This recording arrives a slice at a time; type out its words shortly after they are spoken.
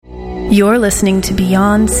You're listening to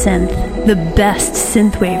Beyond Synth, the best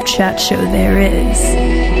synthwave chat show there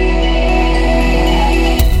is.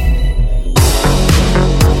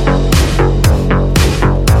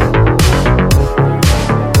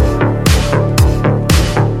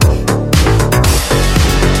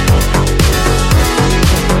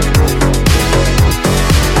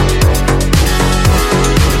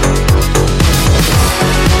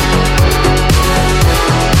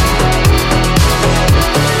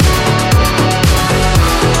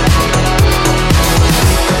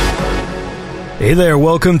 Hey there,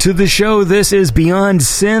 welcome to the show. This is Beyond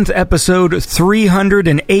Synth, episode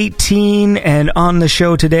 318, and on the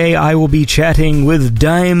show today, I will be chatting with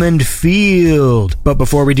Diamond Field. But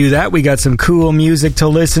before we do that, we got some cool music to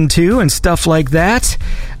listen to and stuff like that.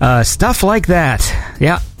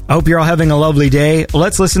 Yeah. I hope you're all having a lovely day.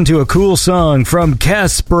 Let's listen to a cool song from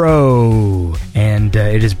Caspro. And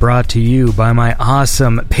it is brought to you by my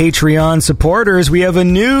awesome Patreon supporters. We have a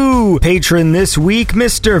new patron this week,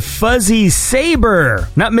 Mr. Fuzzy Saber.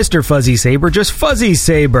 Not Mr. Fuzzy Saber, just Fuzzy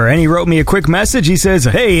Saber. And he wrote me a quick message. He says,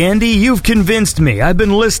 "Hey Andy, you've convinced me. I've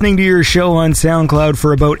been listening to your show on SoundCloud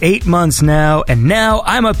for about 8 months now, and now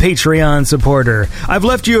I'm a Patreon supporter. I've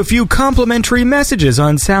left you a few complimentary messages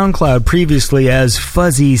on SoundCloud previously as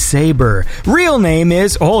Fuzzy Saber. Real name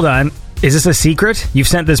is..." Hold on. Is this a secret? You've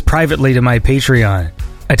sent this privately to my Patreon.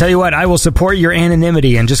 I tell you what, I will support your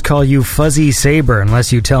anonymity and just call you Fuzzy Saber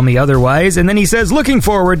unless you tell me otherwise. And then he says, "Looking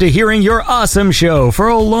forward to hearing your awesome show for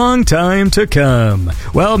a long time to come."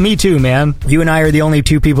 Well, me too, man. You and I are the only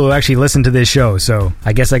two people who actually listen to this show, so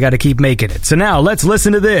I guess I gotta keep making it. So now, let's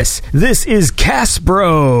listen to this. This is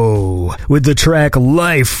Caspro with the track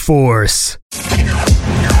Life Force.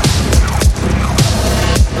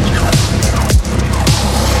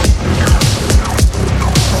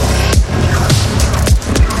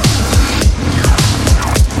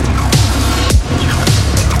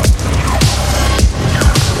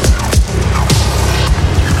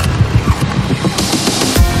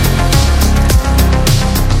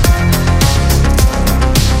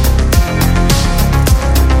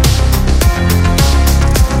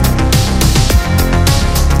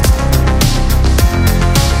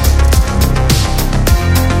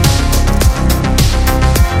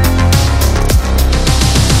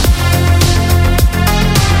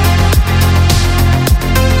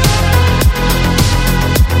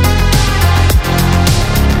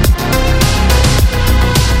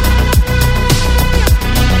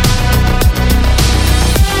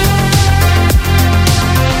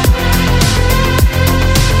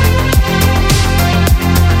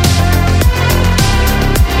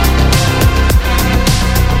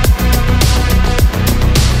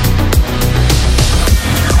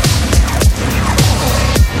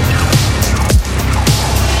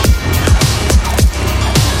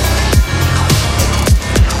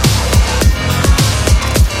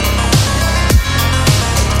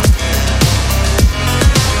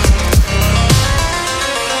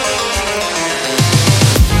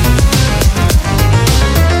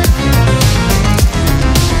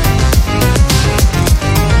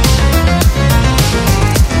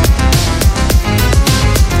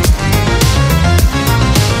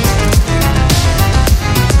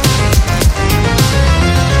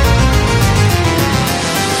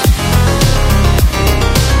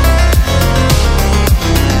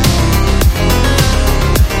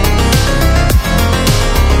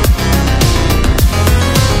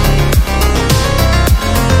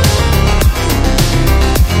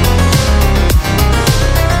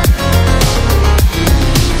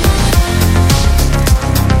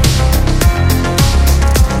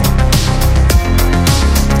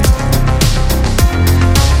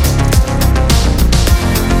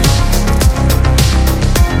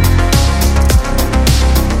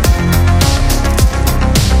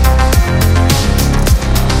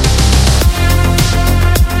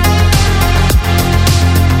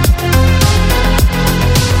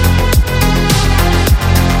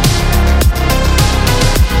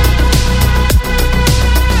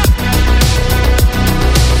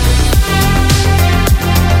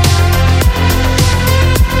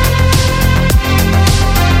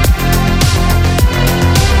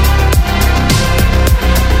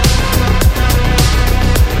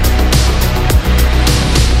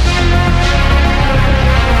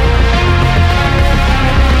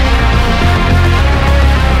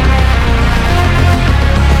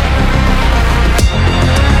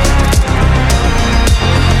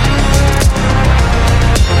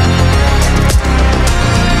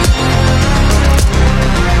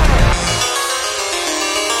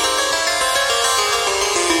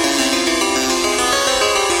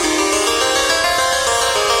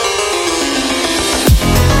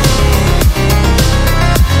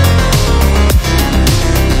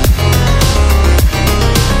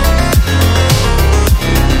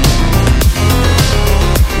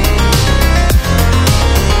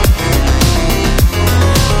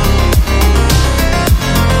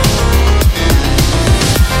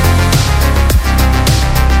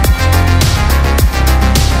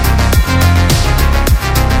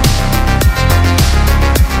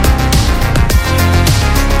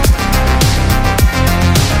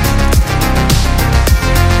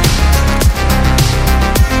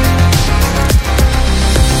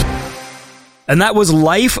 And that was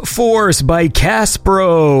Life Force by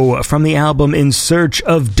Caspro from the album In Search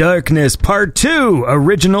of Darkness Part 2,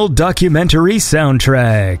 original documentary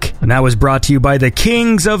soundtrack. And that was brought to you by the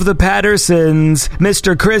Kings of the Pattersons,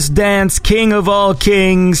 Mr. Chris Dance, King of all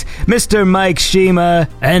kings, Mr. Mike Shima,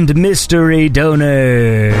 and Mystery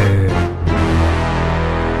Donor.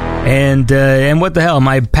 And what the hell,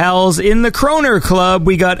 my pals in the Kroner Club,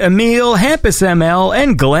 we got Emil, Hampus ML,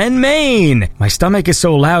 and Glenn Main. My stomach is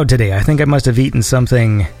so loud today, I think I must have eaten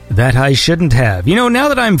something that I shouldn't have. You know, now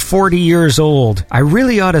that I'm 40 years old, I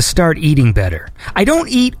really ought to start eating better. I don't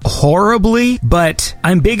eat horribly, but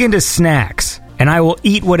I'm big into snacks. And I will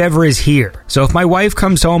eat whatever is here. So if my wife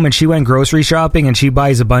comes home and she went grocery shopping and she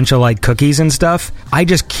buys a bunch of like cookies and stuff, I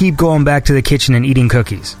just keep going back to the kitchen and eating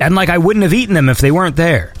cookies. And like I wouldn't have eaten them if they weren't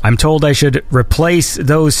there. I'm told I should replace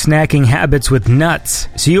those snacking habits with nuts.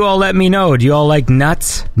 So you all let me know. Do you all like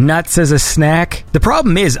nuts? Nuts as a snack? The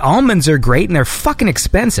problem is almonds are great and they're fucking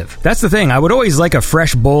expensive. That's the thing. I would always like a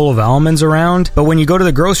fresh bowl of almonds around. But when you go to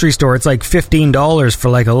the grocery store, it's like $15 for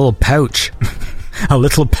like a little pouch. A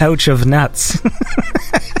little pouch of nuts.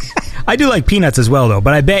 I do like peanuts as well, though,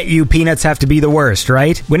 but I bet you peanuts have to be the worst,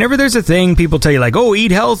 right? Whenever there's a thing, people tell you like, oh,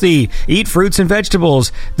 eat healthy, eat fruits and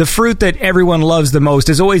vegetables. The fruit that everyone loves the most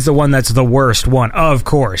is always the one that's the worst one, of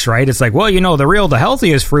course, right? It's like, well, you know, the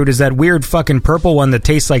healthiest fruit is that weird fucking purple one that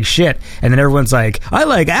tastes like shit. And then everyone's like, I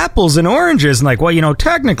like apples and oranges. And like, well, you know,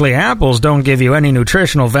 technically apples don't give you any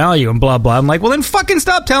nutritional value and blah, blah. I'm like, well, then fucking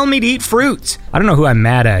stop telling me to eat fruits. I don't know who I'm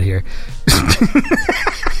mad at here.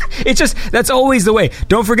 It's just, that's always the way.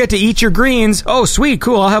 Don't forget to eat your greens. Oh, sweet,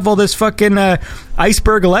 cool. I'll have all this fucking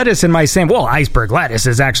iceberg lettuce in my sandwich. Well, iceberg lettuce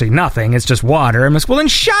is actually nothing. It's just water. I'm just, well, then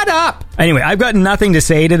shut up. Anyway, I've got nothing to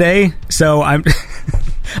say today, so I'm...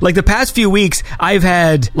 Like the past few weeks, I've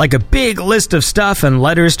had like a big list of stuff and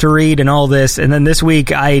letters to read and all this, and then this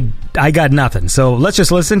week I got nothing. So let's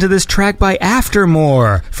just listen to this track by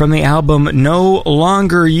Aftermore from the album No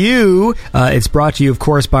Longer You. It's brought to you, of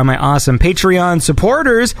course, by my awesome Patreon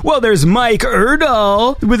supporters. Well, there's Mike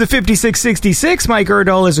Erdahl with a 5666. Mike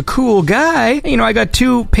Erdahl is a cool guy. You know, I got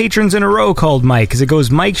two patrons in a row called Mike, because it goes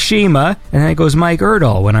Mike Shima, and then it goes Mike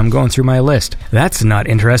Erdahl when I'm going through my list. That's not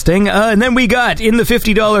interesting. And then we got in the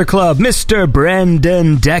 $50 Club, Mr.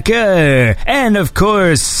 Brandon Decker, and of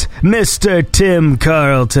course, Mr. Tim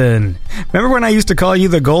Carlton. Remember when I used to call you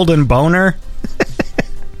the Golden Boner?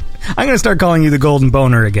 I'm going to start calling you the Golden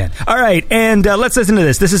Boner again. All right, and let's listen to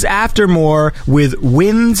this. This is Aftermore with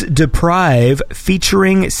Winds Deprive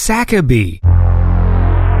featuring Sacabee. No.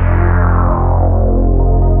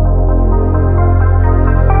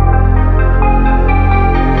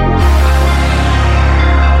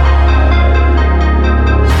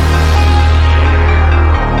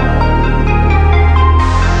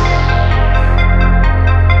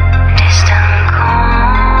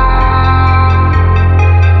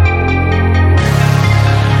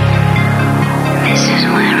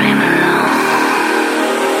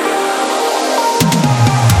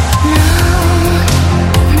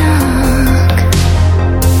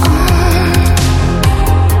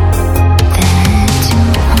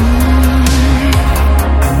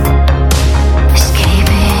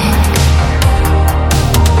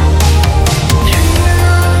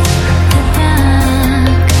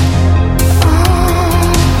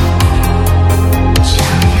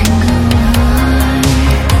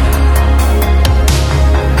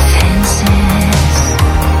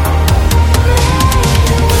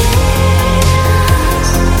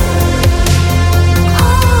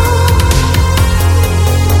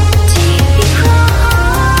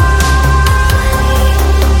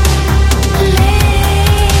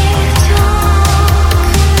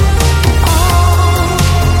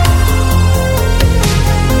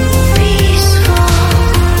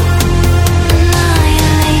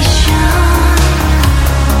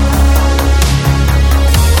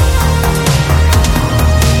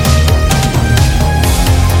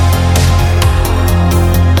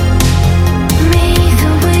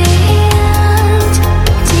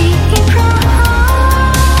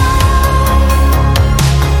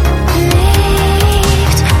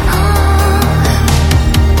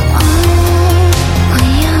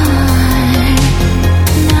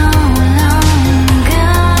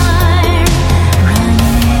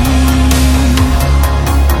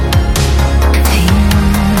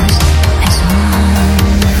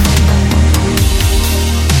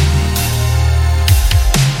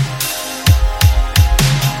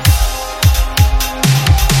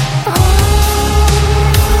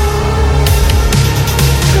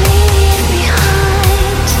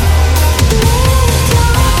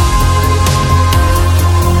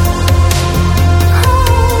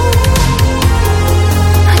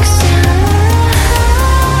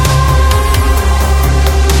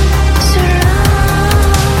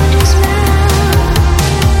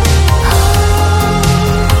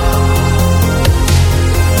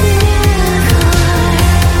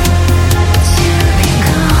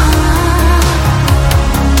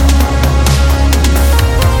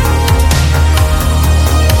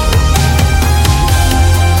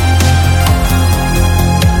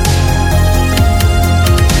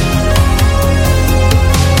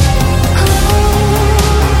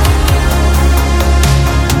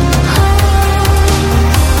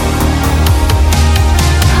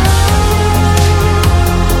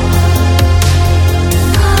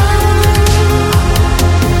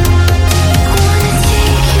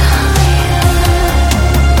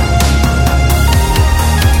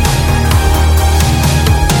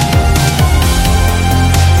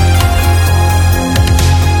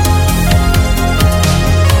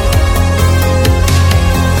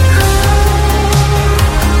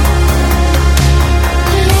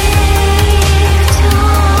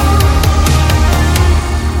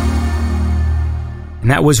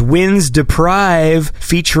 And that was Winds Deprive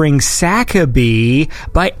featuring Sakabe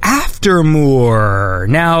by Aftermoor.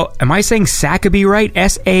 Now, am I saying Sakabe right?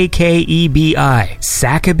 Sakebi.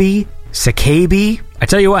 Sakabe? Sakabe? I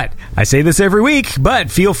tell you what, I say this every week, but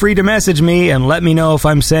feel free to message me and let me know if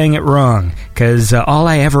I'm saying it wrong, because all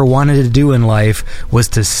I ever wanted to do in life was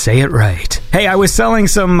to say it right. Hey, I was selling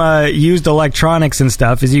some used electronics and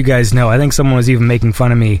stuff, as you guys know. I think someone was even making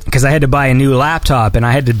fun of me because I had to buy a new laptop, and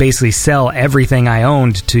I had to basically sell everything I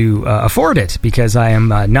owned to afford it, because I am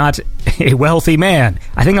not a wealthy man.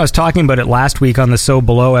 I think I was talking about it last week on the So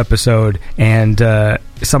Below episode, and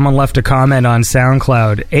someone left a comment on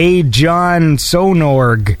SoundCloud. John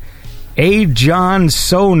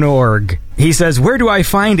Sonorg. He says, "Where do I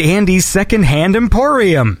find Andy's second-hand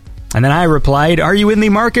emporium?" And then I replied, "Are you in the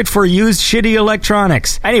market for used shitty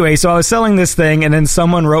electronics?" Anyway, so I was selling this thing, and then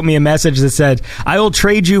someone wrote me a message that said, "I will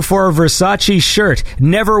trade you for a Versace shirt,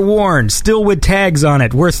 never worn, still with tags on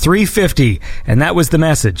it, worth $350. And that was the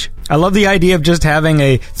message. I love the idea of just having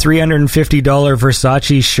a $350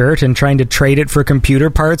 Versace shirt and trying to trade it for computer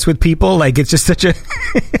parts with people. Like, it's just such a...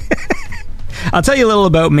 I'll tell you a little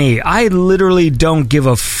about me. I literally don't give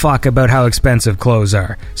a fuck about how expensive clothes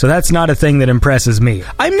are. So that's not a thing that impresses me.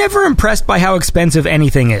 I'm never impressed by how expensive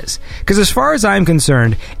anything is. Because as far as I'm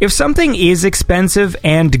concerned, if something is expensive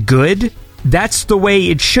and good, that's the way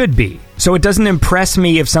it should be. So it doesn't impress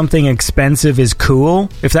me if something expensive is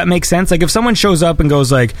cool, if that makes sense. Like, if someone shows up and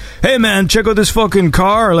goes like, "Hey man, check out this fucking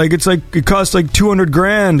car, like it costs like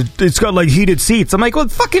 $200,000, it's got like heated seats." I'm like, well,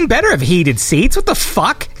 fucking better have heated seats, what the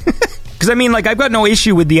fuck? Because, I mean, like, I've got no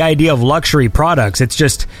issue with the idea of luxury products. It's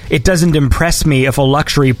just, it doesn't impress me if a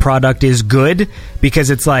luxury product is good,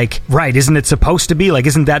 because it's like, right, isn't it supposed to be? Like,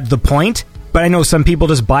 isn't that the point? But I know some people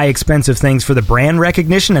just buy expensive things for the brand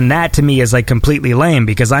recognition, and that to me is like completely lame,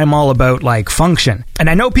 because I'm all about like function. And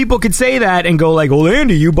I know people could say that and go like, "Well,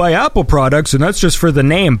 Andy, you buy Apple products and that's just for the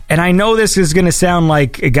name." And I know this is going to sound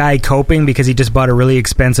like a guy coping because he just bought a really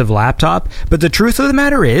expensive laptop, but the truth of the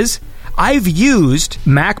matter is, I've used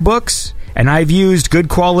MacBooks and I've used good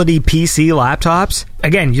quality PC laptops.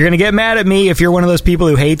 Again, you're going to get mad at me if you're one of those people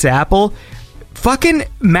who hates Apple. Fucking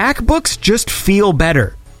MacBooks just feel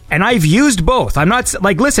better. And I've used both. I'm not,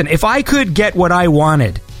 like, listen, if I could get what I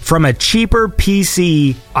wanted from a cheaper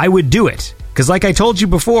PC, I would do it. Because like I told you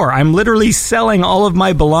before, I'm literally selling all of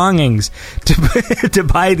my belongings to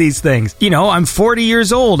buy these things. You know, I'm 40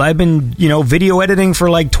 years old. I've been, video editing for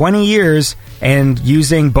like 20 years and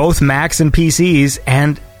using both Macs and PCs,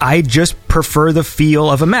 and I just prefer the feel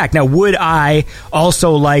of a Mac. Now, would I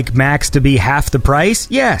also like Macs to be half the price?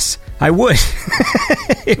 Yes, I would.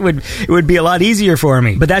 It would be a lot easier for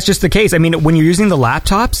me. But that's just the case. I mean, when you're using the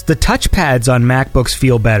laptops, the touchpads on MacBooks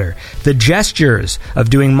feel better. The gestures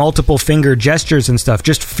of doing multiple finger gestures and stuff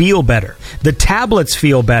just feel better. The tablets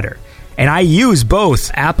feel better. And I use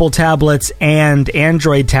both Apple tablets and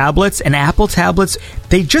Android tablets, and Apple tablets,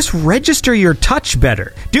 they just register your touch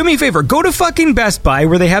better. Do me a favor, go to fucking Best Buy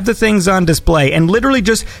where they have the things on display and literally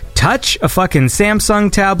just touch a fucking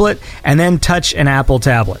Samsung tablet and then touch an Apple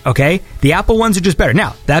tablet, okay? The Apple ones are just better.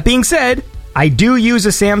 Now, that being said, I do use a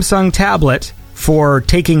Samsung tablet for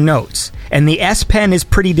taking notes, and the S Pen is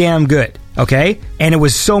pretty damn good. Okay? And it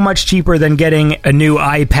was so much cheaper than getting a new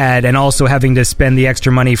iPad and also having to spend the extra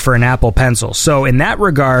money for an Apple Pencil. So in that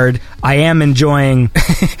regard, I am enjoying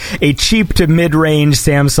a cheap to mid-range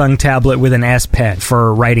Samsung tablet with an S Pen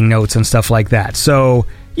for writing notes and stuff like that. So,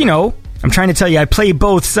 I'm trying to tell you, I play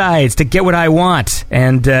both sides to get what I want.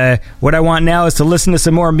 And what I want now is to listen to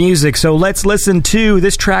some more music. So let's listen to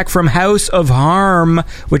this track from House of Harm,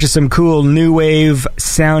 which is some cool new wave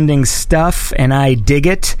sounding stuff, and I dig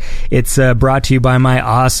it. It's brought to you by my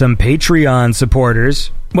awesome Patreon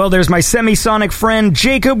supporters. Well, there's my semisonic friend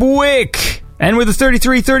Jacob Wick. And with the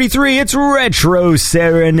 3333, it's Retro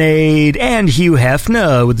Serenade and Hugh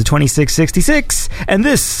Hefner with the 2666. And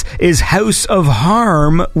this is House of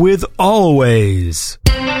Harm with Always.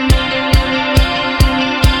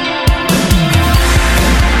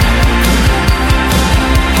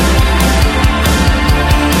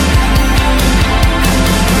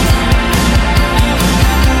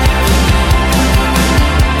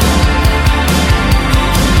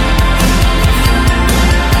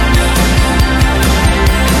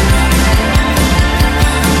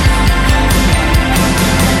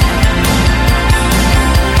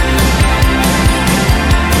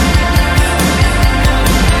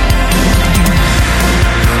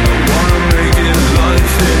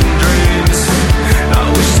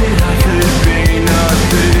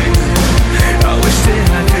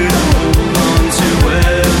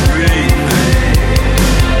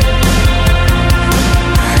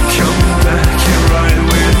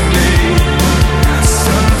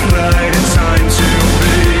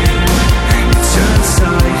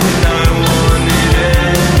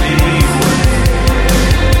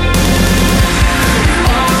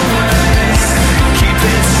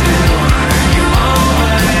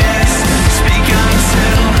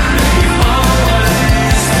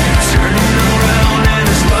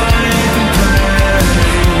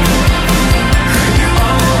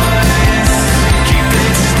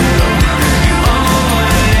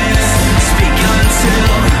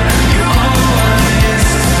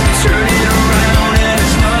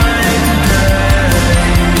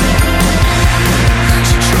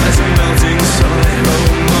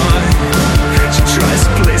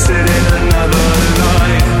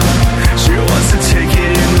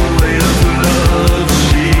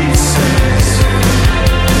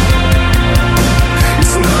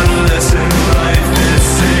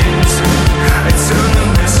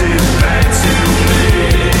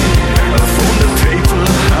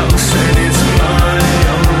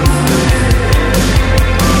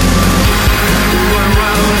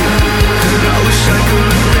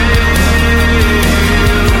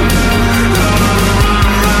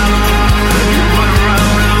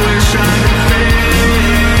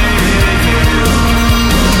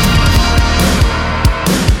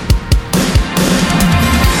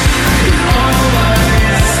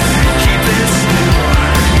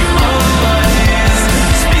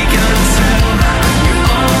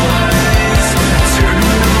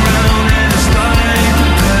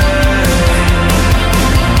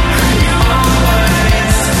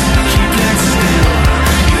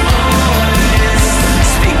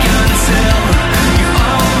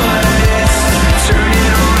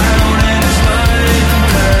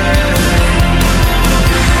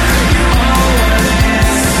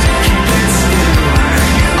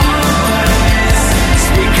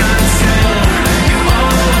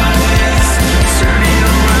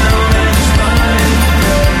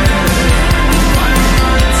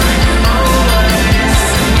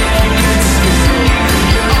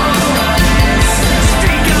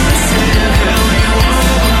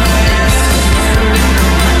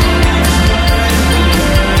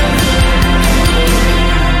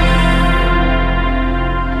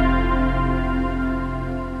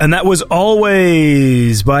 And that was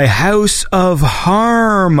Always by House of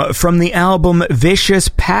Harm from the album Vicious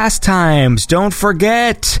Pastimes. Don't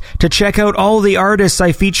forget to check out all the artists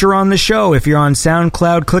I feature on the show. If you're on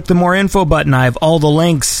SoundCloud, click the More Info button. I have all the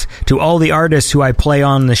links to all the artists who I play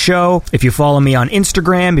on the show. If you follow me on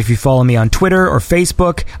Instagram, if you follow me on Twitter or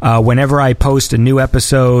Facebook, whenever I post a new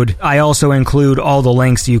episode, I also include all the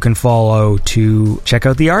links you can follow to check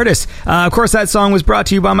out the artists. Of course, that song was brought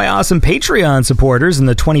to you by my awesome Patreon supporters in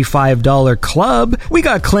the $25 club. We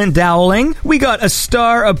got Clint Dowling. We got A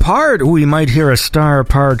Star Apart. We might hear a Star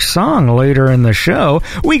Apart song later in the show.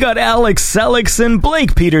 We got Alex Seligson,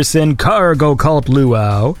 Blake Peterson, Cargo Cult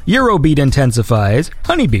Luau, Eurobeat Intensifies,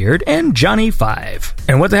 Honeybeard, and Johnny 5.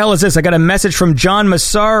 And what the hell is this? I got a message from John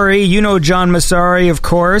Massari. You know John Massari, of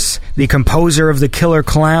course, the composer of the Killer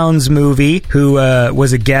Clowns movie, who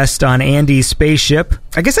was a guest on Andy's Spaceship.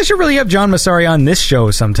 I guess I should really have John Massari on this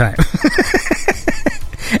show sometime.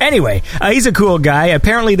 Anyway, he's a cool guy.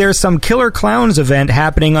 Apparently there's some Killer Clowns event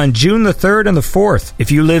happening on June the 3rd and the 4th. If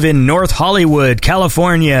you live in North Hollywood,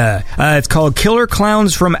 California, it's called Killer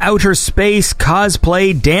Clowns from Outer Space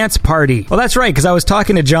Cosplay Dance Party. Well, that's right, because I was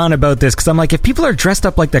talking to John about this, because I'm like, if people are dressed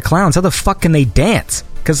up like the clowns, how the fuck can they dance?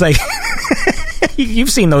 Because, like,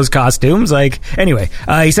 you've seen those costumes. Like, anyway,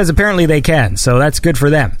 he says apparently they can, so that's good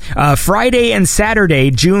for them. Friday and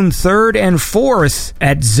Saturday, June 3rd and 4th,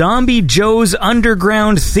 at Zombie Joe's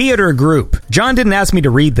Underground Theater Group. John didn't ask me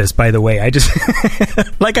to read this, by the way. I just,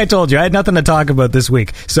 like I told you, I had nothing to talk about this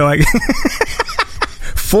week. So I...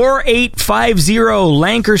 4850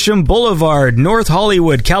 Lankershim Boulevard, North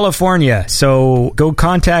Hollywood, California. So go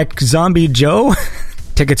contact Zombie Joe.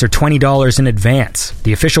 Tickets are $20 in advance.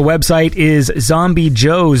 The official website is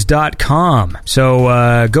zombiejoes.com.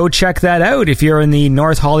 So go check that out if you're in the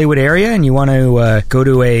North Hollywood area and you want to go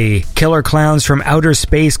to a Killer Clowns from Outer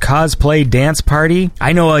Space cosplay dance party.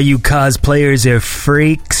 I know all you cosplayers are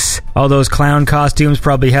freaks. All those clown costumes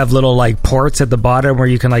probably have little like ports at the bottom where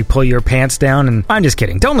you can like pull your pants down. And I'm just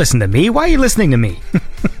kidding. Don't listen to me. Why are you listening to me?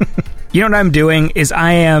 You know what I'm doing is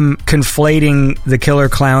I am conflating the Killer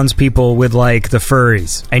Clowns people with, like, the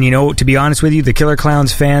furries. And, you know, to be honest with you, the Killer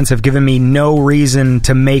Clowns fans have given me no reason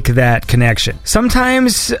to make that connection.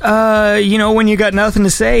 Sometimes, you know, when you got nothing to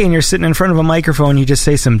say and you're sitting in front of a microphone, you just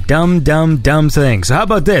say some dumb things. So how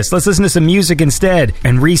about this? Let's listen to some music instead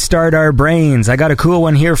and restart our brains. I got a cool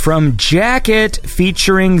one here from Jacket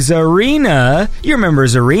featuring Zarina. You remember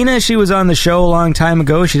Zarina? She was on the show a long time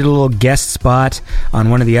ago. She did a little guest spot on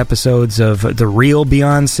one of the episodes of The Real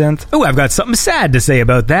Beyond Synth. Oh, I've got something sad to say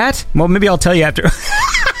about that. Well, maybe I'll tell you after.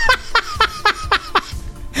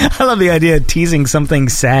 I love the idea of teasing something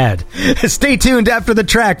sad. Stay tuned after the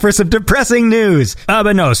track for some depressing news.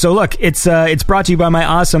 But no, so look, it's brought to you by my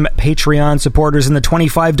awesome Patreon supporters in the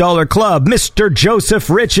 $25 club. Mr. Joseph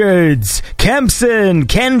Richards, Kempson,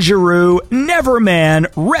 Kenjuru, Neverman,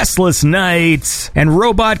 Restless Nights, and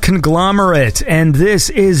Robot Conglomerate. And this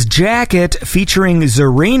is Jacket featuring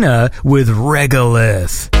Zarina with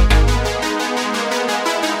Regolith.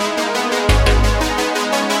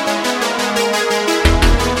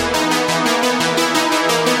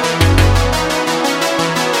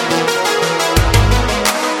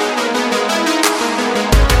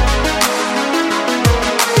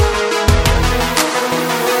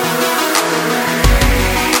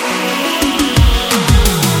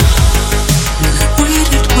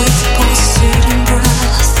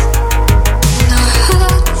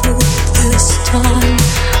 This time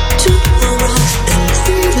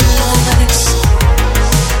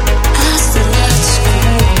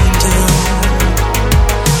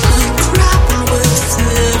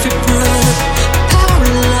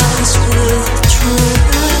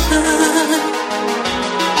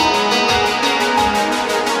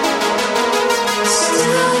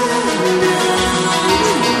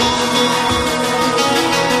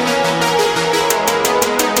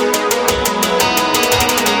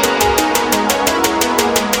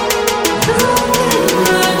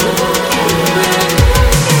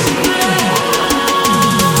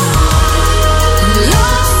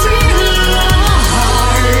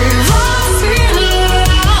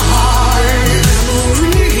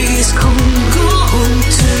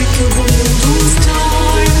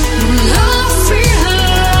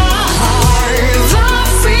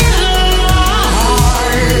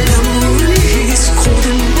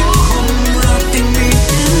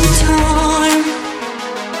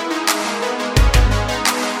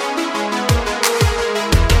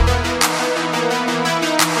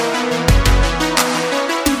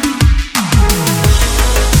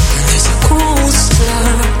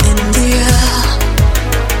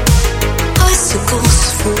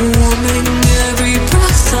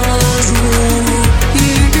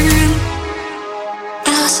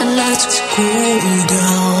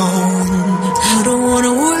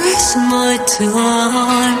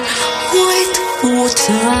time, wait for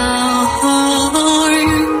time.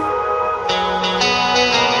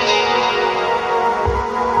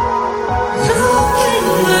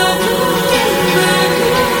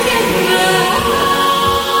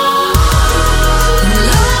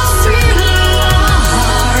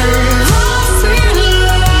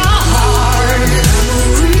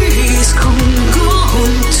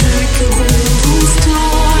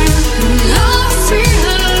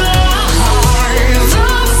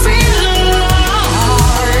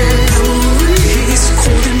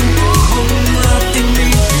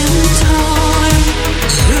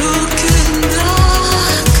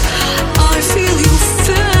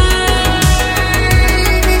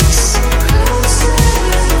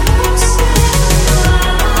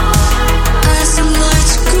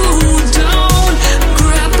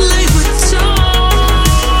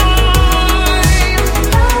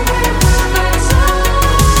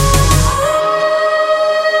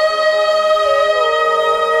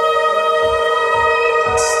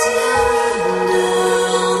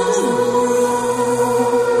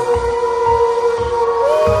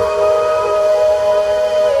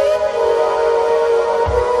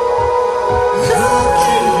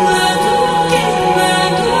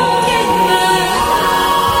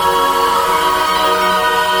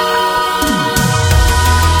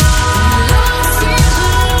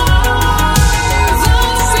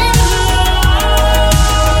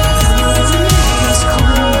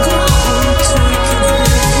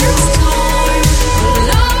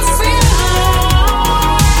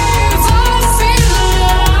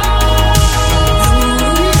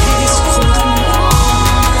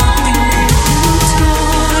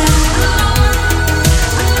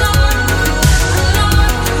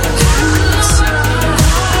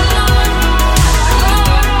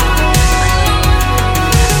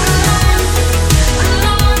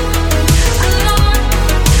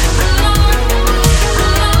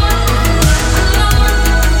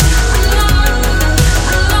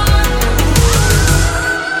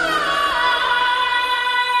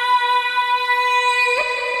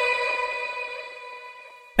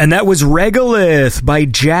 And that was Regolith by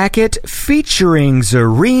Jacket featuring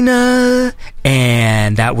Zarina.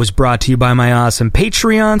 And that was brought to you by my awesome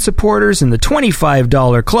Patreon supporters in the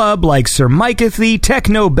 $25 club like Sir Micathy,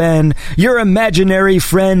 Techno Ben, your imaginary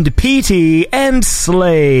friend Petey, and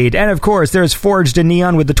Slade. And of course, there's Forged in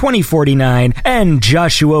Neon with the $20.49 and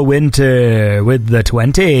Joshua Winter with the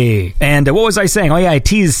 $20. And what was I saying? Oh yeah, I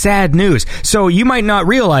teased sad news. So you might not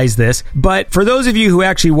realize this, but for those of you who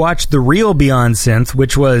actually watched the real Beyond Synth,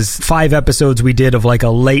 which was 5 episodes we did of like a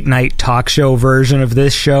late night talk show version of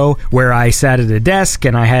this show, where I sat at a desk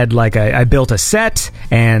and I had like I built a set,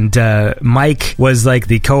 and Mike was like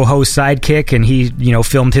the co-host sidekick, and he, you know,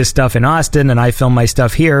 filmed his stuff in Austin and I filmed my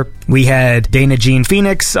stuff here. We had Dana Jean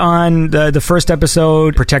Phoenix on the first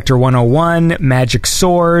episode, Protector 101, Magic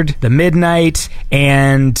Sword, The Midnight,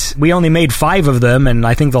 and we only made 5 of them, and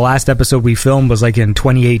I think the last episode we filmed was like in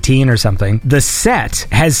 2018 or something. The set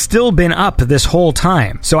has still been up this whole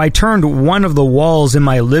time. So I turned one of the walls in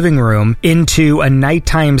my living room into a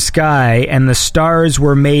nighttime sky, and the stars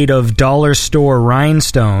were made of dollar store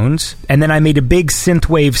rhinestones. And then I made a big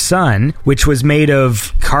synthwave sun, which was made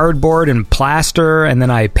of cardboard and plaster, and then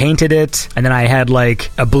I painted it, and then I had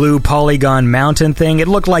like a blue polygon mountain thing. It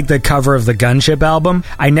looked like the cover of the Gunship album.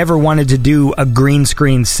 I never wanted to do a green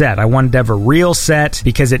screen set. I wanted to have a real set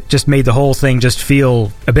because it just made the whole thing just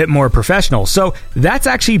feel a bit more professional. So that's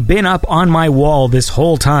actually been up on my wall this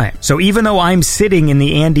whole time. So even though I'm sitting in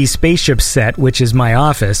the Andy Spaceship set, which is my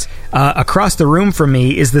office, across the room from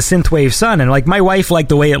me is the Synthwave Sun, and like my wife liked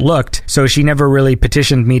the way it looked, so she never really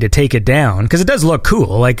petitioned me to take it down, because it does look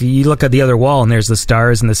cool. Like you look at the other wall and there's the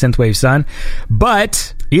stars and the Synthwave Sun,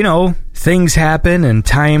 but you know, things happen and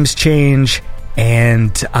times change,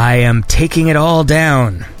 and I am taking it all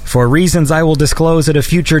down for reasons I will disclose at a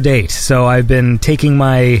future date. So I've been taking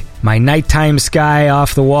my nighttime sky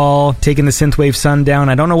off the wall, taking the Synthwave Sun down.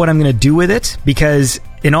 I don't know what I'm going to do with it, because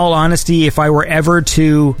in all honesty, if I were ever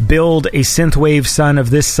to build a Synthwave Sun of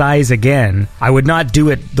this size again, I would not do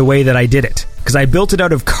it the way that I did it. Because I built it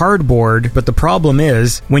out of cardboard, but the problem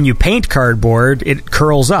is, when you paint cardboard, it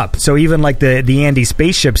curls up. So even like the Andy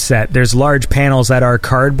Spaceship set, there's large panels that are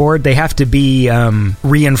cardboard. They have to be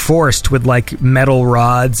reinforced with like metal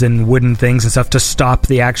rods and wooden things and stuff to stop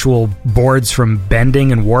the actual boards from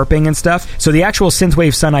bending and warping and stuff. So the actual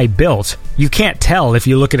Synthwave Sun I built, you can't tell if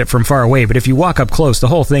you look at it from far away, but if you walk up close, the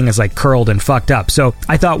whole thing is like curled and fucked up. So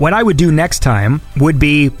I thought what I would do next time would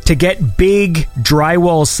be to get big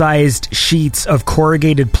drywall-sized sheets sheets of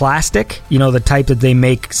corrugated plastic, you know, the type that they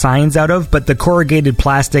make signs out of, but the corrugated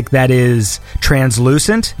plastic that is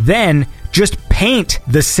translucent. Then just paint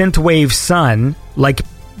the synthwave sun, like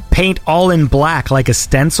paint all in black like a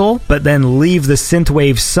stencil, but then leave the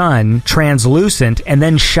synthwave sun translucent and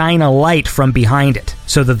then shine a light from behind it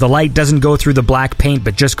so that the light doesn't go through the black paint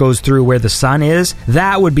but just goes through where the sun is.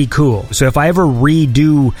 That would be cool. So if I ever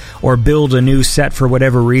redo or build a new set for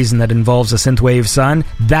whatever reason that involves a synthwave sun,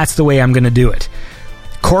 that's the way I'm going to do it.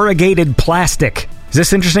 Corrugated plastic. Is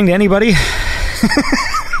this interesting to anybody?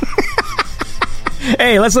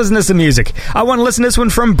 Hey, let's listen to some music. I want to listen to this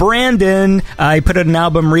one from Brandon. I put out an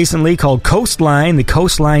album recently called Coastline, the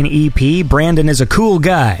Coastline EP. Brandon is a cool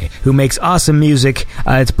guy who makes awesome music.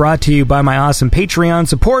 It's brought to you by my awesome Patreon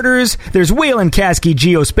supporters. There's Waylon Caskey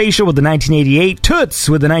Geospatial with the 1988, Toots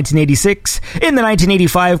with the 1986. In the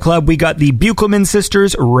 1985 club, we got the Buchelman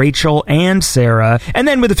sisters, Rachel and Sarah. And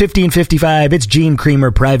then with the 1555, it's Gene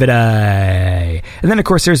Creamer, Private Eye. And then, of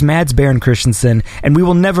course, there's Mads Baron Christensen. And we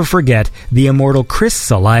will never forget the immortal Chris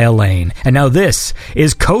Celia Lane. And now this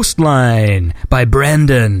is Coastline by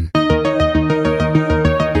Brandon.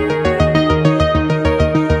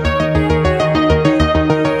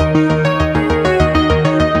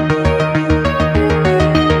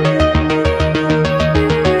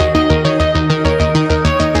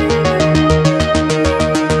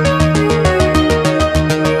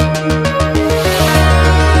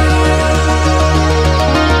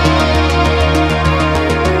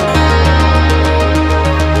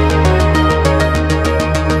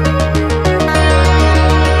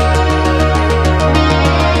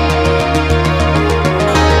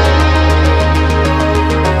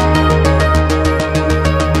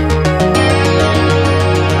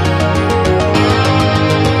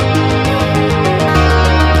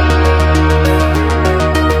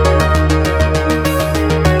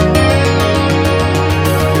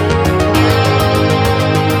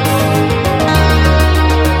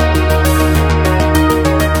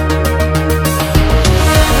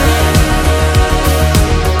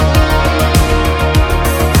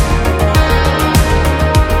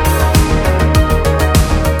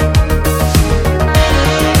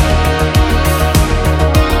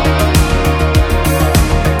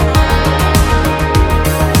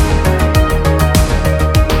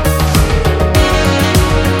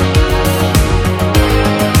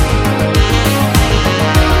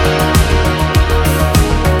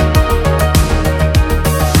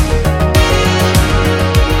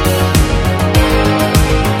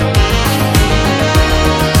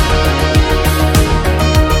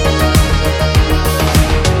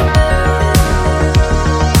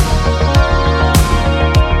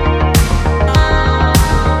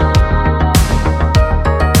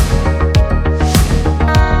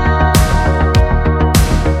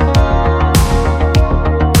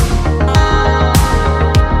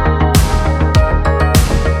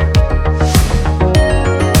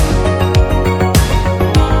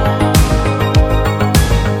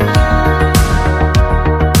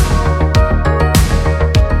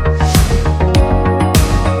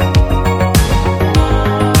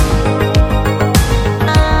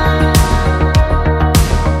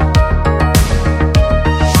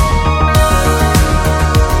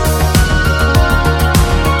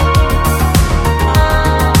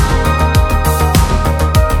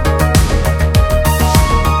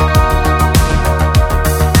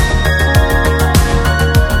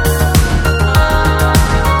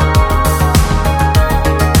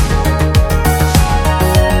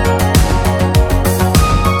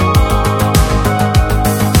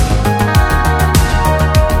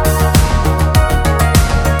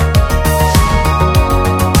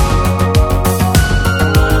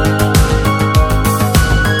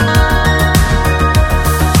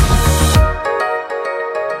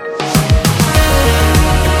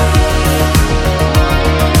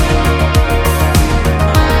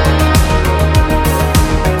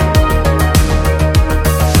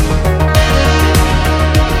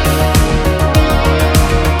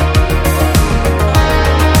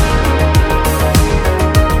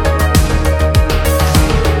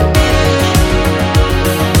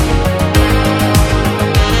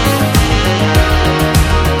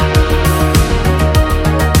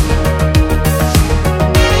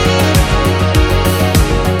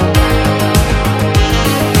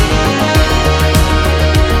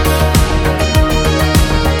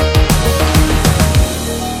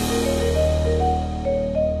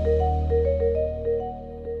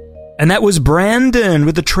 And that was Brandon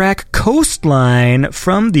with the track Coastline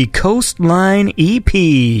from the Coastline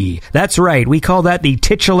EP. That's right, we call that the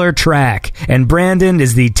titular track, and Brandon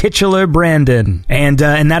is the titular Brandon. And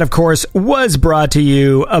that, of course, was brought to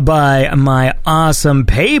you by my awesome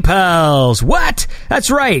PayPals. What? That's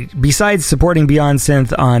right. Besides supporting Beyond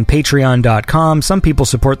Synth on Patreon.com, some people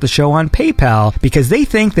support the show on PayPal because they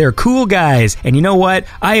think they're cool guys. And you know what?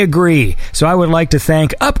 I agree. So I would like to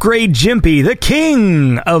thank Upgrade Jimpy, the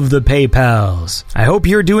king of the PayPals. I hope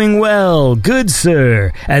you're doing well. Good,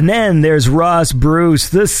 sir. And then there's Ross Bruce,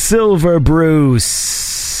 the Silver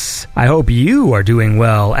Bruce. I hope you are doing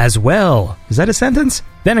well as well. Is that a sentence?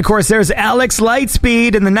 Then, of course, there's Alex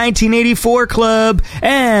Lightspeed in the 1984 Club.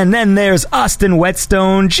 And then there's Austin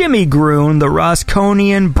Whetstone, Jimmy Groon, the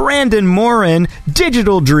Rosconian, Brandon Morin,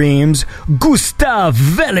 Digital Dreams, Gustav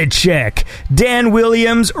Velicek, Dan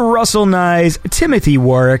Williams, Russell Nyes, Timothy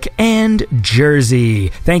Warwick, and Jersey.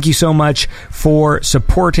 Thank you so much for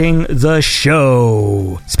supporting the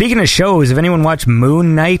show. Speaking of shows, have anyone watched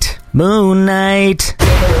Moon Knight? Moon Knight.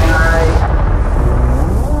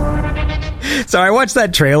 So I watched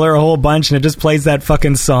that trailer a whole bunch, and it just plays that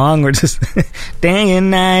fucking song. We're just, day and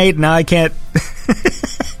night. Now I can't.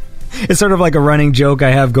 It's sort of like a running joke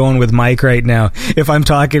I have going with Mike right now. If I'm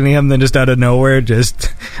talking to him, then just out of nowhere,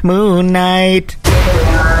 just, Moon Knight.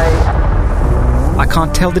 I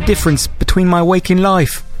can't tell the difference between my waking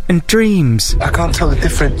life and dreams. I can't tell the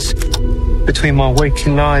difference between my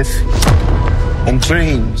waking life and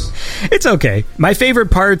dreams. It's okay. My favorite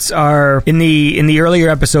parts are in the earlier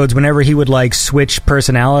episodes, whenever he would like switch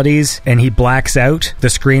personalities and he blacks out, the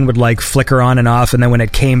screen would like flicker on and off, and then when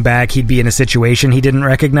it came back, he'd be in a situation he didn't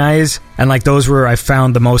recognize. And like those were, I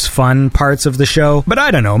found, the most fun parts of the show. But I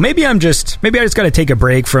don't know. Maybe I just got to take a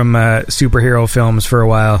break from superhero films for a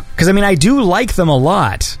while. Because I mean, I do like them a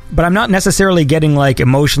lot, but I'm not necessarily getting like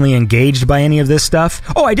emotionally engaged by any of this stuff.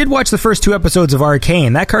 Oh, I did watch the first 2 episodes of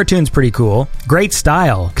Arcane. That cartoon's pretty cool. Great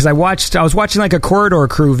style. Because I was watching like a Corridor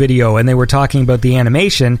Crew video, and they were talking about the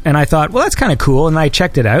animation, and I thought, well, that's kind of cool, and I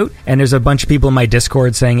checked it out, and there's a bunch of people in my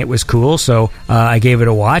Discord saying it was cool, so I gave it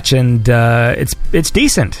a watch, and it's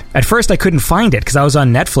decent. At first, I couldn't find it, because I was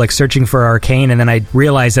on Netflix searching for Arcane, and then I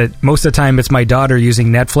realized that most of the time it's my daughter using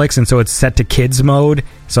Netflix, and so it's set to kids mode,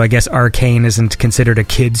 so I guess Arcane isn't considered a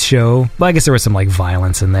kids show. But I guess there was some like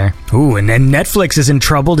violence in there. Ooh, and then Netflix is in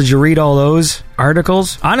trouble. Did you read all those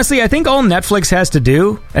articles? Honestly, I think all Netflix has to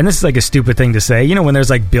do, and this is like a stupid thing to say, you know, when there's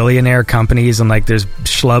like billionaire companies and like there's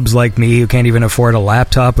schlubs like me who can't even afford a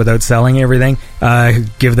laptop without selling everything,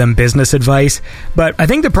 give them business advice. But I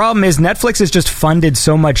think the problem is Netflix has just funded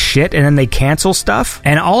so much shit, and then they cancel stuff.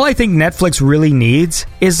 And all I think Netflix really needs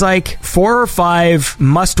is like 4 or 5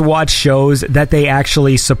 must-watch shows that they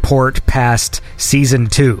actually support past season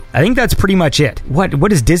 2. I think that's pretty much it. What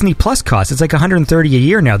does Disney Plus cost? It's like $130 a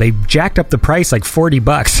year now. They jacked up the price like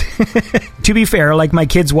 $40. To be fair, like my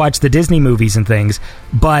kids watch the Disney movies and things,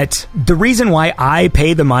 but the reason why I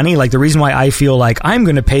pay the money, like the reason why I feel like I'm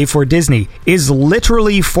going to pay for Disney, is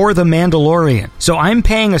literally for The Mandalorian. So I'm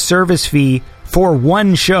paying a service fee for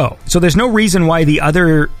one show. So there's no reason why the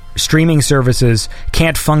other streaming services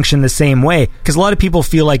can't function the same way, because a lot of people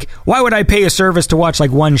feel like, why would I pay a service to watch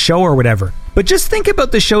like one show or whatever? But just think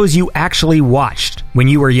about the shows you actually watched when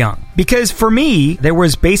you were young. Because for me, there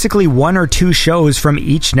was basically 1 or 2 shows from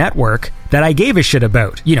each network that I gave a shit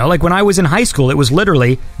about. You know, like when I was in high school, it was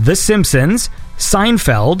literally The Simpsons,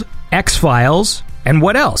 Seinfeld, X-Files, and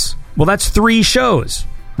what else? Well, that's 3 shows,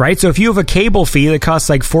 right? So if you have a cable fee that costs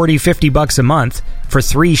like $40-50 a month for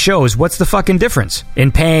 3 shows, what's the fucking difference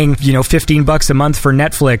in paying, you know, $15 a month for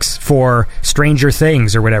Netflix for Stranger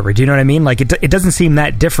Things or whatever? Do you know what I mean? Like, it doesn't seem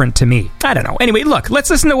that different to me. I don't know. Anyway, look, let's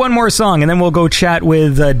listen to one more song, and then we'll go chat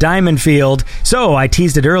with Diamond Field. So, I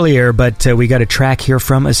teased it earlier, but we got a track here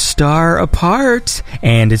from A Star Apart,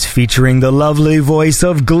 and it's featuring the lovely voice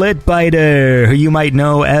of Glitbiter, who you might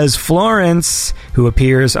know as Florence, who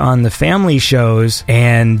appears on the family shows,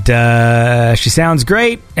 and she sounds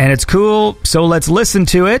great, and it's cool, so let's listen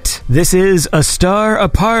to it. This is A Star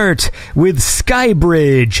Apart with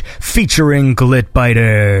Skybridge featuring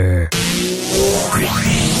Glitbiter.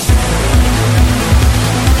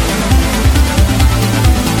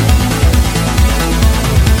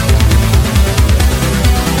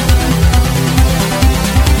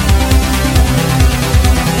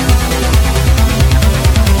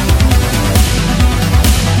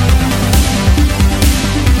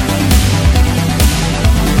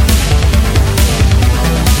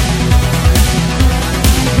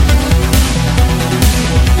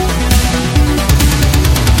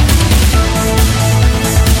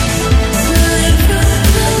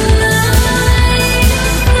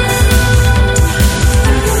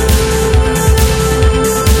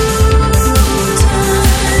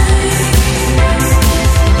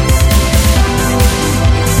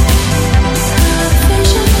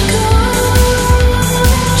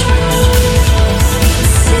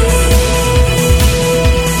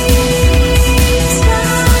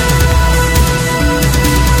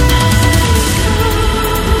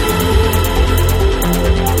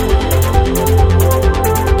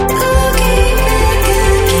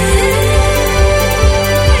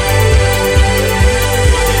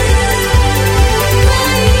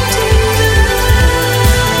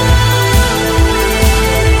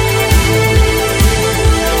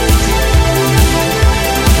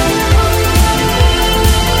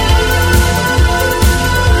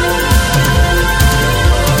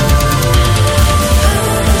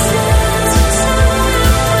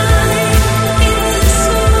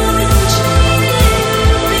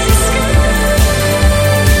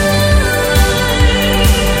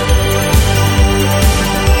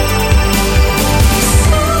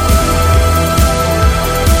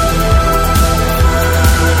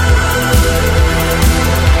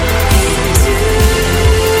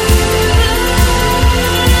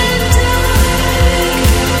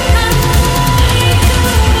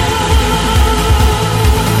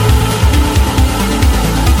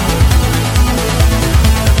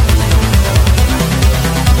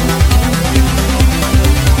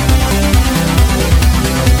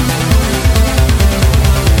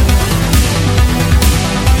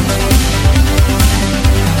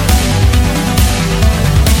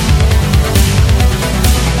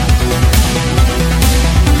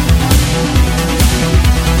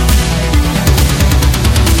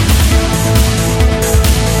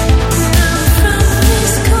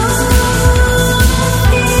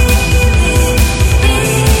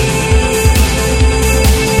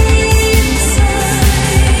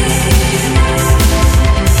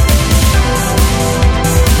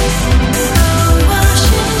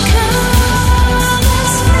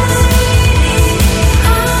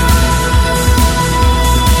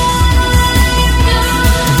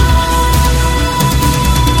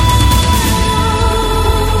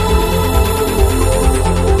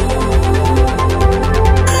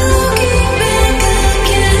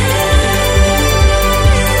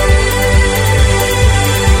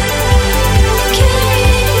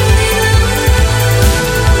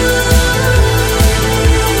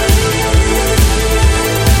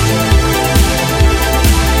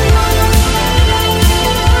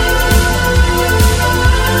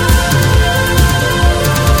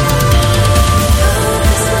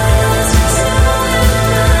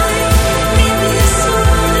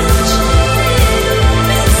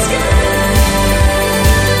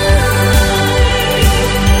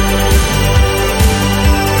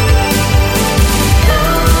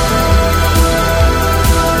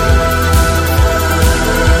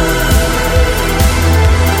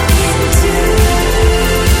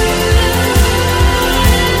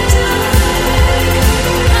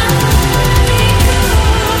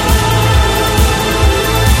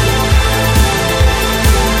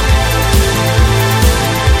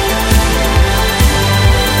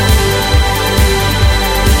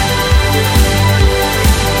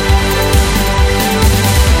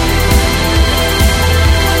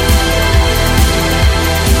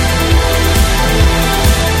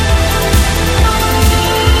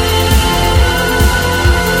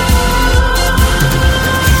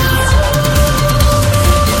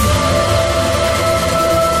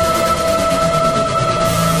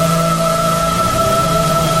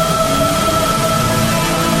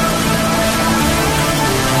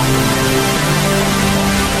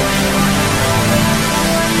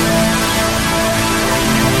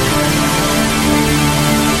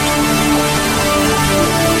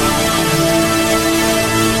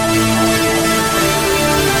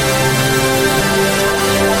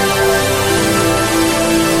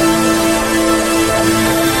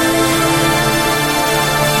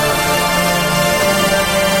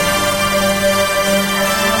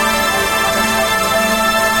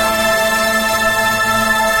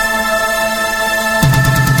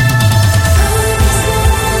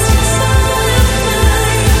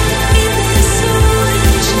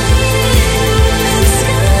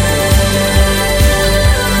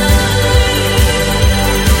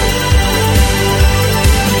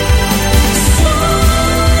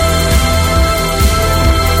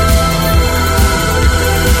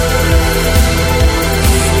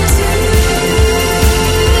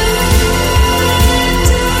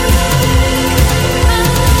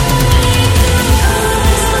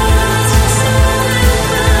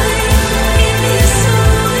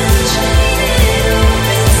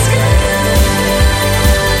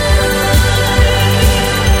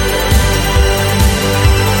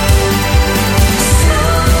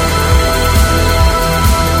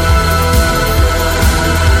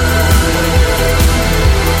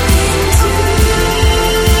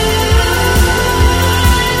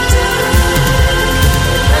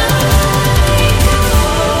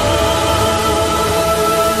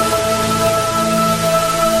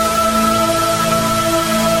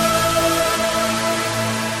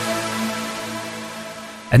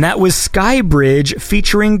 And that was Skybridge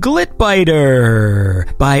featuring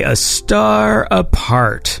Glitbiter by A Star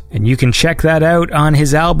Apart. And you can check that out on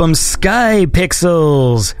his album Sky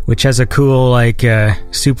Pixels, which has a cool,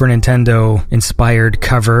 Super Nintendo inspired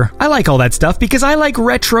cover. I like all that stuff because I like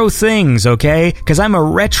retro things, okay? Because I'm a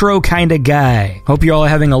retro kind of guy. Hope you all are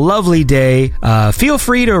having a lovely day. Feel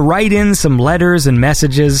free to write in some letters and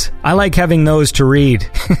messages. I like having those to read.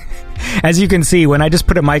 As you can see, when I just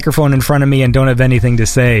put a microphone in front of me and don't have anything to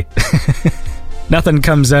say, nothing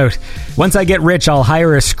comes out. Once I get rich, I'll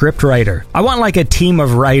hire a script writer. I want like a team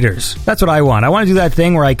of writers. That's what I want. I want to do that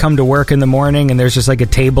thing where I come to work in the morning and there's just like a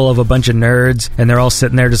table of a bunch of nerds and they're all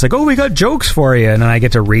sitting there just like, oh, we got jokes for you. And then I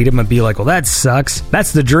get to read them and be like, well, that sucks.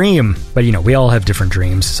 That's the dream. But we all have different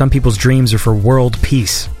dreams. Some people's dreams are for world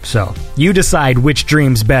peace. So you decide which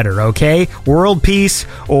dream's better, okay? World peace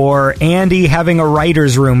or Andy having a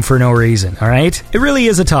writer's room for no reason, all right? It really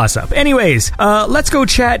is a toss-up. Anyways, let's go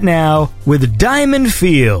chat now with Diamond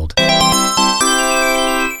Field.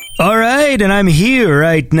 All right, and I'm here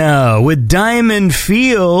right now with Diamond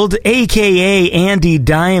Field, a.k.a. Andy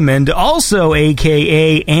Diamond, also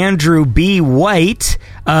a.k.a. Andrew B. White.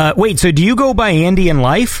 Wait, so do you go by Andy in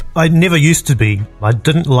life? I never used to be. I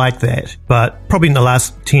didn't like that. But probably in the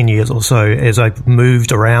last 10 years or so, as I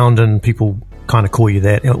moved around and people kind of call you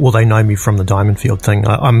that, well, they know me from the Diamond Field thing.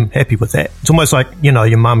 I'm happy with that. It's almost like,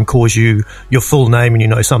 your mum calls you your full name and you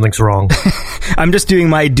know something's wrong. I'm just doing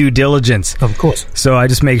my due diligence. Of course. So I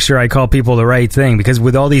just make sure I call people the right thing, because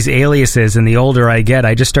with all these aliases and the older I get,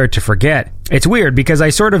 I just start to forget. It's weird because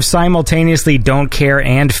I sort of simultaneously don't care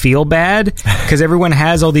and feel bad because everyone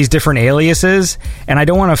has all these different aliases and I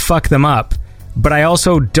don't want to fuck them up. But I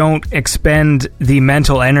also don't expend the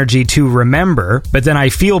mental energy to remember, but then I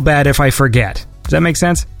feel bad if I forget. Does that make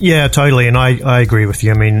sense? Yeah, totally. And I agree with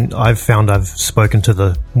you. I mean, I've found I've spoken to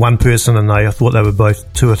the one person and I thought they were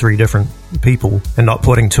both 2 or 3 different people and not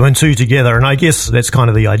putting 2 and 2 together. And I guess that's kind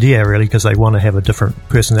of the idea, really, because they want to have a different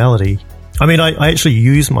personality. I mean, I actually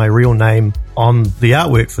use my real name on the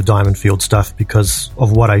artwork for Diamond Field stuff because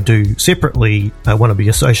of what I do separately. I want to be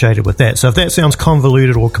associated with that. So if that sounds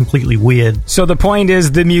convoluted or completely weird... So the point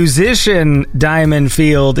is the musician Diamond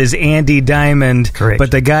Field is Andy Diamond. Correct.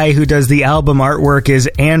 But the guy who does the album artwork is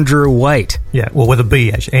Andrew White. Yeah, well, with a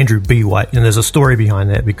B, actually, Andrew B. White. And there's a story behind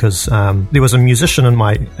that because there was a musician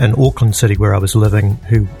in Auckland City where I was living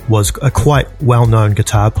who was a quite well-known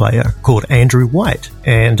guitar player called Andrew White.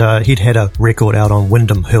 And he'd had a record out on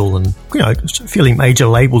Wyndham Hill and, fairly major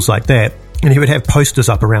labels like that. And he would have posters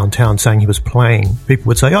up around town saying he was playing. People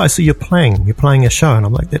would say, oh, I see you're playing a show. And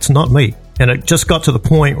I'm like, that's not me. And it just got to the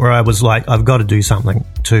point where I was like, I've got to do something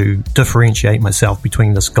to differentiate myself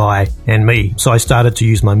between this guy and me. So I started to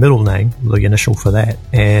use my middle name, the initial for that,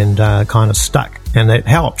 and kind of stuck. And that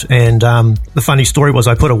helped. And the funny story was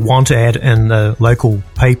I put a want ad in the local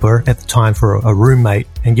paper at the time for a roommate.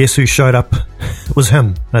 And guess who showed up? It was him.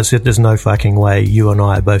 And I said, there's no fucking way you and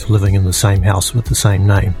I are both living in the same house with the same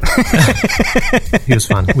name. He was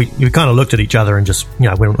fun. We kind of looked at each other and just,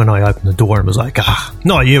 when I opened the door and was like,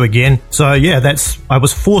 not you again. So yeah, I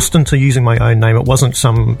was forced into using my own name. It wasn't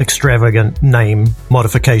some extravagant name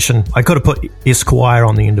modification. I could have put Esquire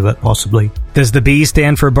on the end of it, possibly. Does the B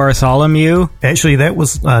stand for Bartholomew? Actually, that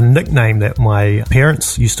was a nickname that my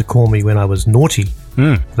parents used to call me when I was naughty.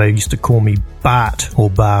 They used to call me Bart or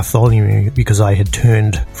Bartholomew because I had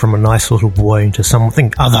turned from a nice little boy into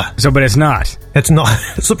something other. So, but it's not. It's not.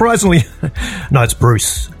 Surprisingly, no, it's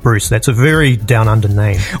Bruce. Bruce, that's a very down-under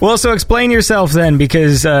name. Well, so explain yourself then,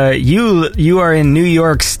 because you are in New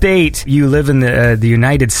York State. You live in the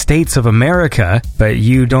United States of America, but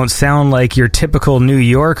you don't sound like your typical New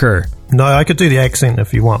Yorker. No, I could do the accent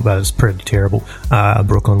if you want, but it's pretty terrible.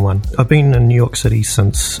 Brooklyn one. I've been in New York City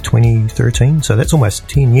since 2013, so that's almost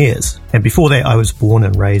 10 years. And before that, I was born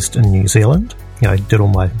and raised in New Zealand. I did all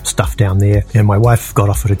my stuff down there, and my wife got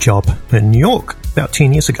offered a job in New York about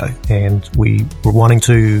 10 years ago, and we were wanting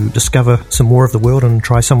to discover some more of the world and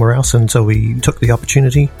try somewhere else, and so we took the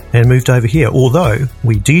opportunity and moved over here, although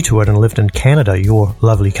we detoured and lived in Canada, your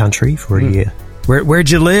lovely country, for a year. Where'd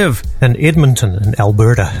you live? In Edmonton, in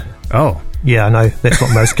Alberta. Oh. Yeah, I know. That's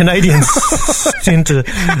what most Canadians tend to...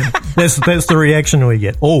 That's the reaction we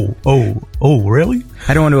get. Oh, really?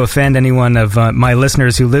 I don't want to offend anyone of my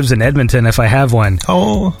listeners who lives in Edmonton if I have one.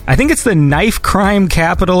 Oh. I think it's the knife crime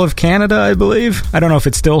capital of Canada, I believe. I don't know if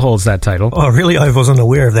it still holds that title. Oh, really? I wasn't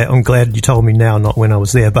aware of that. I'm glad you told me now, not when I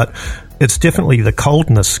was there. But it's definitely the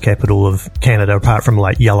coldness capital of Canada, apart from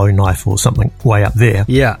like Yellowknife or something way up there.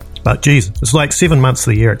 Yeah. But geez, it's like 7 months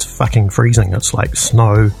of the year, it's fucking freezing. It's like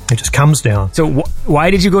snow. It just comes down. So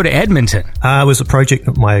why did you go to Edmonton? It was a project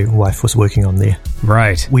that my wife was working on there.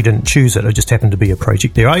 Right. We didn't choose it. It just happened to be a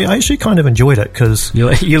project there. I actually kind of enjoyed it because...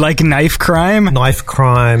 You like knife crime? Knife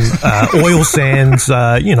crime, oil sands,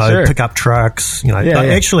 Sure. pickup trucks, Yeah.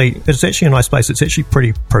 Actually, it's actually a nice place. It's actually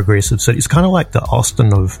pretty progressive city. It's kind of like the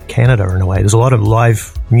Austin of Canada in a way. There's a lot of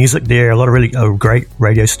live music there, a lot of really great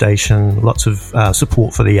radio station, lots of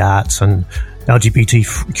support for the arts and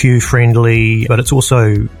LGBTQ friendly, but it's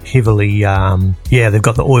also heavily, they've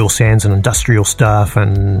got the oil sands and industrial stuff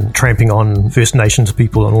and tramping on First Nations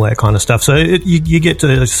people and all that kind of stuff. So you get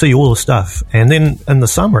to see all the stuff. And then in the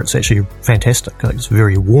summer, it's actually fantastic. Like, it's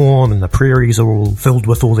very warm and the prairies are all filled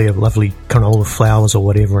with all their lovely canola flowers or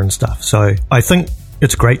whatever and stuff. So I think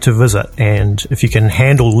it's great to visit. And if you can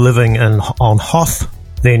handle living on Hoth,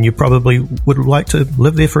 then you probably would like to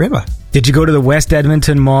live there forever. Did you go to the West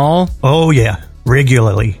Edmonton Mall? Oh, yeah.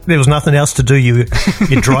 Regularly. There was nothing else to do. You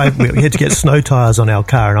drive. We had to get snow tires on our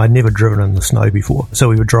car, and I'd never driven in the snow before. So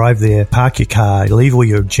we would drive there, park your car, leave all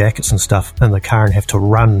your jackets and stuff in the car, and have to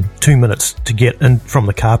run 2 minutes to get in from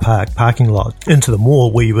the car parking lot into the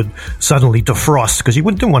mall, where you would suddenly defrost because you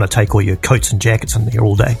didn't want to take all your coats and jackets in there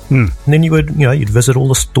all day. And then you'd visit all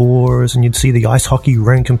the stores, and you'd see the ice hockey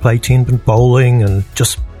rink and play 10-pin bowling, and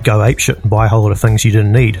just go apeshit and buy a whole lot of things you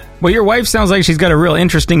didn't need. Well, your wife sounds like she's got a real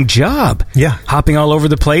interesting job. Yeah. Hopping all over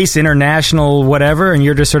the place, international whatever, and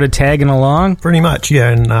you're just sort of tagging along? Pretty much, yeah.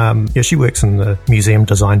 And she works in the museum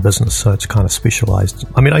design business, so it's kind of specialized.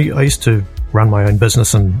 I mean, I used to run my own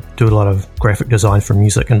business and do a lot of graphic design for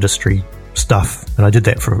music industry stuff, and I did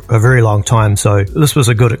that for a very long time, so this was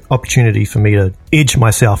a good opportunity for me to edge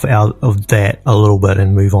myself out of that a little bit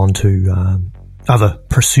and move on to other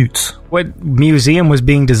pursuits. What museum was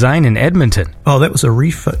being designed in Edmonton? Oh, that was a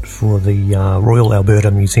refit for the Royal Alberta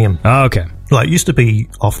Museum. Oh, okay. Like, it used to be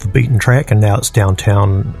off the beaten track, and now it's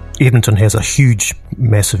downtown. Edmonton has a huge,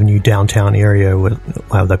 massive new downtown area where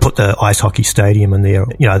they put the ice hockey stadium in there.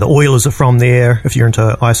 You know, the Oilers are from there, if you're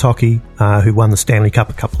into ice hockey, who won the Stanley Cup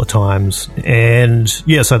a couple of times. And,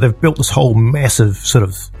 yeah, so they've built this whole massive sort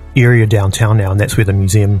of area downtown now, and that's where the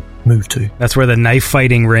museum moved to. That's where the knife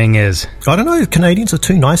fighting ring is. I don't know, Canadians are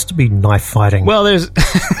too nice to be knife fighting. Well, there's...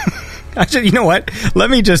 Actually, you know what? Let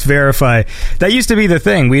me just verify. That used to be the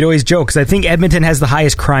thing. We'd always joke, because I think Edmonton has the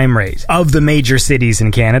highest crime rate of the major cities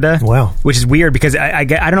in Canada. Wow. Which is weird, because I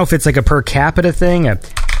don't know if it's like a per capita thing.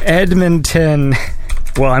 Edmonton...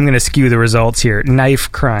 Well, I'm going to skew the results here.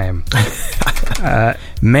 Knife crime.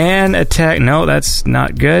 Man attack. No, that's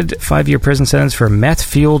not good. 5-year prison sentence for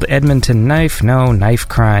meth-fueled Edmonton knife. No, knife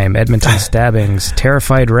crime. Edmonton stabbings.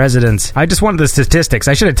 Terrified residents. I just wanted the statistics.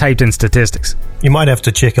 I should have typed in statistics. You might have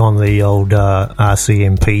to check on the old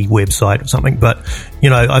RCMP website or something, but, you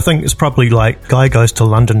know, I think it's probably like guy goes to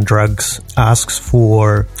London Drugs, asks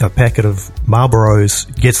for a packet of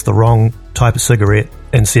Marlboros, gets the wrong type of cigarette,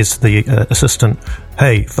 and says to the assistant,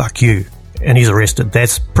 "Hey, fuck you," and he's arrested.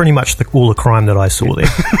 That's pretty much all the crime that I saw there.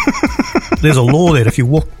 There's a law that if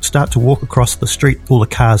you start to walk across the street, all the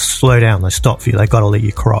cars slow down, they stop for you, they got to let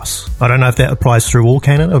you cross. I don't know if that applies through all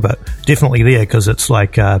Canada, but definitely there, because it's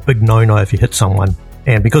like a big no-no if you hit someone.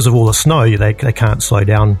 And because of all the snow, they can't slow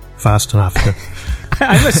down fast enough to...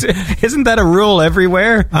 Isn't that a rule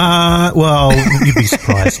everywhere? Well, you'd be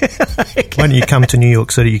surprised. When you come to New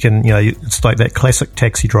York City, you can, it's like that classic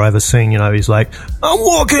taxi driver scene, he's like, "I'm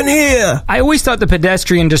walking here." I always thought the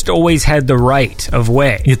pedestrian just always had the right of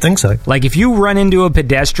way. You'd think so. Like, if you run into a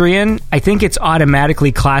pedestrian, I think it's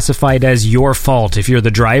automatically classified as your fault if you're the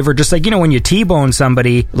driver. Just like, when you T-bone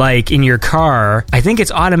somebody, like, in your car, I think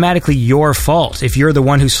it's automatically your fault if you're the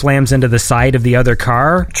one who slams into the side of the other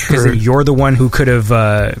car. True. Because you're the one who could have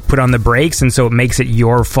put on the brakes, and so it makes it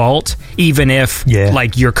your fault, even if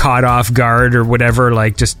like you're caught off guard or whatever.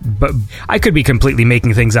 Like, but I could be completely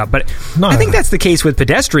making things up, but no. I think that's the case with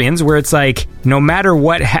pedestrians, where it's like, no matter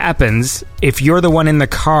what happens, if you're the one in the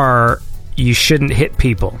car, you shouldn't hit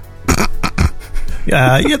people.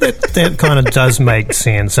 That kind of does make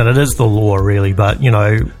sense, and it is the law, really. But,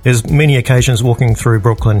 there's many occasions walking through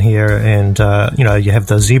Brooklyn here, and, you have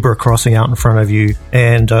the zebra crossing out in front of you,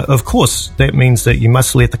 and, of course, that means that you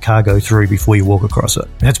must let the car go through before you walk across it.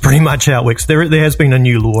 That's pretty much how it works. There has been a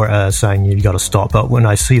new law saying you got to stop, but when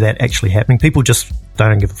I see that actually happening, people just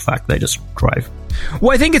don't give a fuck. They just drive.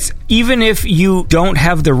 Well, I think it's, even if you don't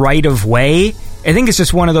have the right of way, I think it's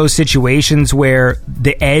just one of those situations where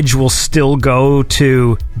the edge will still go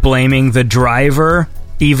to blaming the driver,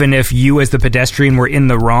 even if you as the pedestrian were in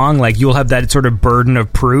the wrong. Like, you'll have that sort of burden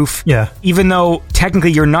of proof. Yeah. Even though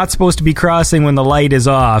technically you're not supposed to be crossing when the light is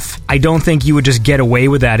off, I don't think you would just get away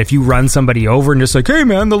with that if you run somebody over and just like, "Hey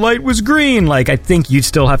man, the light was green." Like, I think you'd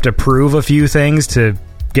still have to prove a few things to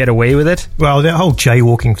get away with it? Well, that whole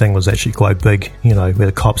jaywalking thing was actually quite big, where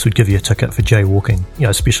the cops would give you a ticket for jaywalking,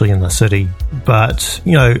 especially in the city. But,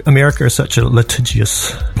 America is such a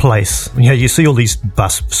litigious place. You see all these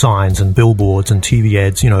bus signs and billboards and TV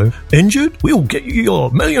ads, injured? We'll get you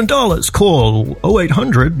your $1 million. Call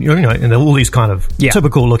 0800, and they're all these kind of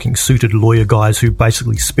typical looking suited lawyer guys who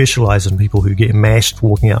basically specialize in people who get mashed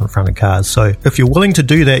walking out in front of cars. So if you're willing to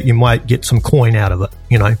do that, you might get some coin out of it,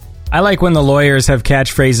 I like when the lawyers have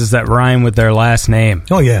catchphrases that rhyme with their last name.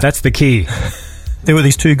 Oh, yeah. That's the key. There were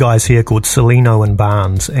these two guys here called Celino and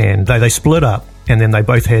Barnes, and they split up, and then they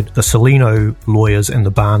both had the Celino lawyers and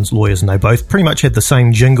the Barnes lawyers, and they both pretty much had the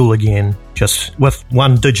same jingle again, just with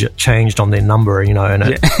one digit changed on their number,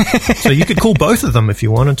 and so you could call both of them if you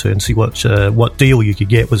wanted to and see what deal you could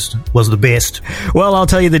get was the best. Well, I'll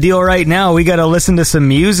tell you the deal right now. We got to listen to some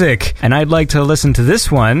music, and I'd like to listen to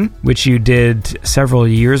this one, which you did several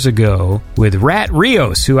years ago with Rat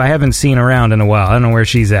Rios, who I haven't seen around in a while. I don't know where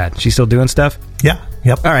she's at. She's still doing stuff? Yeah.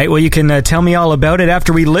 Yep. All right, well, you can tell me all about it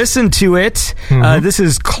after we listen to it. Mm-hmm. This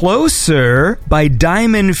is Closer by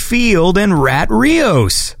Diamond Field and Rat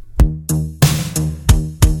Rios.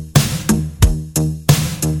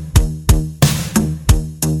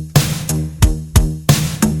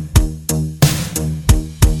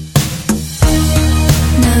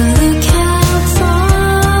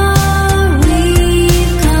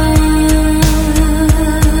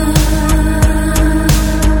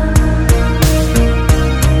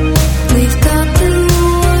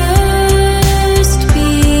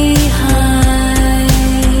 Behind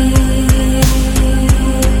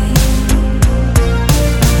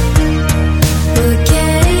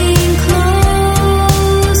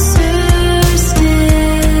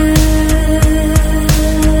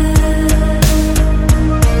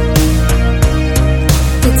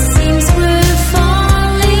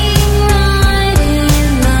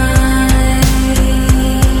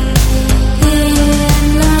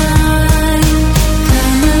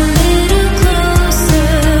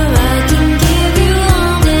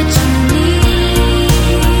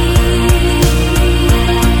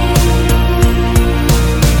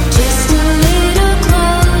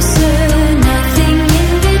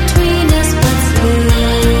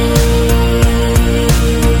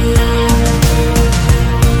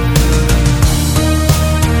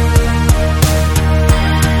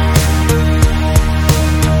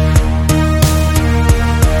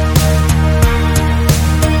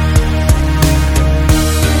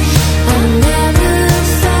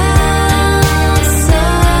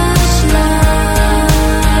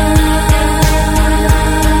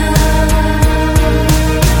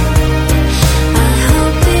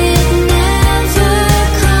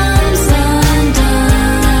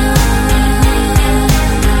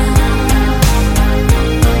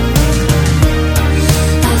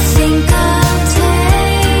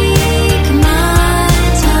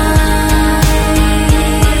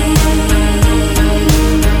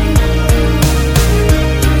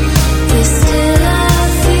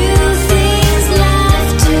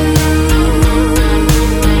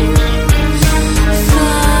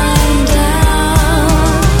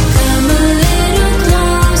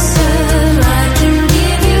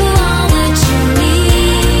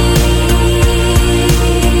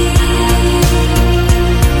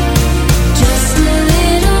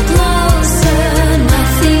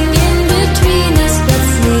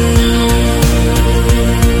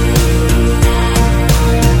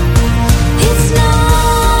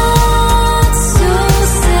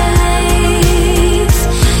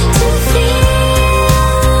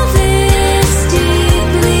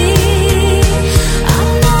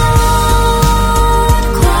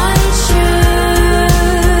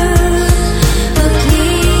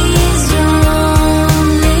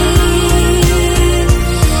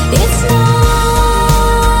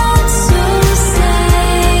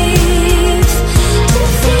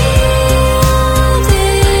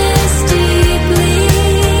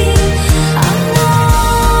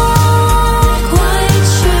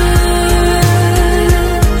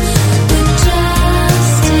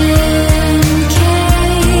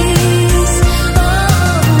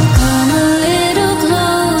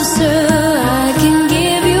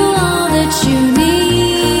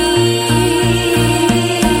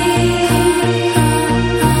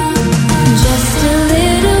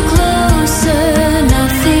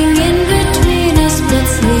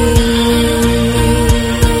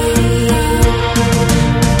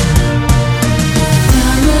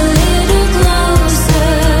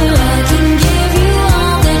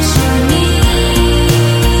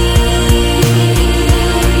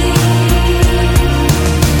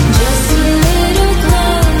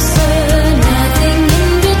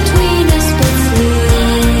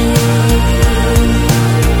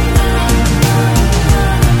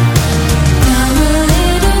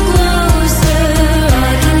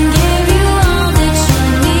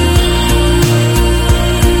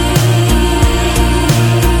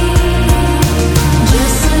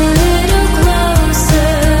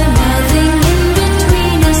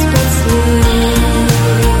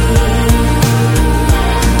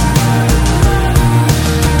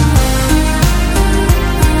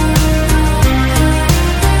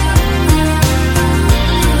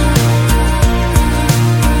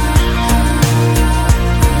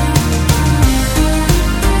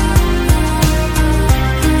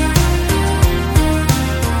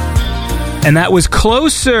And that was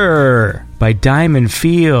Closer by Diamond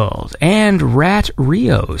Field and Rat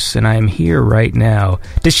Rios. And I'm here right now.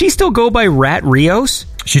 Does she still go by Rat Rios?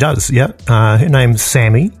 She does, yeah. Her name's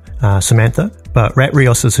Sammy, Samantha. But Rat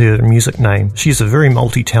Rios is her music name. She's a very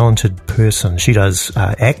multi-talented person. She does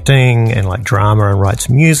acting and like drama and writes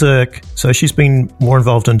music. So she's been more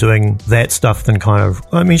involved in doing that stuff than kind of,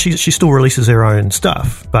 I mean, she still releases her own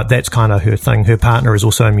stuff, but that's kind of her thing. Her partner is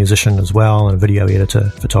also a musician as well and a video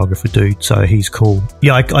editor, photographer dude. So he's cool.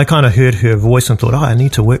 Yeah, I kind of heard her voice and thought, I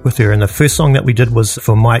need to work with her. And the first song that we did was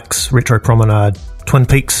for Mike's Retro Promenade Twin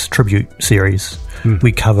Peaks tribute series.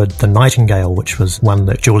 We covered The Nightingale, which was one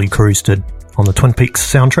that Julie Cruz did on the Twin Peaks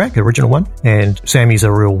soundtrack, the original one. And Sammy's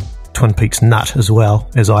a real Twin Peaks nut as well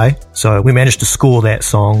as I. So we managed to score that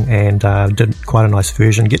song and did quite a nice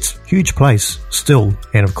version. Gets huge plays still.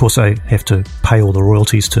 And of course I have to pay all the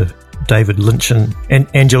royalties to David Lynch and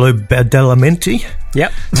Angelo Badalamenti.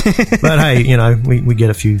 Yep. But hey, you know, we get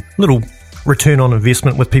a few little return on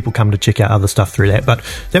investment with people coming to check out other stuff through that. But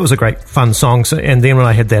that was a great fun song. So, and then when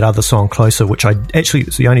I had that other song Closer, which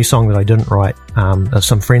it's the only song that I didn't write.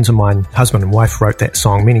 Some friends of mine, husband and wife, wrote that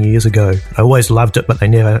song many years ago. I always loved it, but they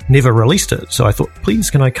never released it. So I thought, please,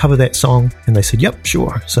 can I cover that song? And they said, yep,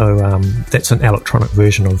 sure. So that's an electronic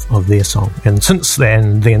version of their song. And since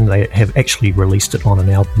then they have actually released it on an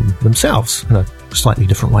album themselves in a slightly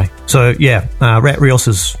different way. So yeah, Rat Rios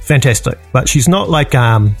is fantastic, but she's not like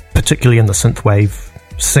particularly in the synthwave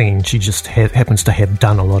scene. She just happens to have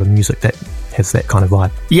done a lot of music that has that kind of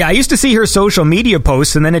vibe. Yeah, I used to see her social media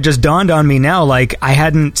posts, and then it just dawned on me now, like, I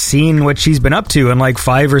hadn't seen what she's been up to in like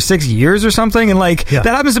 5 or 6 years or something, and like, that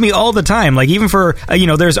happens to me all the time. Like, even for,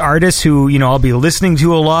 there's artists who, I'll be listening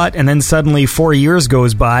to a lot, and then suddenly 4 years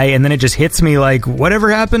goes by, and then it just hits me like,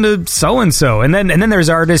 whatever happened to so-and-so? And then there's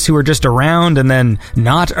artists who are just around and then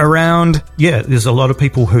not around. Yeah, there's a lot of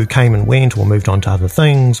people who came and went or moved on to other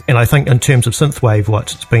things, and I think in terms of synthwave,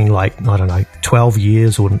 it's been like, I don't know, 12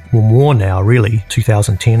 years or more now, really.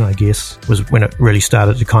 2010, I guess, was when it really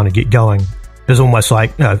started to kind of get going. It was almost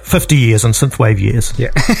like 50 years in synthwave years. Yeah.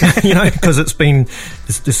 Because it's been,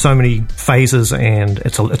 there's so many phases and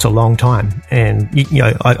it's a long time. And,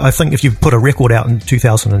 I think if you put a record out in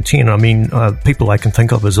 2010, I mean, people I can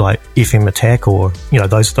think of as like FM Attack or,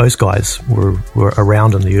 those guys were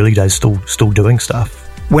around in the early days still doing stuff.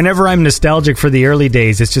 Whenever I'm nostalgic for the early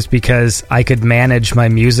days, it's just because I could manage my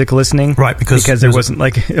music listening. Right, because there wasn't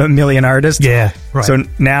like a million artists. Yeah, right. So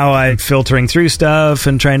now I'm filtering through stuff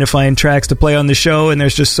and trying to find tracks to play on the show, and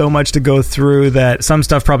there's just so much to go through that some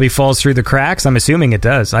stuff probably falls through the cracks. I'm assuming it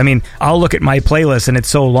does. I mean, I'll look at my playlist and it's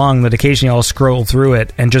so long that occasionally I'll scroll through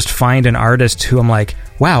it and just find an artist who I'm like,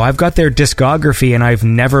 wow, I've got their discography and I've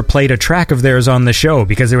never played a track of theirs on the show,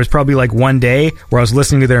 because there was probably like one day where I was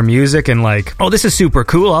listening to their music and like, oh, this is super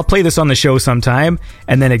cool, I'll play this on the show sometime,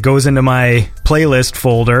 and then it goes into my playlist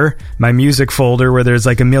folder, my music folder, where there's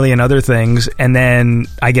like a million other things, and then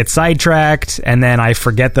I get sidetracked and then I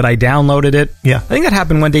forget that I downloaded it. Yeah. I think that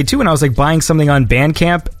happened one day too when I was like buying something on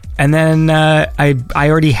Bandcamp, and then I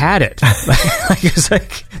already had it.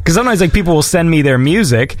 Because sometimes like people will send me their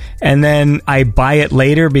music and then I buy it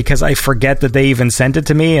later because I forget that they even sent it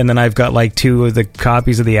to me, and then I've got like 2 of the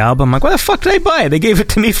copies of the album. I'm like, why the fuck did I buy it? They gave it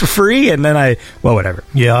to me for free, and then whatever.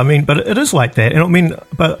 Yeah, I mean, but it is like that. And I mean,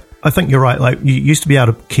 but I think you're right. Like, you used to be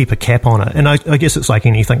able to keep a cap on it. And I guess it's like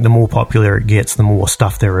anything, the more popular it gets, the more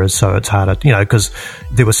stuff there is. So it's harder, because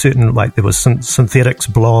there was Synthetics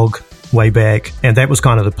blog way back, and that was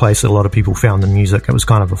kind of the place that a lot of people found the music. It was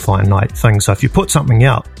kind of a finite thing. So if you put something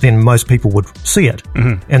out, then most people would see it.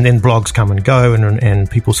 Mm-hmm. And then blogs come and go,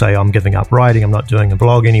 and people say, I'm giving up writing, I'm not doing a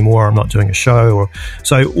blog anymore, I'm not doing a show.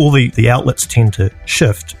 So all the outlets tend to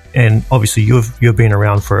shift. And obviously you've been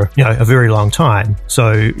around for a very long time,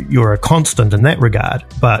 so you're a constant in that regard.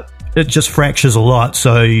 But it just fractures a lot.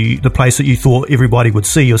 So the place that you thought everybody would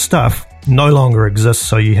see your stuff no longer exists,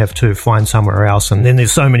 so you have to find somewhere else. And then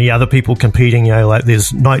there's so many other people competing, like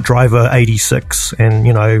there's Night Driver 86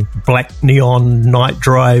 and, Black Neon Night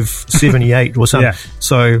Drive 78 or something. Yeah.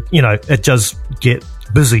 So, it just get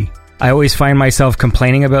busy. I always find myself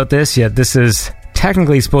complaining about this, yet this is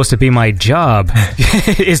technically supposed to be my job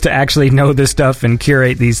is to actually know this stuff and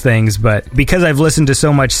curate these things. But because I've listened to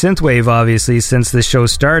so much synthwave, obviously, since the show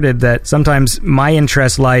started, that sometimes my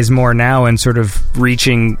interest lies more now in sort of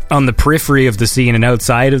reaching on the periphery of the scene and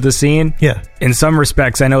outside of the scene. Yeah. in some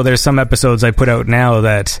respects, I know there's some episodes I put out now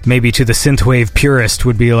that maybe to the synthwave purist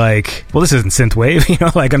would be like, well, this isn't synthwave, you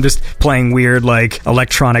know, like I'm just playing weird like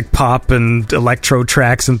electronic pop and electro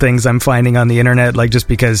tracks and things I'm finding on the internet, like just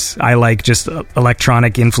because I like just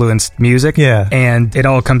electronic influenced music. Yeah. And it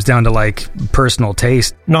all comes down to like personal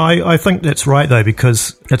taste. No, I think that's right though,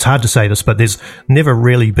 because it's hard to say this, but there's never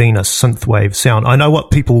really been a synthwave sound. I know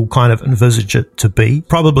what people kind of envisage it to be.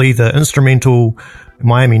 Probably the instrumental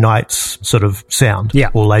Miami Nights sort of sound, yeah,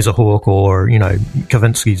 or Laserhawk, or, you know,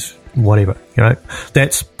 Kavinsky's whatever, you know.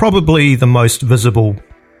 That's probably the most visible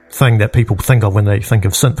thing that people think of when they think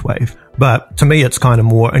of synthwave. But to me, it's kind of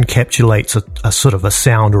more encapsulates a sort of a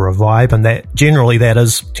sound or a vibe, and that generally that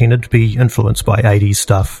is tended to be influenced by 80s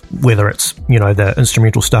stuff, whether it's, you know, the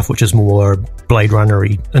instrumental stuff, which is more Blade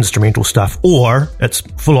Runner-y instrumental stuff, or it's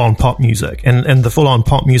full-on pop music. And the full-on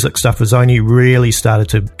pop music stuff has only really started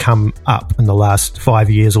to come up in the last 5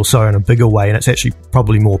 years or so in a bigger way, and it's actually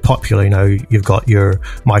probably more popular. You know, you've got your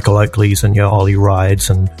Michael Oakleys and your Ollie Rides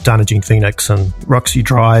and Dana Jean Phoenix and Roxy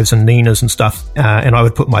Drives and Ninas and stuff, and I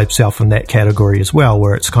would put myself in that category as well,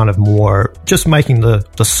 where it's kind of more just making the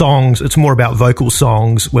songs, it's more about vocal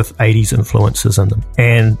songs with 80s influences in them,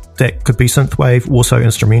 and that could be synthwave, also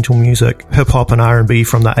instrumental music, hip-hop and R&B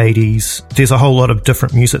from the 80s. There's a whole lot of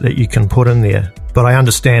different music that you can put in there. But I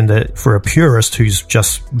understand that for a purist who's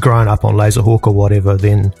just grown up on Laserhawk or whatever,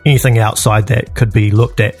 then anything outside that could be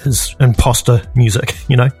looked at as imposter music,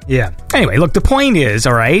 you know? Yeah. Anyway, look, the point is,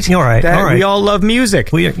 all right, that we all love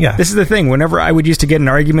music. Yeah. This is the thing. Whenever I would used to get in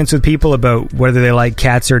arguments with people about whether they like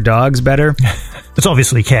cats or dogs better... It's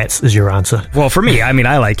obviously cats is your answer. Well, for me, I mean,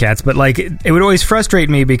 I like cats, but like it would always frustrate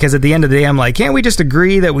me because at the end of the day, I'm like, can't we just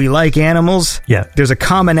agree that we like animals? Yeah. There's a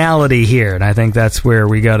commonality here, and I think that's where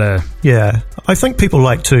we gotta... Yeah. I think people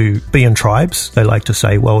like to be in tribes. They like to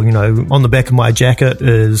say, well, you know, on the back of my jacket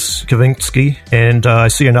is Kavinsky, and I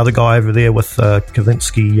see another guy over there with a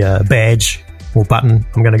Kavinsky badge or button.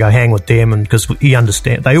 I'm going to go hang with them, and because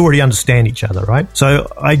they already understand each other, right? So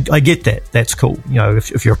I get that. That's cool. You know,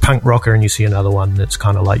 if you're a punk rocker and you see another one, it's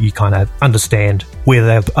kind of like you kind of understand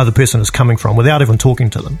where the other person is coming from without even talking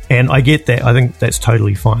to them. And I get that. I think that's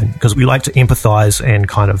totally fine, because we like to empathize and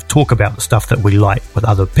kind of talk about the stuff that we like with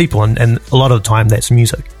other people, and a lot of the time that's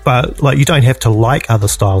music. But like, you don't have to like other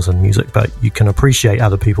styles in music, but you can appreciate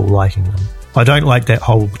other people liking them. I don't like that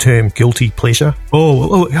whole term guilty pleasure.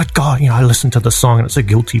 Oh, God, you know, I listened to the song and it's a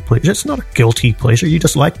guilty pleasure. It's not a guilty pleasure. You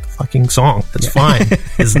just like the fucking song. It's fine.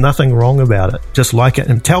 There's nothing wrong about it. Just like it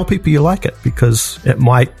and tell people you like it, because it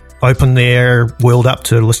might open their world up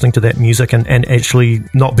to listening to that music and actually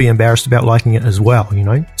not be embarrassed about liking it as well, you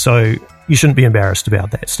know? So you shouldn't be embarrassed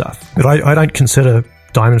about that stuff. But I don't consider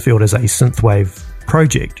Diamond Field as a synthwave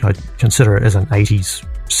project. I consider it as an 80s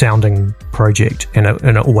sounding project, and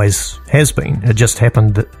it always has been. It just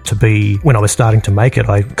happened to be when I was starting to make it,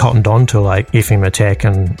 I cottoned on to like FM Attack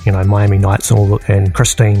and, you know, Miami Nights and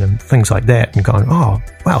Christine and things like that, and going, oh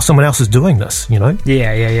wow, someone else is doing this, you know?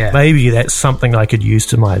 Yeah. Maybe that's something I could use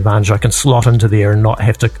to my advantage. I can slot into there and not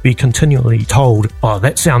have to be continually told, oh,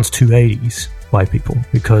 that sounds too 80s by people,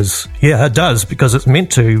 because yeah, it does, because it's meant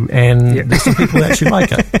to, and there's some people that actually like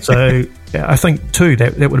it. So yeah, I think too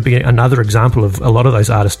that would be another example of a lot of those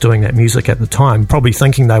artists doing that music at the time, probably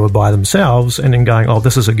thinking they were by themselves and then going, oh,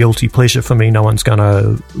 this is a guilty pleasure for me, no one's going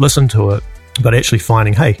to listen to it. But actually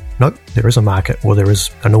finding, hey, nope, there is a market, or there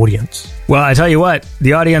is an audience. Well, I tell you what,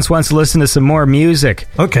 the audience wants to listen to some more music.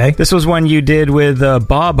 Okay. This was one you did with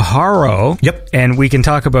Bob Harrow. Yep. And we can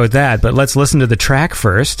talk about that, but let's listen to the track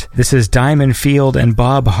first. This is Diamond Field and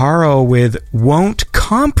Bob Harrow with Won't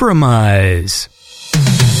Compromise.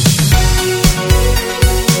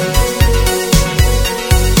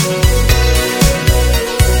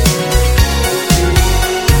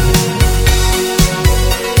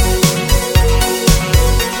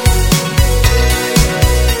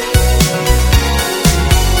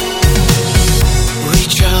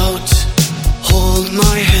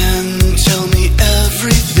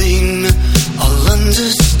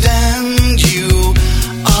 Understand you.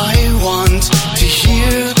 I want to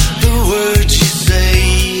hear the words you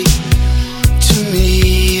say.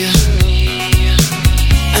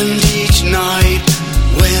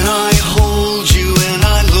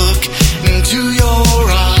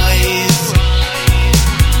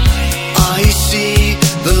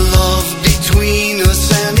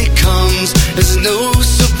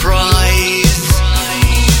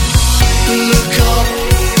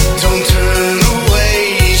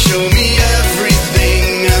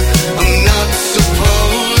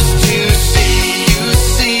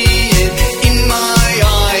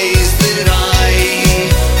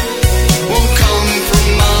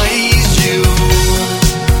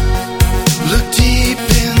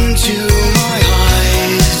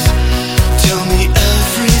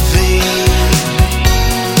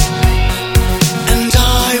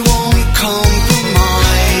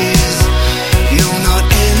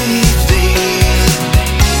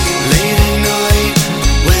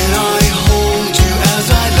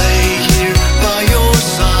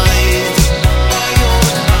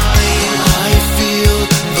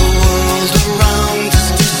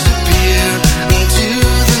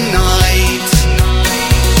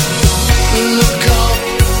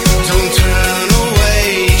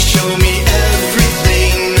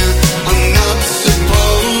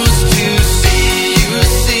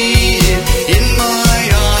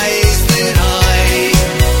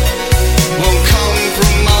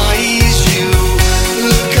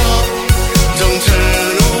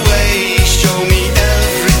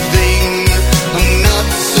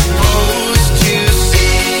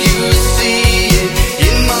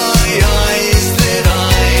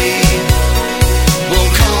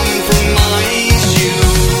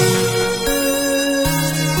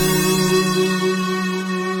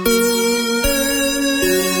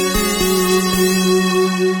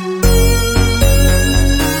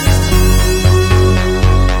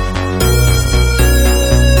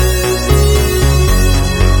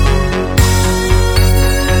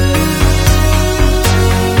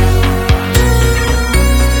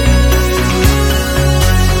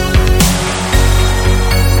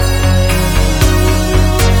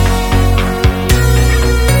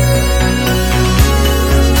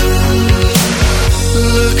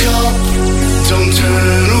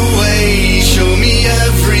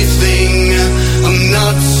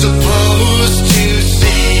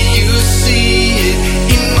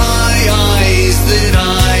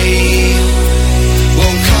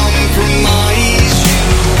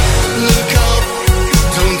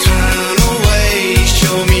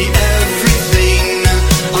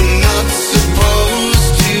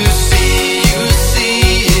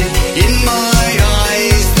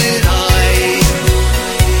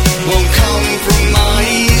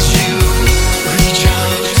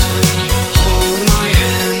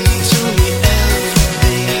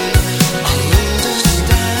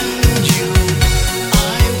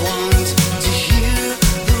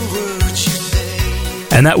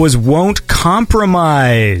 And that was Won't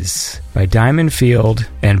Compromise by Diamond Field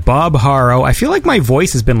and Bob Haro. I feel like my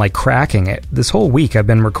voice has been like cracking it this whole week. I've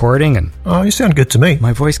been recording and Oh, you sound good to me.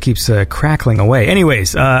 my voice keeps crackling away.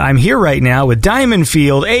 Anyways, I'm here right now with Diamond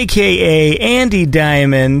Field, aka Andy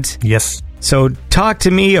Diamond. Yes. So talk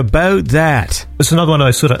to me about that. It's another one of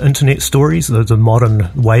those sort of internet stories, the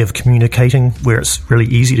modern way of communicating where it's really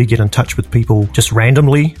easy to get in touch with people just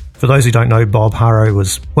randomly. For those who don't know, Bob Haro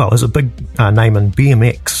was a big name in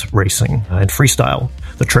BMX racing and freestyle,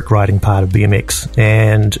 the trick riding part of BMX.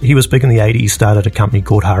 And he was big in the 80s, started a company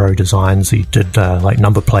called Haro Designs. He did like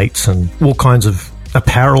number plates and all kinds of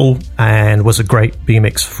apparel and was a great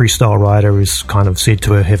BMX freestyle rider who's kind of said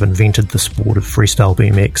to have invented the sport of freestyle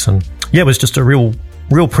BMX. And yeah, it was just a real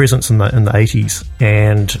presence in the 80s.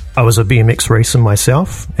 And I was a BMX racer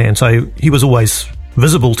myself, and so he was always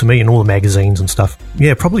visible to me in all the magazines and stuff.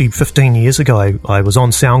 Yeah, probably 15 years ago, I was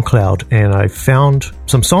on SoundCloud and I found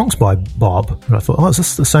some songs by Bob. And I thought, oh, is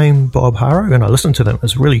this the same Bob Haro? And I listened to them. It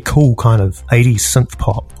was really cool kind of 80s synth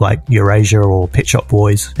pop, like Eurasia or Pet Shop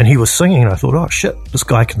Boys. And he was singing, and I thought, oh shit, this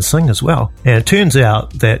guy can sing as well. And it turns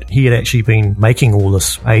out that he had actually been making all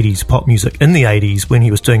this 80s pop music in the 80s when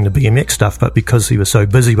he was doing the BMX stuff. But because he was so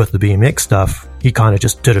busy with the BMX stuff, he kind of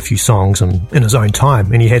just did a few songs in his own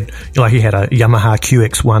time. And he had a Yamaha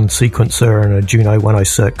QX1 sequencer and a Juno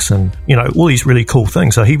 106 and, all these really cool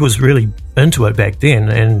things. So he was really into it back then.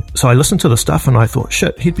 And so I listened to the stuff and I thought,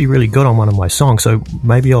 shit, he'd be really good on one of my songs. So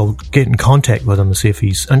maybe I'll get in contact with him to see if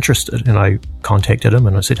he's interested. And I contacted him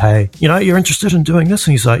and I said, hey, you're interested in doing this?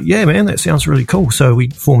 And he's like, yeah, man, that sounds really cool. So we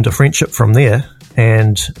formed a friendship from there.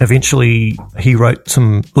 And eventually he wrote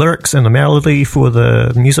some lyrics and the melody for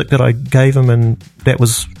the music that I gave him, and that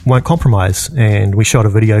was Won't Compromise. And we shot a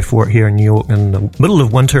video for it here in New York in the middle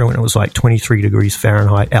of winter when it was like 23 degrees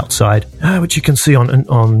Fahrenheit outside, which you can see on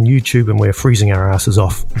YouTube, and we're freezing our asses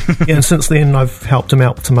off. Yeah, and since then I've helped him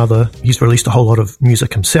out with he's released a whole lot of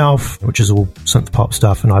music himself, which is all synth pop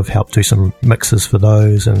stuff, and I've helped do some mixes for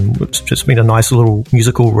those, and it's just been a nice little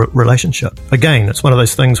musical relationship. Again, it's one of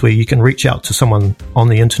those things where you can reach out to someone on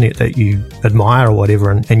the internet that you admire or whatever,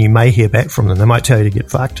 and you may hear back from them. They might tell you to get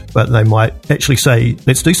fucked, but they might actually say,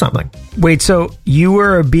 let's do something. Wait, so you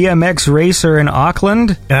were a BMX racer in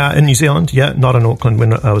Auckland? In New Zealand, yeah, not in Auckland.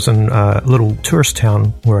 When I was in a little tourist town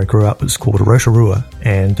where I grew up, it's called Rotorua,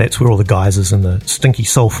 and that's where all the geysers and the stinky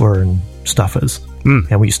sulfur and stuff is.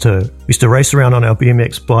 And we used to race around on our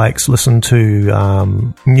BMX bikes, listen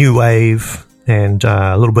to new wave and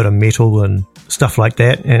a little bit of metal and stuff like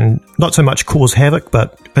that, and not so much cause havoc,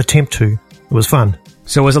 but attempt to. It was fun.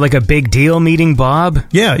 So was it like a big deal meeting Bob?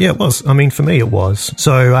 Yeah, it was. I mean, for me, it was.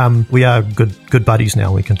 So we are good buddies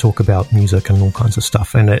now. We can talk about music and all kinds of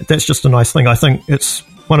stuff, and that's just a nice thing. I think it's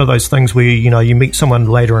one of those things where, you meet someone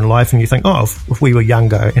later in life and you think, oh, if we were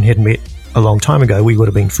younger and had met a long time ago, we would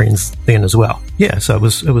have been friends then as well. Yeah, so it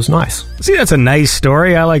was nice. See, that's a nice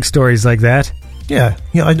story. I like stories like that. Yeah,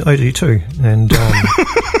 I do too. And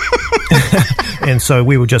and so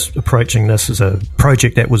we were just approaching this as a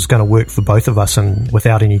project that was going to work for both of us, and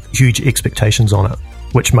without any huge expectations on it,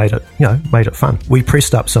 which made it fun. We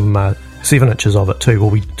pressed up some 7 inches of it too. Well,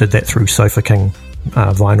 we did that through Sofa King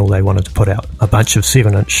vinyl. They wanted to put out a bunch of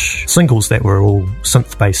 7-inch singles that were all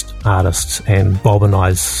synth-based artists, and Bob and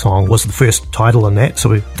I's song was the first title in that.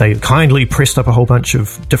 So they kindly pressed up a whole bunch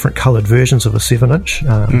of different coloured versions of a 7-inch,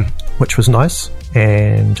 which was nice.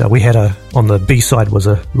 And we had on the B-side was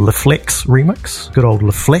a LaFlex remix, good old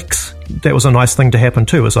LaFlex. That was a nice thing to happen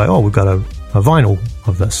too. It was like, oh, we've got a vinyl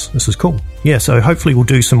of this. This is cool. Yeah, so hopefully we'll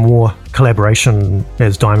do some more collaboration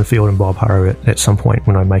as Diamond Field and Bob Haro at some point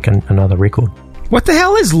when I make another record. What the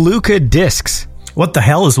hell is Luca Discs? What the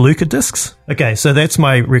hell is Luca Discs? Okay, so that's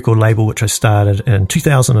my record label, which I started in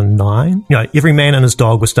 2009. Every man and his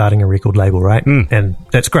dog was starting a record label, right? And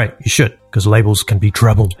that's great. You should, because labels can be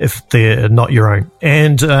trouble if they're not your own.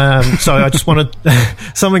 And so I just wanted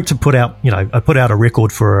something to put out. I put out a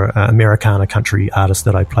record for an Americana country artist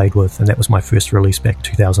that I played with, and that was my first release back in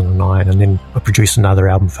 2009. And then I produced another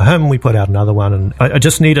album for him. We put out another one, and I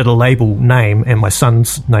just needed a label name, and my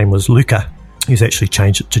son's name was Luca. He's actually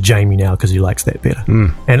changed it to Jamie now because he likes that better.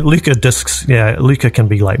 And Luca Discs, Luca can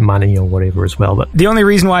be like money or whatever as well. But the only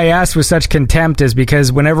reason why I asked with such contempt is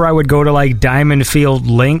because whenever I would go to like Diamond Field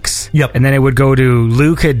Links, and then it would go to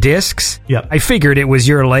Luca Discs, I figured it was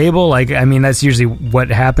your label. Like, I mean, that's usually what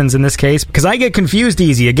happens in this case, because I get confused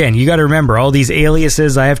easy. Again, you got to remember all these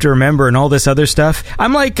aliases I have to remember and all this other stuff.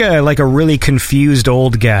 I'm like a really confused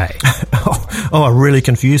old guy. a really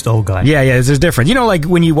confused old guy. Yeah, there's different. Like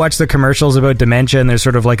when you watch the commercials about about dementia and there's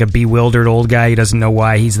sort of like a bewildered old guy who doesn't know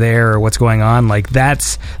why he's there or what's going on. Like,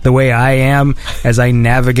 that's the way I am as I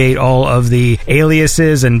navigate all of the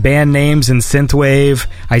aliases and band names and synthwave.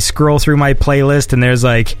 I scroll through my playlist and there's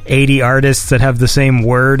like 80 artists that have the same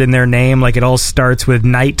word in their name. Like, it all starts with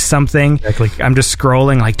night something. Exactly. I'm just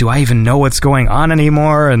scrolling like, do I even know what's going on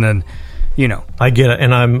anymore? And then, you know. I get it,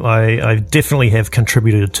 and I definitely have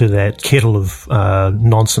contributed to that kettle of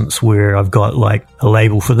nonsense where I've got like a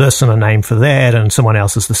label for this and a name for that, and someone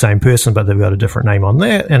else is the same person but they've got a different name on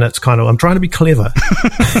that, and it's kind of, I'm trying to be clever.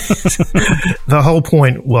 The whole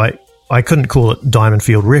point, like, I couldn't call it Diamond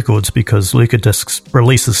Field Records because Luca Discs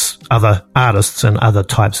releases other artists and other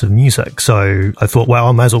types of music. So I thought, well,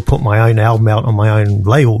 I might as well put my own album out on my own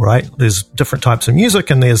label, right? There's different types of music,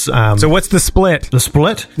 and there's... so what's the split? The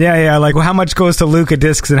split? Yeah, like, well, how much goes to Luca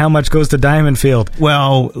Discs and how much goes to Diamond Field?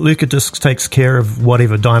 Well, Luca Discs takes care of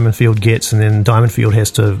whatever Diamond Field gets, and then Diamond Field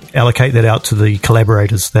has to allocate that out to the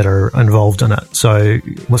collaborators that are involved in it. So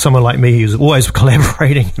with someone like me who's always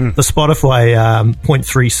collaborating, the Spotify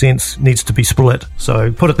 0.3 cents needs to be split.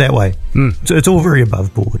 So put it that way. So it's all very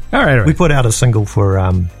above board. All right. We put out a single for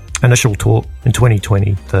Initial Talk in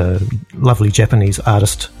 2020, the lovely Japanese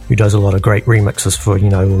artist who does a lot of great remixes for, you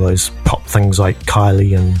know, all those pop things like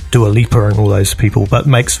Kylie and Dua Lipa and all those people, but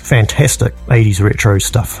makes fantastic 80s retro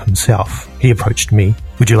stuff himself. He approached me,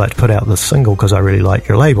 would you like to put out this single because I really like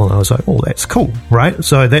your label? And I was like, oh, that's cool, right?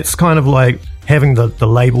 So that's kind of like having the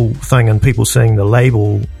label thing and people seeing the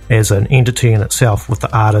label as an entity in itself with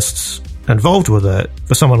the artists involved with it.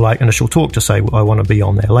 For someone like Initial Talk to say, well, I want to be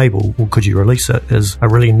on their label, well, could you release it, is a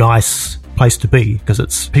really nice place to be because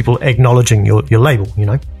it's people acknowledging your label, you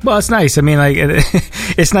know? Well, it's nice. I mean, like,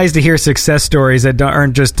 it's nice to hear success stories that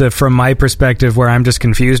aren't just from my perspective where I'm just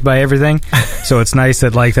confused by everything. So it's nice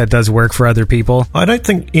that, like, that does work for other people. I don't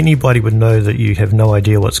think anybody would know that you have no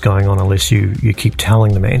idea what's going on unless you keep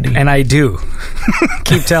telling them, Andy. And I do.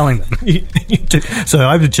 Keep telling them. You do. So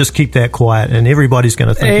I would just keep that quiet and everybody's going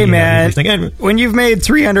to think... Hey, man, when you've made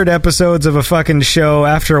 300 episodes of a fucking show,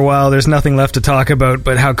 after a while, there's nothing left to talk about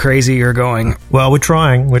but how crazy you're going. Well, we're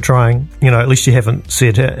trying. You know, at least you haven't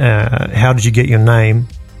said, how did you get your name?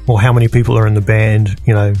 Or how many people are in the band,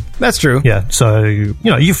 you know. That's true. Yeah, so, you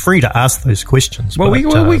know, you're free to ask those questions. Well, we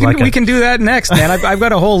can do that next, man. I've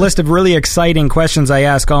got a whole list of really exciting questions I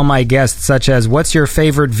ask all my guests, such as, what's your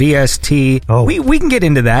favorite VST? Oh. We can get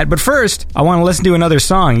into that, but first, I want to listen to another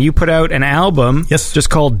song. You put out an album, yes, just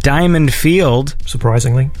called Diamond Field.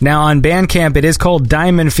 Surprisingly. Now, on Bandcamp, it is called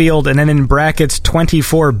Diamond Field, and then in brackets,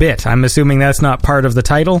 24-bit. I'm assuming that's not part of the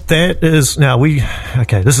title? That is... Now,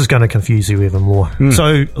 okay, this is going to confuse you even more.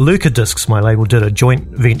 So... Luca Discs, my label, did a joint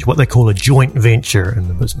venture, what they call a joint venture in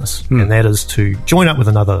the business. And that is to join up with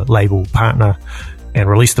another label partner and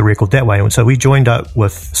release the record that way. And so we joined up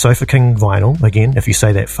with Sofa King Vinyl. Again, if you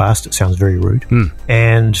say that fast, it sounds very rude.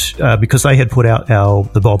 And because they had put out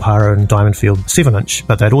the Bob Hara and Diamond Field 7-inch,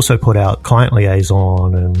 but they'd also put out Client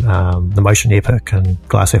Liaison and the Motion Epic and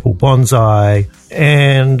Glass Apple Bonsai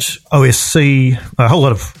and OSC, a whole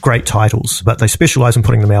lot of great titles, but they specialize in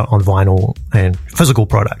putting them out on vinyl and physical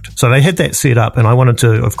product. So they had that set up, and I wanted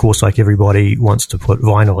to, of course, like everybody wants to put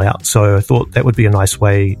vinyl out. So I thought that would be a nice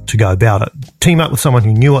way to go about it. Team up with someone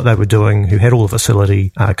who knew what they were doing, who had all the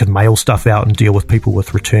facility, could mail stuff out and deal with people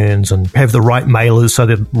with returns and have the right mailers so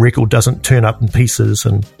the record doesn't turn up in pieces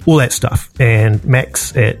and all that stuff. And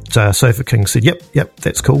Max at Sofa King said, yep,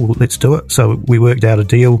 that's cool, let's do it. So we worked out a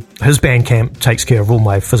deal. His Bandcamp takes care of all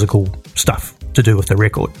my physical stuff to do with the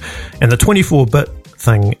record. And the 24-bit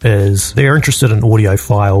thing is they're interested in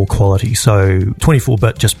audiophile quality. So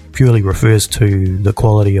 24-bit just purely refers to the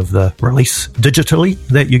quality of the release digitally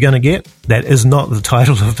that you're going to get. That is not the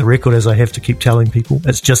title of the record, as I have to keep telling people.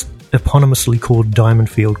 It's just eponymously called Diamond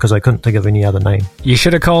Field because I couldn't think of any other name. You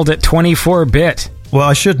should have called it 24-bit. Well,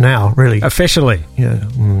 I should now, really. Officially. Yeah.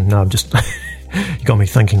 No, I'm just... you got me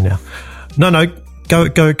thinking now. No, go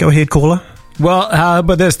ahead, caller. Well, how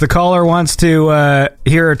about this? The caller wants to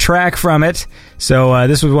hear a track from it. So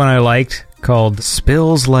this was one I liked called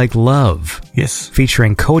Spills Like Love. Yes.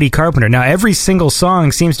 Featuring Cody Carpenter. Now, every single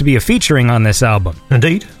song seems to be a featuring on this album.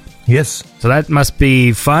 Indeed. Yes. So that must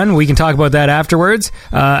be fun. We can talk about that afterwards.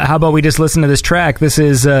 How about we just listen to this track? This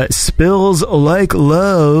is Spills Like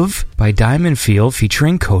Love by Diamond Field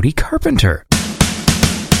featuring Cody Carpenter.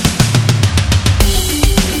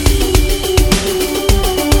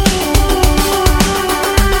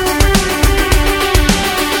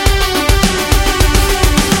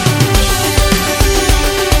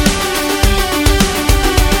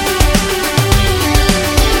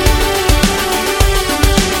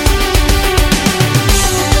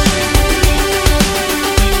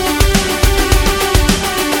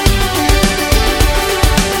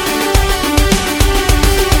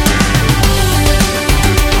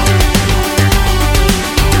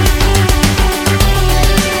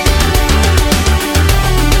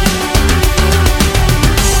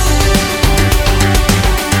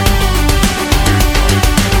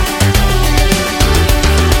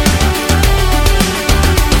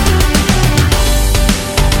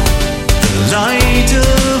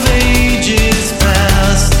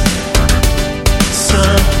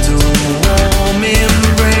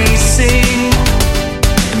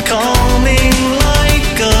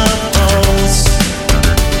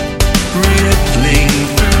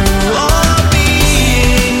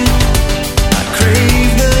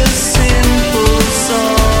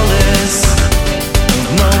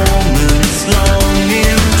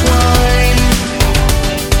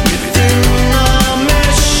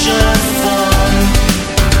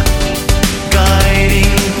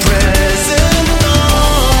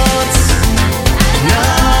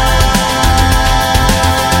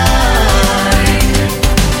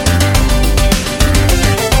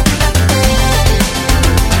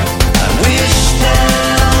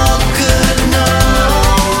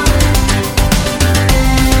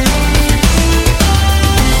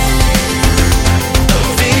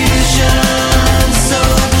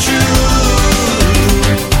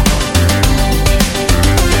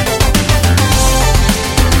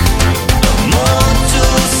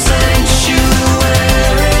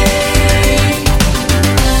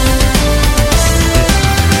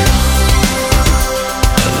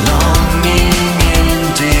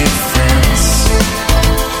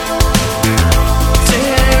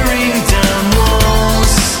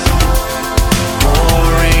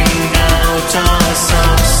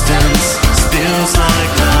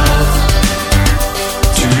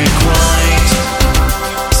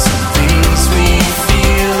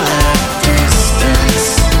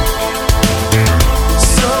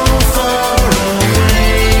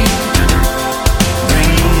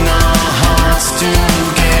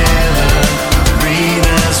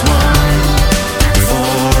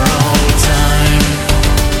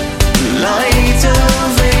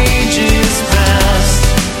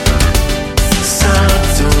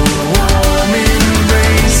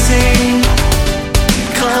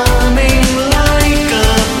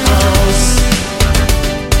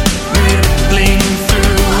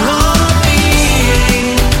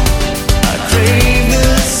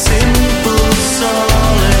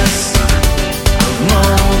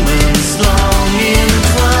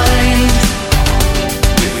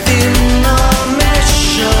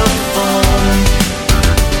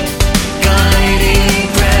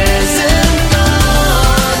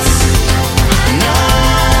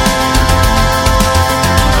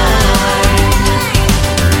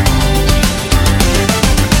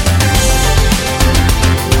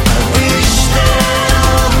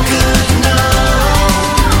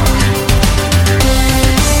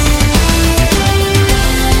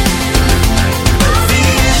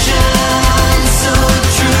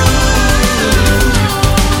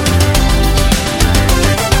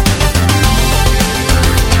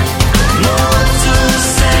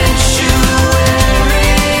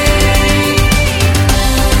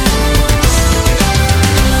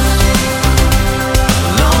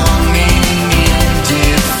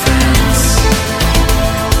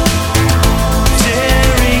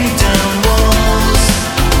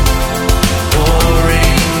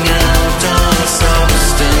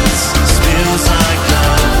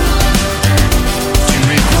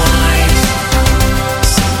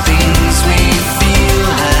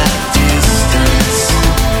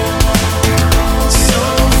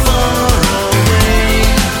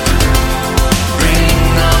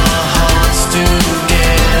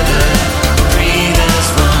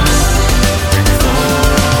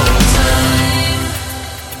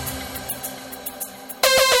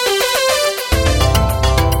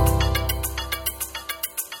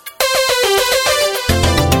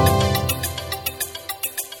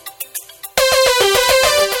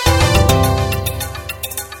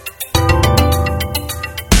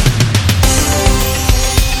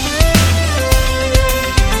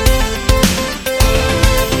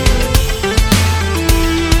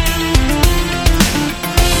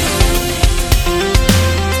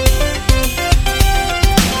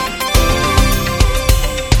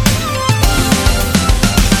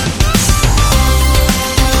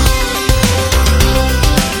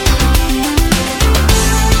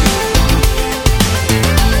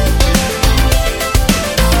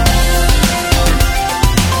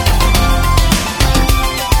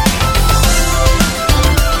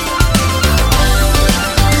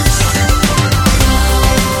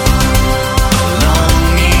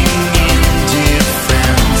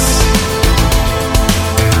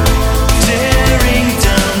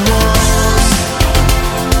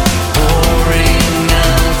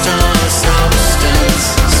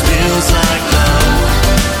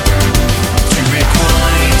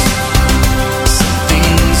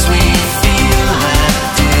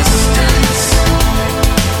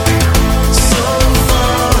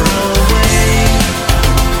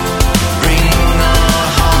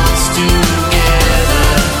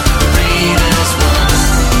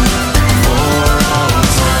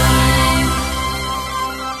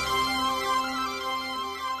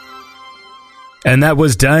 And that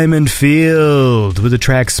was Diamond Field with the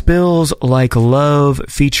track Spills Like Love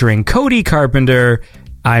featuring Cody Carpenter.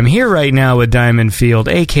 I'm here right now with Diamond Field,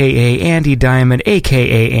 a.k.a. Andy Diamond,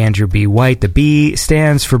 a.k.a. Andrew B. White. The B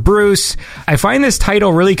stands for Bruce. I find this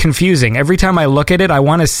title really confusing. Every time I look at it, I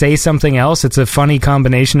want to say something else. It's a funny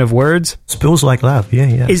combination of words. Spills Like Love,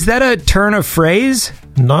 yeah. Is that a turn of phrase?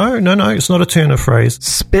 No, it's not a turn of phrase.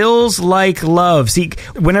 Spills Like Love. See,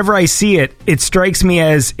 whenever I see it, it strikes me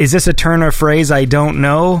as, is this a turn of phrase I don't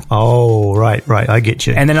know? Oh, right, I get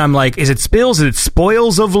you. And then I'm like, is it spills? Is it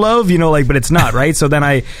spoils of love? But it's not, right? So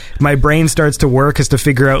then my brain starts to work as to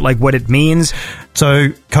figure out like what it means. So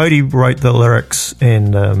Cody wrote the lyrics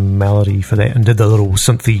and melody for that and did the little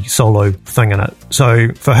synthy solo thing in it. So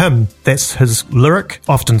for him, that's his lyric.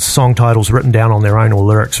 Often song titles written down on their own or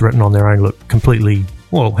lyrics written on their own look completely,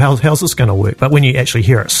 well, how's this going to work? But when you actually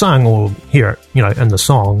hear it sung or hear it, in the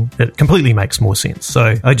song, it completely makes more sense.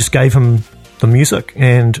 So I just gave him the music,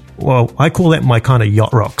 and well, I call that my kind of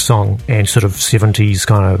yacht rock song and sort of 70s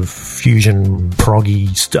kind of fusion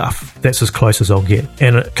proggy stuff. That's as close as I'll get.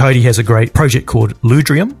 And Cody has a great project called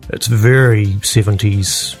Ludrium. It's very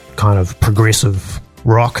 70s kind of progressive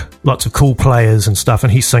rock, lots of cool players and stuff,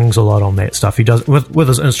 and he sings a lot on that stuff. He does with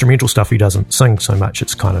his instrumental stuff, he doesn't sing so much.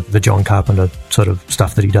 It's kind of the John Carpenter sort of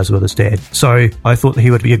stuff that he does with his dad. So I thought that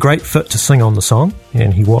he would be a great fit to sing on the song,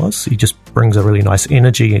 and he was. He just brings a really nice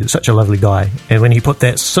energy. He's such a lovely guy. And when he put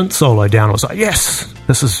that synth solo down, I was like, yes,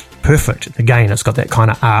 this is perfect. Again, it's got that kind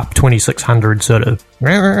of ARP 2600 sort of shall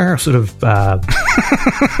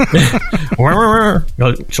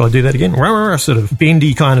I do that again? Sort of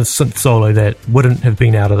bendy kind of synth solo that wouldn't have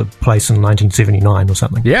been out of place in 1979 or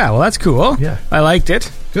something. Yeah, well, that's cool. Yeah. I liked it.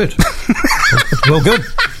 Good. Well, good.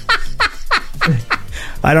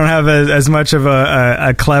 I don't have as much of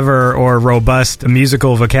a clever or robust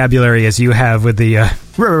musical vocabulary as you have with the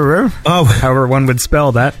however one would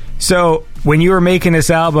spell that. So when you were making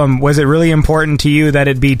this album, was it really important to you that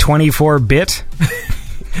it be 24-bit?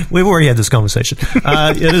 We've already had this conversation.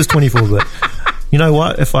 It is 24-bit. You know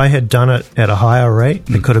what? If I had done it at a higher rate,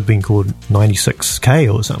 it could have been called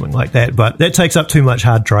 96K or something like that. But that takes up too much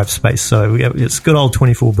hard drive space. So yeah, it's good old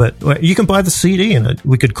 24-bit. You can buy the CD in it.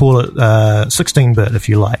 We could call it 16-bit if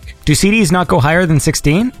you like. Do CDs not go higher than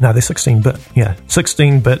 16? No, they're 16-bit. Yeah,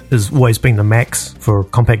 16-bit has always been the max for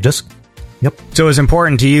compact disc. Yep. So it's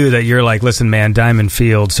important to you that you're like, listen, man, Diamond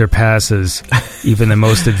Field surpasses even the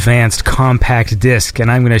most advanced compact disc, and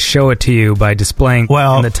I'm going to show it to you by displaying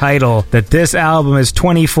in the title that this album is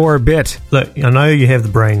 24-bit. Look, I know you have the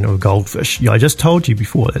brain of a goldfish. I just told you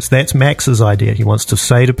before, that's Max's idea. He wants to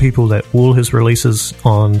say to people that all his releases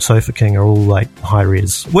on Sofa King are all like high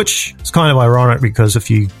res, which is kind of ironic because if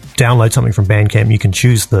you download something from Bandcamp, you can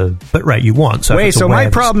choose the bitrate you want. So wait, so my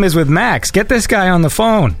problem is with Max. Get this guy on the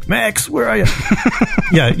phone. Max, where are you?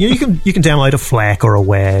 Yeah, you can download a FLAC or a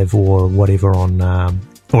WAV or whatever on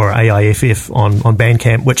or AIFF on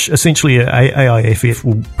Bandcamp, which essentially AIFF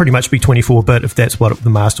will pretty much be 24-bit if that's what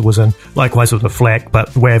the master was in. Likewise with a FLAC, but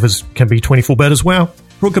WAV can be 24-bit as well.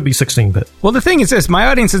 Or it could be 16-bit. Well, the thing is this, my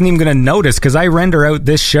audience isn't even going to notice because I render out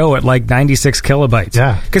this show at like 96 kilobytes.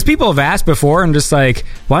 Yeah. Because people have asked before and just like,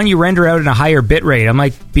 why don't you render out in a higher bit rate? I'm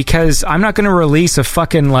like, because I'm not going to release a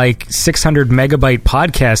fucking like 600 megabyte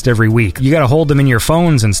podcast every week. You got to hold them in your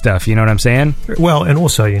phones and stuff, you know what I'm saying? Well, and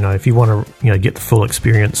also, if you want to get the full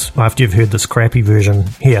experience, after you've heard this crappy version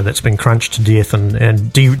here that's been crunched to death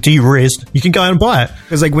and de-resed, you can go out and buy it.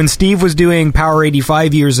 Because like when Steve was doing Power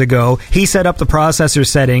 85 years ago, he set up the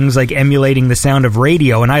processor settings like emulating the sound of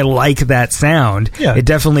radio, and I like that sound. Yeah. It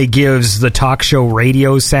definitely gives the talk show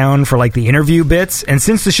radio sound for like the interview bits, and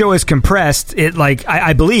since the show is compressed, it like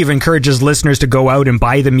I believe encourages listeners to go out and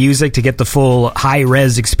buy the music to get the full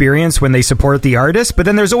high-res experience when they support the artist. But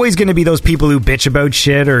then there's always going to be those people who bitch about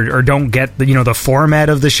shit or don't get the format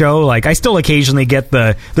of the show. Like I still occasionally get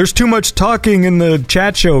there's too much talking in the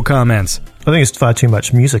chat show comments. I think it's far too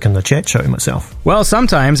much music in the chat show myself. Well,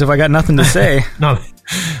 sometimes if I got nothing to say. No,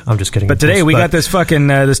 I'm just kidding. But today we got this fucking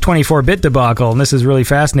this 24-bit debacle, and this is really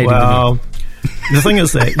fascinating to me. The thing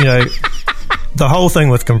is that, the whole thing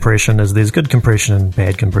with compression is there's good compression and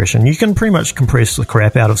bad compression. You can pretty much compress the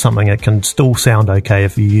crap out of something. It can still sound okay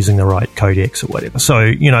if you're using the right codecs or whatever. So,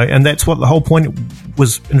 and that's what the whole point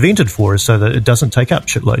was invented for, is so that it doesn't take up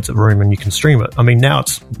shitloads of room and you can stream it. I mean, now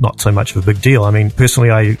it's not so much of a big deal. I mean,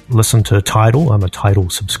 personally, I listen to Tidal. I'm a Tidal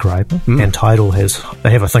subscriber. And Tidal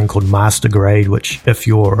they have a thing called Master Grade, which if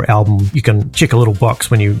your album, you can check a little box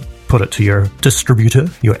when you put it to your distributor,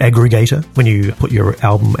 your aggregator, when you put your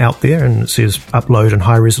album out there, and it says upload in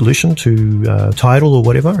high resolution to Tidal or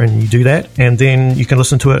whatever, and you do that, and then you can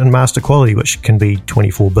listen to it in master quality, which can be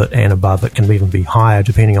 24-bit and above. It can even be higher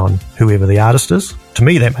depending on whoever the artist is. To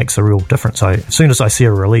me, that makes a real difference. As soon as I see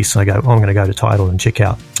a release, I go, I'm going to go to Tidal and check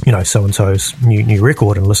out, so-and-so's new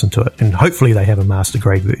record and listen to it. And hopefully they have a master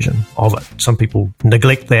grade version of it. Some people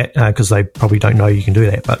neglect that because they probably don't know you can do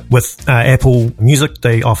that. But with Apple Music,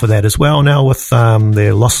 they offer that as well now with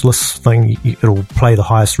their lossless thing. It'll play the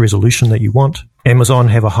highest resolution that you want. Amazon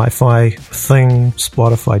have a hi-fi thing.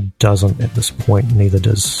 Spotify doesn't at this point. Neither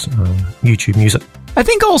does YouTube Music. I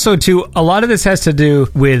think also, too, a lot of this has to do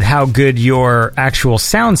with how good your actual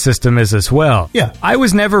sound system is as well. Yeah. I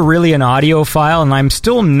was never really an audiophile, and I'm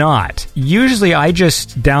still not. Usually, I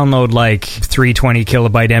just download, 320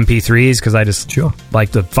 kilobyte MP3s, because I just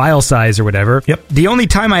like the file size or whatever. Yep. The only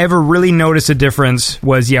time I ever really noticed a difference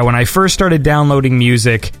was, when I first started downloading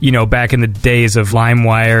music, back in the days of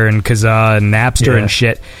LimeWire and Kazaa and Napster and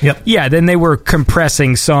shit. Yep. Yeah, then they were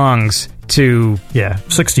compressing songs to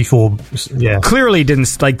 64. Clearly didn't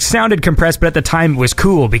sounded compressed, but at the time it was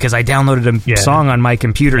cool because I downloaded a song on my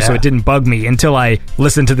computer, so it didn't bug me until I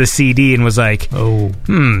listened to the CD and was like,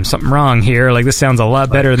 something wrong here. This sounds a lot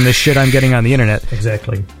better than this shit I'm getting on the internet.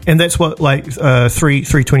 Exactly. And that's what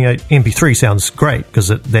 328 MP3 sounds great, because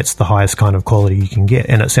that's the highest kind of quality you can get,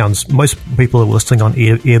 and it sounds, most people are listening on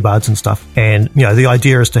earbuds and stuff, and the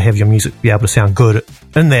idea is to have your music be able to sound good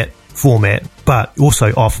in that format, but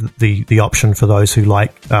also offer the option for those who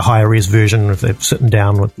like a higher res version, if they're sitting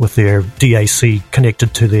down with their DAC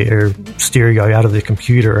connected to their stereo out of their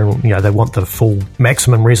computer, and they want the full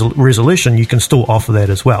maximum resolution, you can still offer that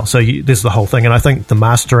as well. So there's the whole thing. And I think the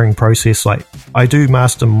mastering process, I do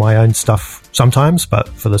master my own stuff sometimes, but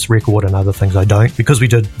for this record and other things I don't, because we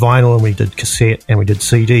did vinyl and we did cassette and we did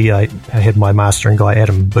CD. I had my mastering guy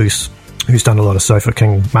Adam Boos, who's done a lot of Sofa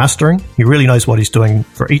King mastering. He really knows what he's doing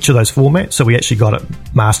for each of those formats. So we actually got it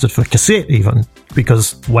mastered for cassette even,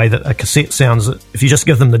 because the way that a cassette sounds, if you just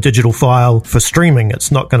give them the digital file for streaming,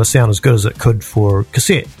 it's not going to sound as good as it could for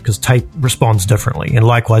cassette, because tape responds differently. And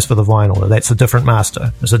likewise for the vinyl, that's a different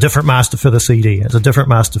master. There's a different master for the CD. There's a different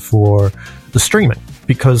master for the streaming,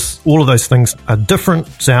 because all of those things are different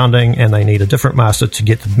sounding and they need a different master to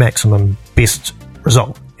get the maximum best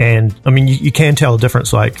result. And I mean, you can tell a difference.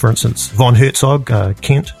 For instance, Von Herzog,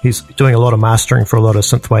 Kent, he's doing a lot of mastering for a lot of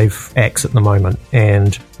synthwave acts at the moment.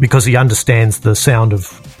 And because he understands the sound of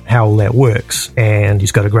how all that works, and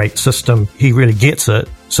he's got a great system, he really gets it.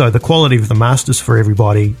 So the quality of the masters for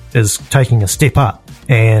everybody is taking a step up.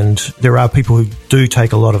 And there are people who do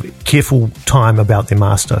take a lot of careful time about their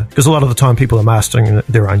master, because a lot of the time people are mastering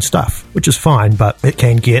their own stuff, which is fine, but it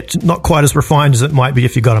can get not quite as refined as it might be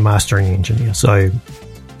if you've got a mastering engineer. So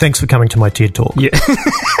thanks for coming to my TED Talk. Yeah.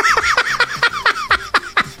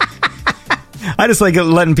 I just like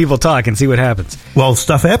letting people talk and see what happens. Well,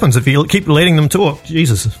 stuff happens if you keep letting them talk.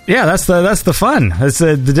 Jesus. Yeah, that's the fun. That's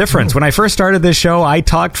the difference. When I first started this show, I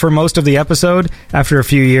talked for most of the episode. After a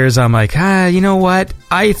few years, I'm like, you know what?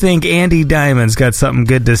 I think Andy Diamond's got something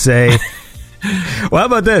good to say. Well, how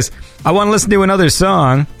about this? I want to listen to another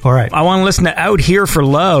song. All right. I want to listen to Out Here for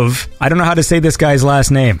Love. I don't know how to say this guy's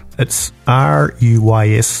last name. It's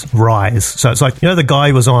Ruys, Rise. So it's the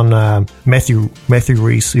guy was on Matthew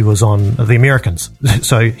Rhys, who was on The Americans.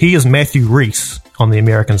 So he is Matthew Rhys on The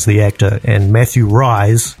Americans, the actor, and Matthew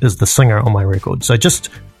Rhys is the singer on my record. So just,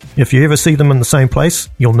 if you ever see them in the same place,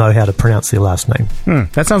 you'll know how to pronounce their last name.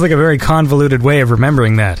 That sounds like a very convoluted way of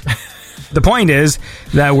remembering that. The point is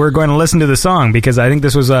that we're going to listen to the song because I think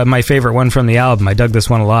this was my favorite one from the album. I dug this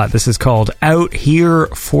one a lot. This is called Out Here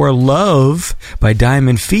for Love by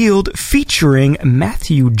Diamond Field featuring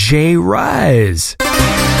Matthew J. Rise.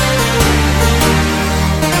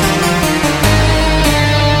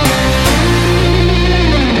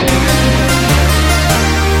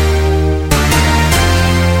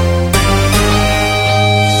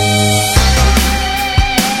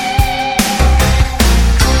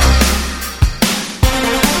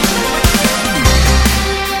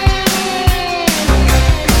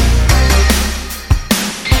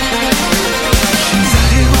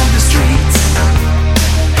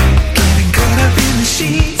 Getting caught up in the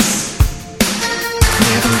sheets.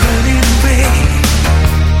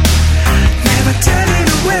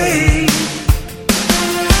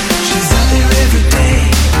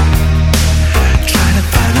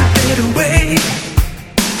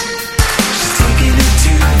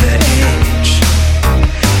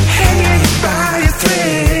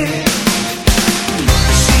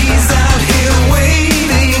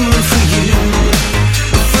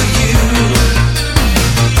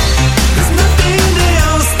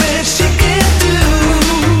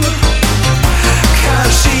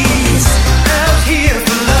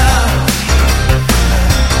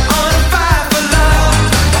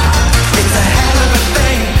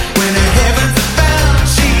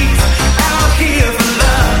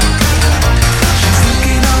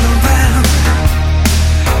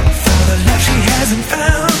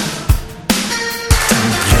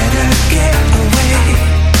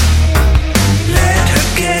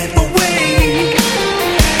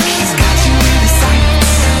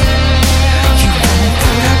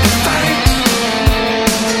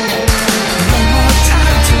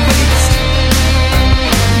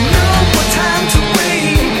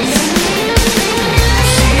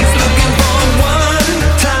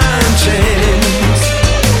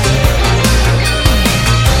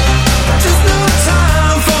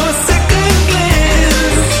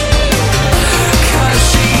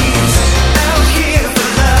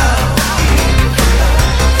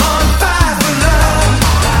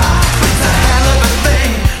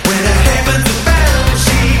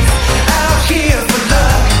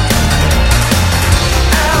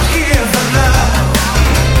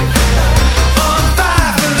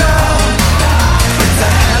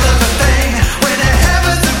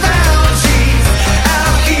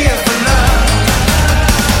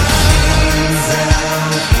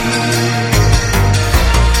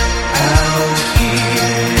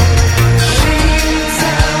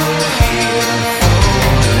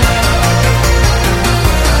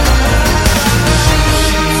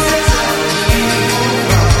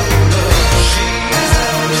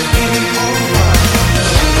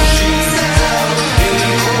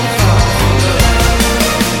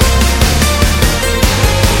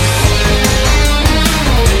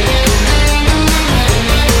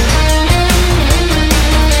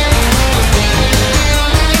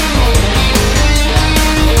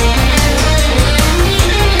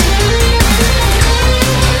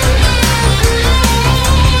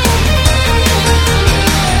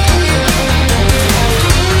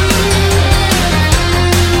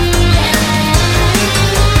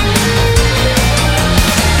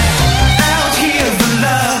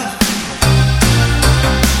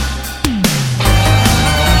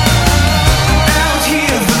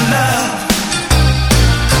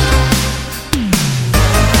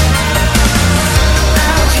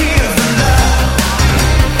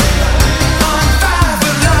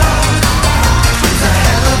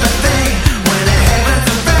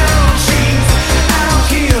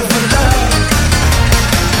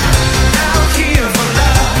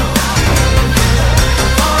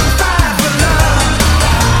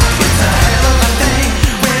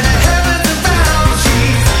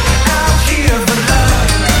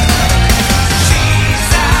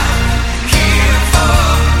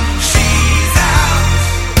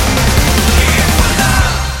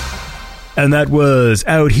 And that was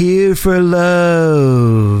Out Here for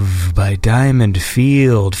Love by Diamond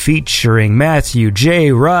Field, featuring Matthew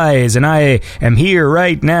J. Rise, and I am here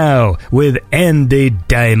right now with Andy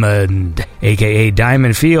Diamond, aka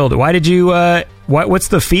Diamond Field. Why did you, what's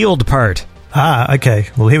the field part? Okay.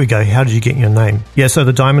 Well, here we go. How did you get your name? Yeah, so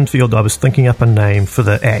the Diamond Field, I was thinking up a name for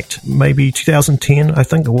the act. Maybe 2010, I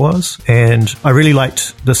think it was. And I really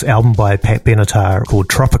liked this album by Pat Benatar called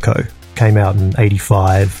Tropico. Came out in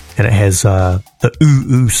 85, and it has the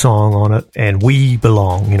Ooh Ooh song on it, and We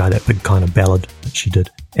Belong, you know, that big kind of ballad that she did.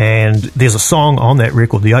 And there's a song on that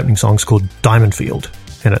record, the opening song's called Diamond Field,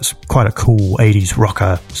 and it's quite a cool 80s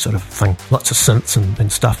rocker sort of thing. Lots of synths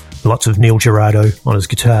and stuff. Lots of Neil Girardo on his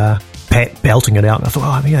guitar, Pat belting it out, and I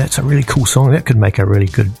thought, oh yeah, that's a really cool song. That could make a really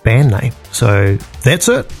good band name. So that's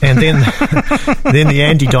it. And then then the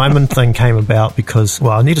Andy Diamond thing came about because,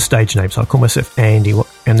 well, I need a stage name, so I call myself Andy.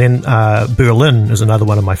 And then Berlin is another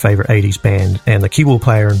one of my favorite 80s bands, and the keyboard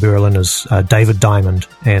player in Berlin is David Diamond,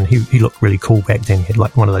 and he looked really cool back then. He had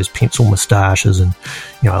like one of those pencil moustaches and,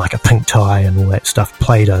 you know, like a pink tie and all that stuff,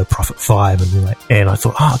 played a Prophet 5 and all that. And I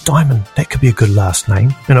thought, oh, Diamond, that could be a good last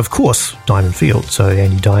name. And of course, Diamond Field, so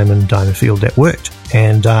Andy Diamond, Diamond Field, that worked.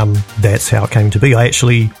 And that's how it came to be. I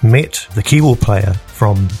actually met the keyboard player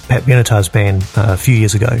from Pat Benatar's band a few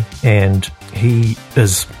years ago, and he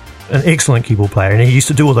is an excellent keyboard player, and he used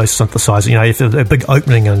to do all those synthesizers, you know, if a big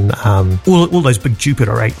opening and all those big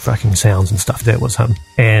Jupiter 8 fucking sounds and stuff. That was him.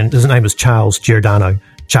 And his name is Charles Giordano,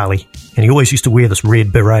 Charlie, and he always used to wear this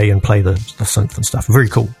red beret and play the synth and stuff. Very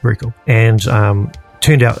cool, very cool. And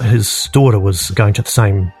turned out his daughter was going to the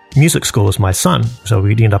same music school as my son, so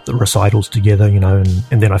we'd end up at the recitals together, you know,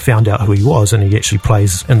 and then I found out who he was, and he actually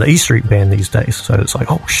plays in the E Street Band these days. So it's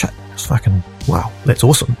like, oh shit, it's fucking wow, that's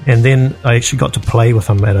awesome. And then I actually got to play with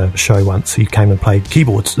him at a show once. He came and played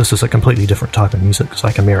keyboards. This is a completely different type of music. It's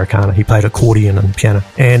like Americana. He played accordion and piano,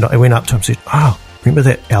 and I went up to him and said, oh, remember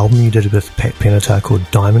that album you did with Pat Benatar called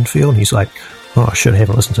Diamond Field? And he's like, oh, I should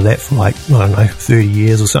haven't listened to that for like, I don't know, 30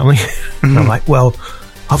 years or something. And I'm like, well,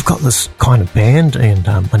 I've got this kind of band, and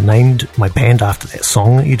I named my band after that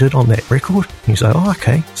song that you did on that record. And he's like, oh,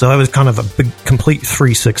 okay. So I was kind of a big, complete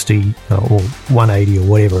 360 or 180 or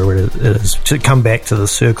whatever it is, to come back to the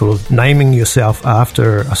circle of naming yourself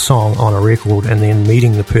after a song on a record and then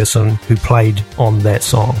meeting the person who played on that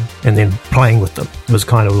song and then playing with them. It was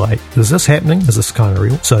kind of like, is this happening? Is this kind of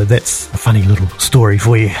real? So that's a funny little story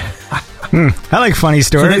for you. I like funny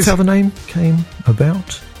stories. So that's how the name came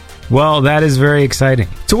about. Well, that is very exciting.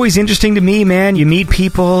 It's always interesting to me, man. You meet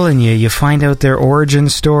people and you find out their origin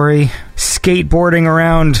story. Skateboarding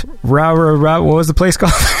around, what was the place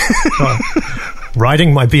called?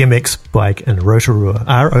 Riding my BMX bike in Rotorua.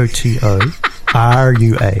 R-O-T-O-R-U-A.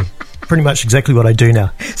 Pretty much exactly what I do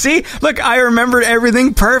now. See? Look, I remembered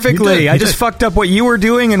everything perfectly. I just fucked up what you were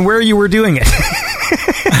doing and where you were doing it.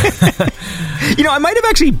 You know, I might have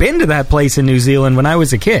actually been to that place in New Zealand when I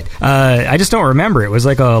was a kid. I just don't remember. It was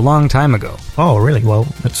like a long time ago. Oh, really? Well,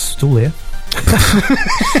 it's still there.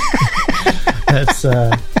 It's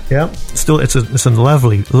still it's a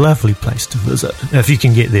lovely place to visit if you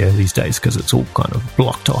can get there these days, because it's all kind of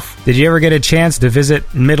blocked off. Did you ever get a chance to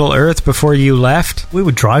visit Middle Earth before you left? We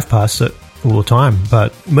would drive past it all the time,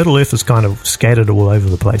 but Middle Earth is kind of scattered all over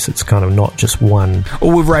the place. It's kind of not just one.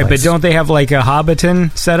 Oh, right, place. But don't they have like a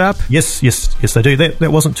Hobbiton set up? Yes, they do.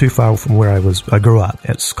 That wasn't too far from where I grew up.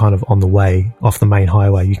 It's kind of on the way off the main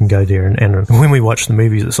highway. You can go there, and when we watch the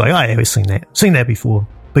movies, it's like, oh yeah, we've seen that before.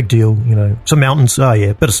 Big deal, you know. Some mountains, oh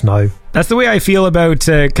yeah, bit of snow. That's the way I feel about,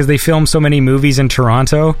 because they film so many movies in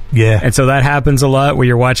Toronto. Yeah. And so that happens a lot where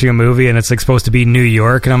you're watching a movie and it's like supposed to be New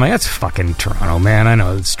York, and I'm like, that's fucking Toronto, man. I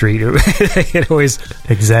know the street. It always...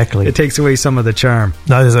 Exactly. It takes away some of the charm.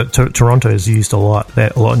 No, Toronto is used a lot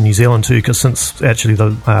in New Zealand too, because since actually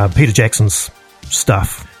the Peter Jackson's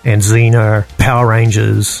stuff and Xena, Power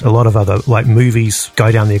Rangers, a lot of other like movies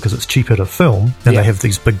go down there because it's cheaper to film, and they have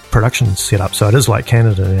these big productions set up. So it is like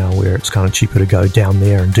Canada now, where it's kind of cheaper to go down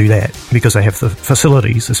there and do that because they have the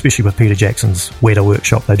facilities, especially with Peter Jackson's Weta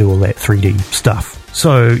Workshop. They do all that 3D stuff.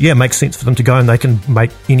 So yeah, it makes sense for them to go, and they can make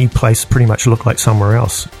any place pretty much look like somewhere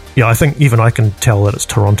else. Yeah, I think even I can tell that it's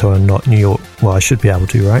Toronto and not New York. Well, I should be able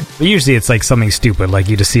to, right? But usually it's like something stupid, like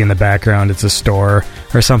you just see in the background it's a store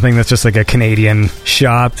or something that's just like a Canadian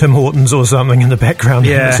shop. Tim Hortons or something in the background.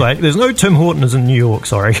 Yeah. It's like, there's no Tim Hortons in New York,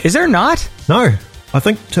 sorry. Is there not? No. I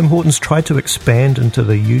think Tim Hortons tried to expand into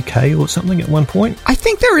the UK or something at one point. I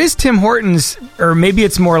think there is Tim Hortons, or maybe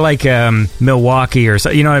it's more like Milwaukee or so.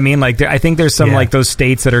 You know what I mean? Like I think there's some like those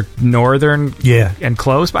states that are northern, and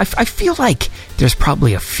close. But I feel like there's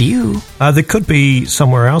probably a few. There could be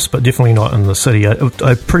somewhere else, but definitely not in the city. I'm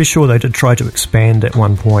pretty sure they did try to expand at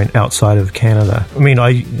one point outside of Canada. I mean, I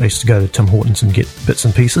used to go to Tim Hortons and get bits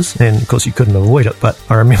and pieces, and of course you couldn't avoid it. But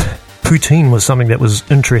I remember poutine was something that was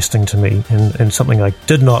interesting to me and something I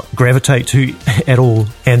did not gravitate to at all.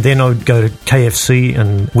 And then I would go to KFC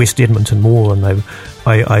in West Edmonton Mall, and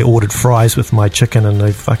I ordered fries with my chicken, and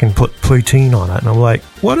they fucking put poutine on it. And I'm like,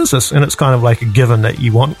 what is this? And it's kind of like a given that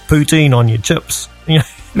you want poutine on your chips. You know?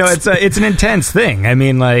 No, it's an intense thing. I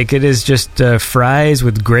mean, like, it is just fries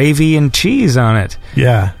with gravy and cheese on it.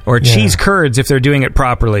 Yeah. Or cheese curds if they're doing it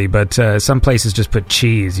properly, but some places just put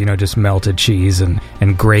cheese, just melted cheese and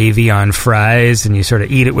gravy on fries, and you sort of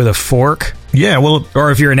eat it with a fork. Yeah, well...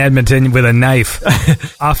 Or if you're in Edmonton, with a knife.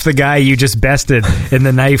 Off the guy you just bested in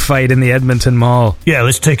the knife fight in the Edmonton Mall. Yeah,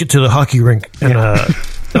 let's take it to the hockey rink. And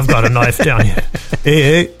I've got a knife down here.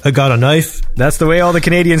 Hey, I got a knife. That's the way all the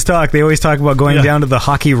Canadians talk. They always talk about going down to the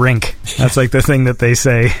hockey rink. That's like the thing that they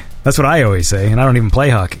say. That's what I always say, and I don't even play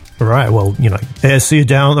hockey. Right, well, hey, see you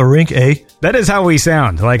down at the rink, eh? That is how we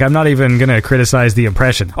sound. Like, I'm not even going to criticize the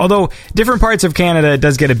impression. Although, different parts of Canada, it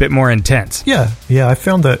does get a bit more intense. Yeah, I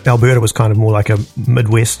found that Alberta was kind of more like a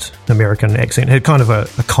Midwest American accent. It had kind of a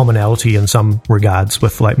commonality in some regards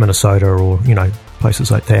with, like, Minnesota or,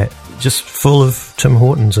 places like that. Just full of Tim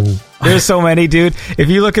Hortons. And there's so many, dude. If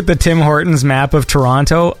you look at the Tim Hortons map of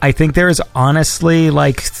Toronto, I think there's honestly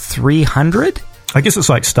like 300. I guess it's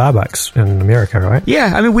like Starbucks in America, right?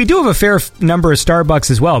 Yeah, I mean, we do have a fair number of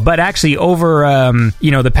Starbucks as well, but actually over,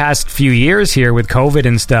 the past few years here with COVID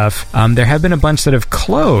and stuff, there have been a bunch that have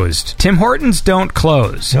closed. Tim Hortons don't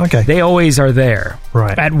close. Okay. They always are there.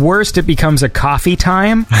 Right. At worst, it becomes a coffee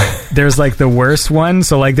time. There's like the worst one.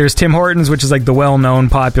 So like there's Tim Hortons, which is like the well-known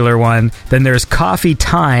popular one. Then there's Coffee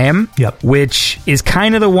Time, which is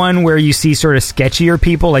kind of the one where you see sort of sketchier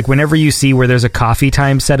people. Like whenever you see where there's a Coffee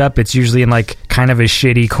Time set up, it's usually in like kind of a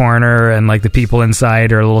shitty corner, and like the people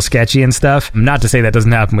inside are a little sketchy and stuff. Not to say that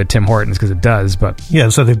doesn't happen with Tim Hortons, because it does, but yeah.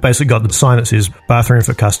 So they've basically got the sign that says bathroom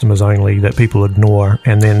for customers only that people ignore,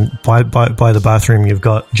 and then by the bathroom you've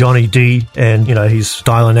got Johnny D, and he's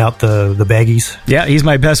dialing out the baggies. Yeah, he's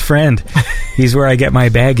my best friend. He's where I get my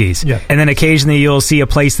baggies. Yeah. And then occasionally you'll see a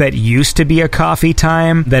place that used to be a Coffee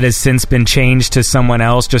Time that has since been changed to someone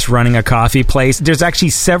else just running a coffee place. There's actually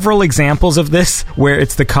several examples of this where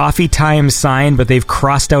it's the Coffee Time sign, but they've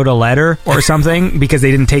crossed out a letter or something because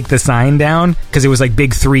they didn't take the sign down because it was like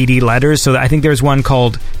big 3D letters. So I think there's one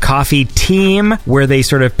called Coffee Team where they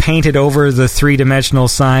sort of painted over the three-dimensional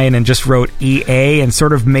sign and just wrote EA and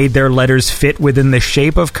sort of made their letters fit within the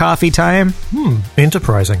shape of Coffee Time.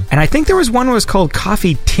 Enterprising. And I think there was one that was called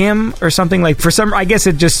Coffee Tim or something. Like for some, I guess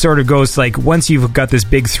it just sort of goes like once you've got this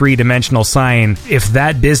big three-dimensional sign, if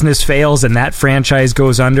that business fails and that franchise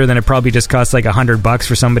goes under, then it probably just costs like $100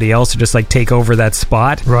 for somebody else to just like take over that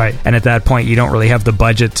spot. Right. And at that point, you don't really have the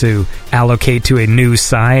budget to allocate to a new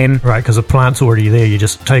sign. Right, because the plant's already there. You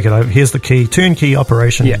just take it over. Here's the key. Turnkey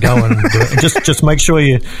operation. Yeah. Go and do it. And just make sure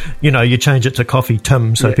you change it to Coffee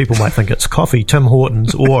Tim, so people might think it's Coffee Tim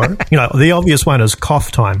Hortons, or the obvious one is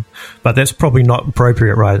Cough Time, but that's probably not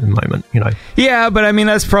appropriate right at the moment. Yeah, but I mean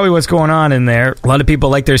that's probably what's going on in there. A lot of people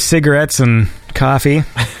like their cigarettes and coffee.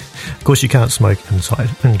 Of course, you can't smoke inside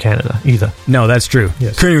in Canada either. No, that's true.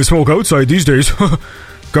 Yes. Can't even smoke outside these days.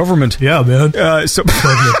 Government. Yeah, man. I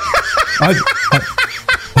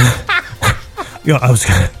was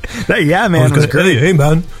yeah, man. Was great. Hey,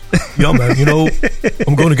 man. Yeah, man.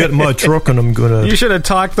 I'm going to get in my truck and I'm going to... You should have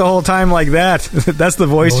talked the whole time like that. That's the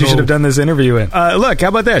voice you should have done this interview in. Look, how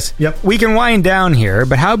about this? Yep. We can wind down here,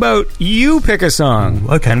 but how about you pick a song?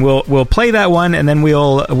 Okay. And we'll play that one, and then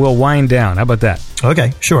we'll wind down. How about that?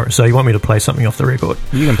 Okay, sure. So you want me to play something off the record?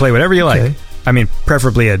 You can play whatever you like. Okay. I mean,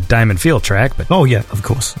 preferably a Diamond Field track, but... Oh, yeah, of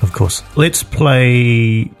course. Let's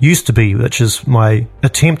play Used to Be, which is my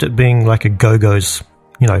attempt at being like a Go-Go's,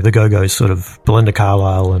 the Go-Go's sort of Belinda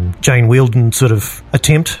Carlisle and Jane Wielden sort of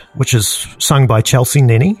attempt, which is sung by Chelsea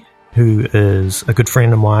Nenny, who is a good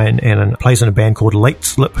friend of mine and plays in a band called Late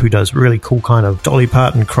Slip, who does really cool kind of Dolly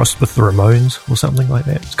Parton crossed with the Ramones or something like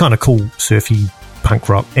that. It's kind of cool, surfy punk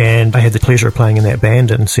rock, and I had the pleasure of playing in that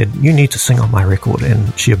band and said, you need to sing on my record,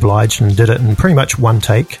 and she obliged and did it in pretty much one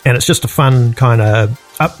take, and it's just a fun kind of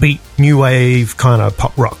upbeat new wave kind of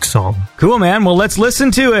pop rock song. Cool, man. Well, let's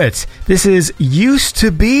listen to it. This is Used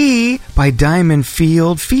to Be by Diamond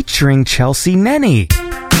Field featuring Chelsea Nenny.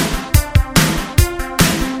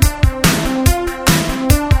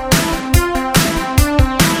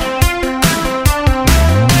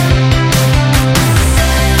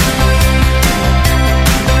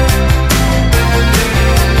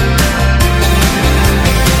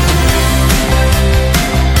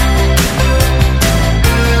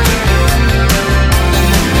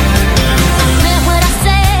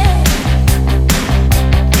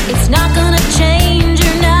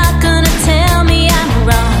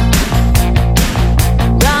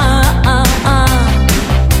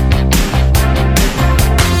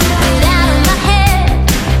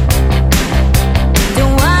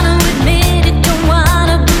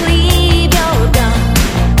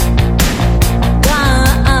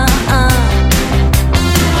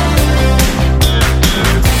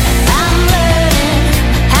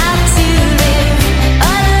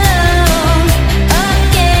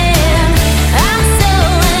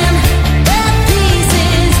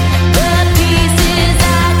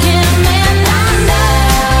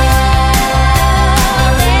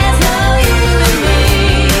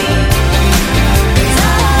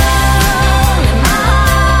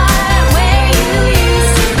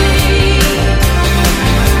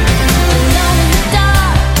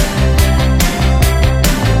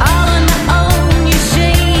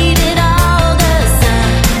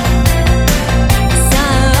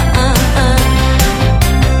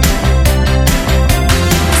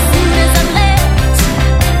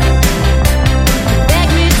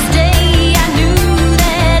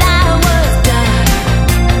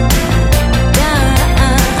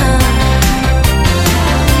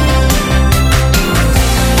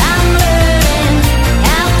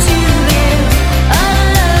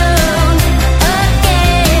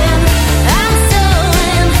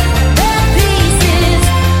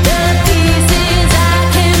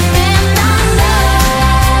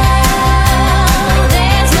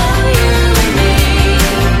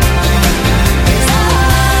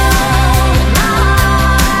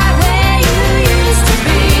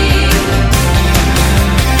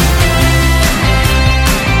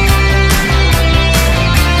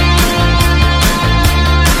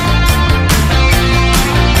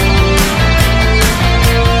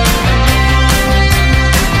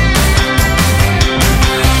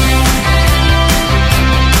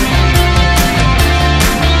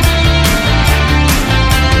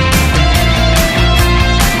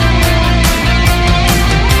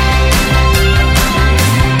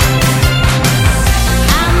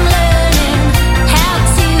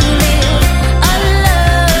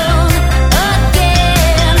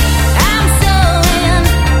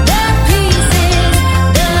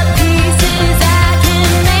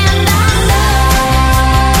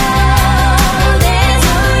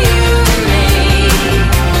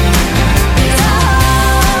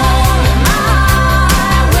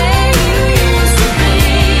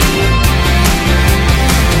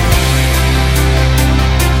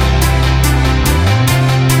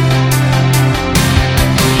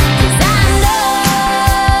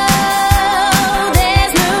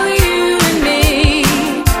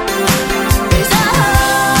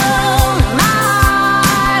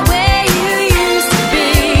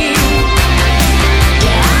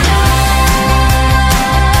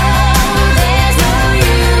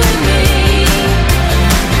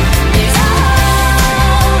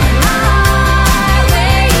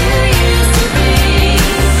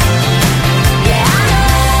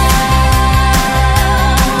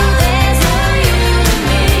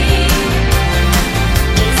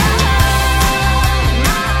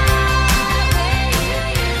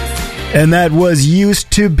 And that was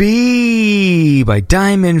Used to Be by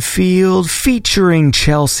Diamond Field featuring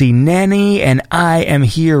Chelsea Nenny, and I am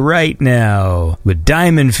here right now with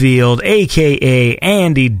Diamond Field, aka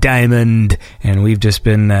Andy Diamond, and we've just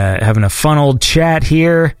been having a fun old chat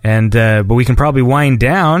here, and but we can probably wind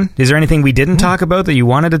down. Is there anything we didn't talk about that you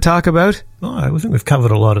wanted to talk about? Oh, I think we've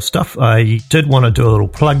covered a lot of stuff. I did want to do a little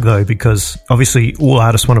plug, though, because obviously all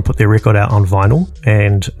artists want to put their record out on vinyl,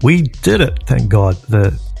 and we did it, thank God.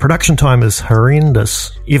 The production time is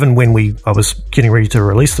horrendous. Even when I was getting ready to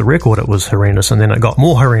release the record, it was horrendous, and then it got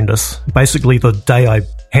more horrendous. Basically, the day I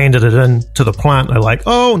handed it in to the plant, they're like,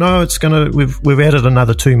 "Oh no, we've added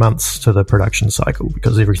another 2 months to the production cycle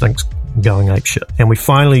because everything's going apeshit." And we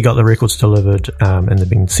finally got the records delivered, and they've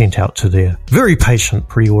been sent out to their very patient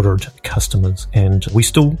pre-ordered customers, and we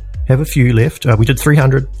still have a few left. We did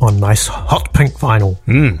 300 on nice hot pink vinyl.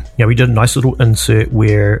 Yeah, we did a nice little insert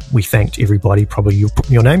where we thanked everybody. Probably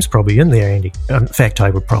your name's probably in there, Andy. In fact,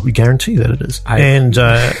 I would probably guarantee that it is.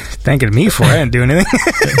 Thanking me for it, I didn't do anything.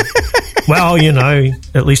 Well,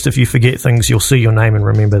 at least if you forget things, you'll see your name and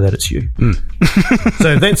remember that it's you.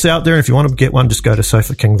 So that's out there. If you want to get one, just go to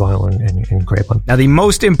Sofa King Vinyl and grab one. Now, the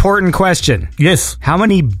most important question. Yes. How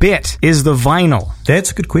many bit is the vinyl?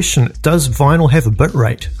 That's a good question. Does vinyl have a bit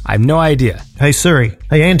rate? I have no idea. Hey Siri.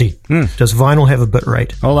 Hey Andy. Does vinyl have a bit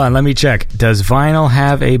rate? Hold on, let me check. Does vinyl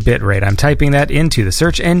have a bit rate? I'm typing that into the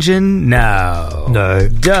search engine now. No.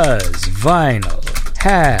 Does vinyl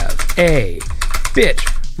have a bit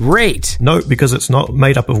rate? No, because it's not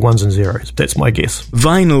made up of ones and zeros. That's my guess.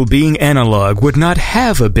 Vinyl, being analog, would not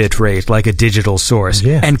have a bit rate like a digital source,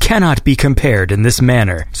 and cannot be compared in this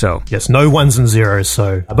manner. So yes, no ones and zeros.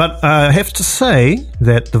 So, but I have to say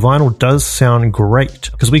that the vinyl does sound great,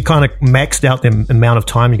 because we kind of maxed out the amount of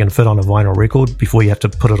time you can fit on a vinyl record before you have to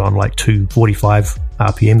put it on like 245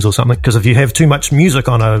 RPMs or something, because if you have too much music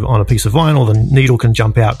on a piece of vinyl, the needle can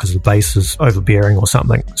jump out because the bass is overbearing or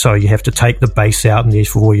something. So you have to take the bass out, and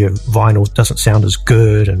therefore your vinyl doesn't sound as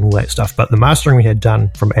good and all that stuff. But the mastering we had done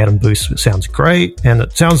from Adam Boost, it sounds great, and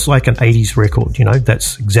it sounds like an 80s record.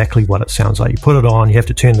 That's exactly what it sounds like. You put it on, you have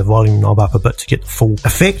to turn the volume knob up a bit to get the full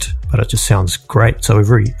effect, but it just sounds great. So we're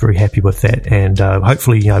very, very happy with that, and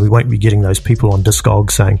hopefully we won't be getting those people on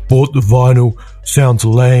Discogs saying, "Bought the vinyl, sounds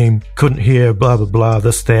lame, couldn't hear blah blah blah,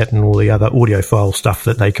 this, that," and all the other audiophile stuff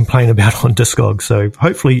that they complain about on Discogs. So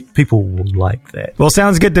hopefully people will like that. Well,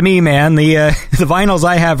 sounds good to me, man. The vinyls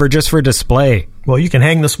I have are just for display. Well, you can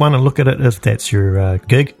hang this one and look at it if that's your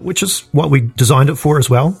gig, which is what we designed it for as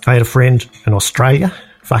well. I had a friend in Australia,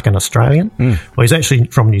 fucking Australian. Well, he's actually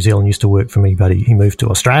from New Zealand, used to work for me, but he moved to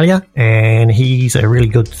Australia, and he's a really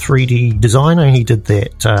good 3D designer. He did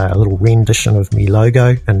that little rendition of me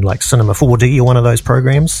logo in like Cinema 4D or one of those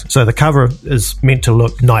programs. So the cover is meant to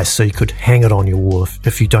look nice, so you could hang it on your wall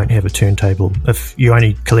if you don't have a turntable. If you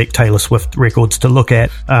only collect Taylor Swift records to look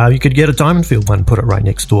at, you could get a Diamond Field one and put it right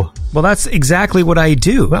next door. Well, that's exactly what I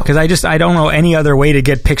do, because I don't know any other way to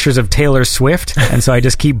get pictures of Taylor Swift, and so I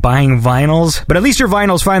just keep buying vinyls. But at least your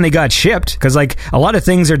vinyls finally got shipped, because like a lot of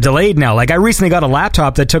things are delayed now. Like I recently got a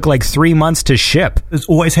laptop that took like 3 months to ship. It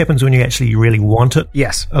always happens when you actually really want it.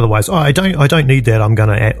 Yes. Otherwise, I don't need that, I'm going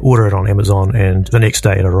to order it on Amazon, and the next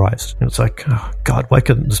day it arrives. And it's like, oh God, why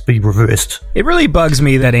couldn't this be reversed? It really bugs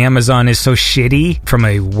me that Amazon is so shitty from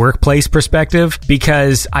a workplace perspective,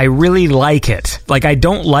 because I really like it. Like I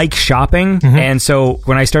don't like shopping, and so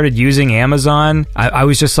when I started using Amazon, I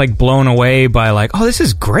was just like blown away by like, oh, this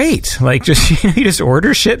is great. Like just you just order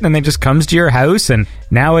shit and it just comes to your house. And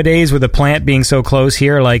nowadays with the plant being so close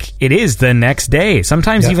here, like it is the next day,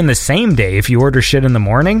 sometimes even the same day if you order shit in the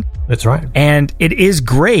morning. That's right. And it is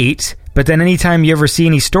great. But then anytime you ever see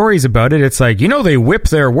any stories about it, it's like, they whip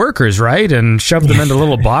their workers, right? And shove them into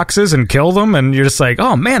little boxes and kill them. And you're just like,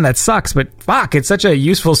 oh man, that sucks. But fuck, it's such a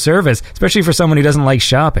useful service, especially for someone who doesn't like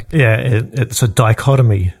shopping. Yeah, it's a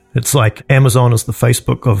dichotomy. It's like Amazon is the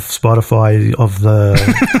Facebook of Spotify of the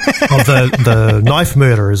knife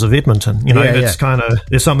murderers of Edmonton. It's kind of,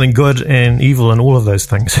 there's something good and evil in all of those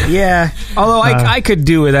things. Yeah. Although I could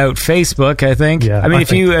do without Facebook, I think. Yeah, I mean,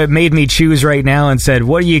 if you made me choose right now and said,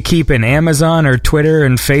 what do you keep in Amazon or Twitter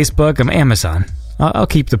and Facebook? I'm Amazon. I'll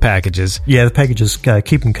keep the packages. Yeah, the packages,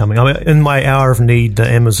 keep them coming. I mean, in my hour of need, the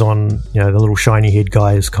Amazon, the little shiny head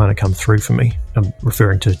guy has kind of come through for me. I'm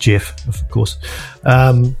referring to Jeff, of course.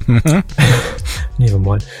 Never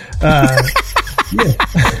mind. Yeah.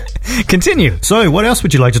 Continue. So, what else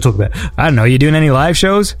would you like to talk about? I don't know. You doing any live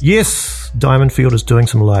shows? Yes, Diamond Field is doing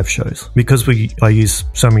some live shows. Because I use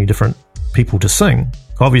so many different people to sing,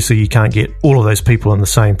 obviously you can't get all of those people in the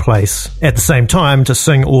same place at the same time to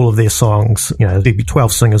sing all of their songs. You know, there'd be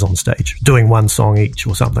 12 singers on stage doing one song each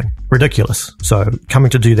or something. Ridiculous. So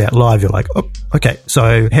coming to do that live, you're like, oh, okay.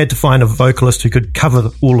 So had to find a vocalist who could cover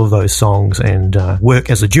all of those songs and work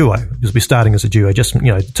as a duo, because we're starting as a duo. Just,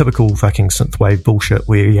 you know, typical fucking synthwave bullshit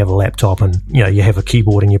where you have a laptop and, you know, you have a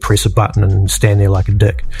keyboard and you press a button and stand there like a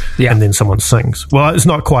dick. Yeah. And then someone sings. Well, it's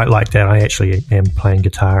not quite like that. I actually am playing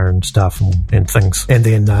guitar and stuff and things. And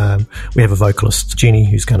then we have a vocalist, Jenny,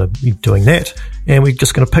 who's going to be doing that. And we're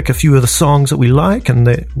just going to pick a few of the songs that we like and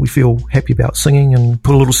that we feel happy about singing and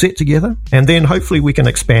put a little set together. And then hopefully we can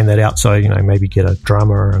expand that out. So, you know, maybe get a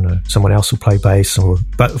drummer and someone else will play bass.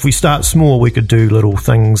 But if we start small, we could do little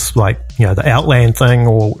things like, you know, the Outland thing,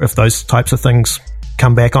 or if those types of things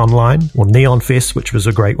come back online, or Neon Fest, which was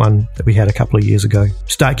a great one that we had a couple of years ago.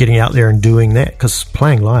 Start getting out there and doing that, because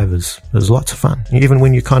playing live is lots of fun, even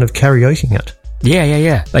when you're kind of karaokeing it.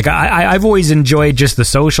 Yeah. Like I've always enjoyed just the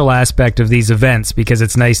social aspect of these events, because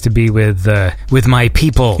it's nice to be with my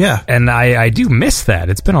people. Yeah, and I do miss that.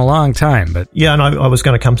 It's been a long time, but yeah, and I was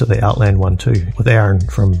going to come to the Outland one too with Aaron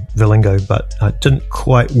from Vilingo, but it didn't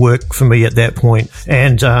quite work for me at that point.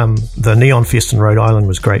 And the Neon Fest in Rhode Island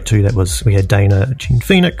was great too. We had Dana Jean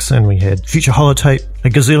Phoenix and we had Future Holotape. A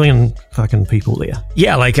gazillion fucking people there.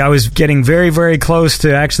 Yeah, like I was getting very, very close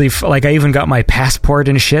to actually, like I even got my passport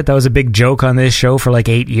and shit. That was a big joke on this show for like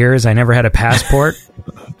 8 years. I never had a passport.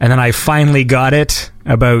 And then I finally got it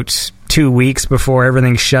about 2 weeks before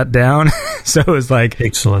everything shut down. So it was like,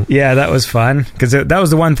 excellent. Yeah, that was fun, because that was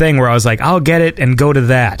the one thing where I was like, I'll get it and go to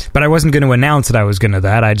that, but I wasn't going to announce that I was going to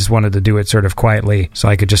that. I just wanted to do it sort of quietly so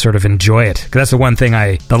I could just sort of enjoy it, because that's the one thing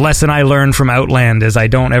the lesson I learned from Outland is I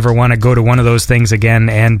don't ever want to go to one of those things again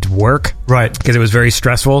and work, right? Because it was very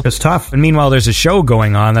stressful. It's tough. And meanwhile, there's a show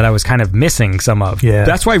going on that I was kind of missing some of. Yeah,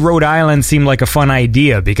 that's why Rhode Island seemed like a fun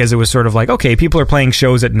idea, because it was sort of like, okay, people are playing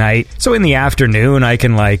shows at night, so in the afternoon I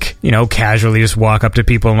can, like, you know, casually just walk up to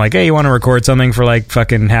people and like, hey, you want to record something for like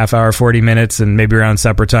fucking half hour, 40 minutes, and maybe around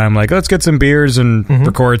supper time, like, let's get some beers and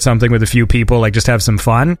record something with a few people, like just have some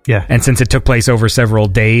fun. Yeah. And since it took place over several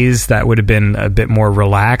days, that would have been a bit more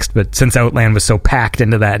relaxed. But since Outland was so packed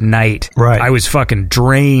into that night, right, I was fucking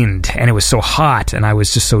drained, and it was so hot, and I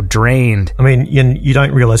was just so drained. I mean, you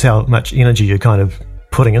don't realize how much energy you're kind of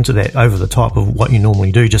putting into that over the top of what you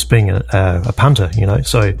normally do, just being a punter, you know.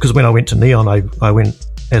 So, because when I went to Neon, I went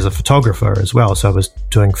as a photographer as well, so I was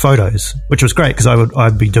doing photos, which was great, because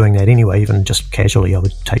I'd be doing that anyway, even just casually I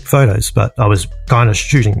would take photos, but I was kind of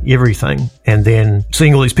shooting everything, and then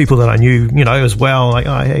seeing all these people that I knew, you know, as well, like,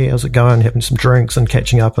 oh, hey, how's it going, having some drinks and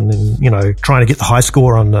catching up, and then, you know, trying to get the high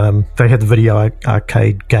score on, they had the video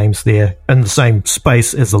arcade games there in the same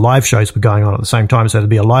space as the live shows were going on at the same time, so there'd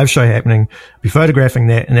be a live show happening, I'd be photographing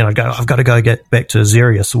that, and then I'd go, I've got to go get back to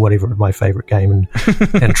Xerius or whatever, my favorite game,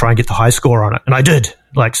 and try and get the high score on it, and I did,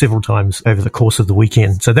 like several times over the course of the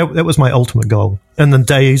weekend. So that was my ultimate goal. In the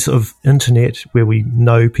days of internet where we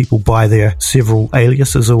know people by their several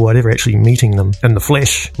aliases or whatever, actually meeting them in the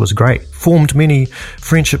flesh was great. Formed many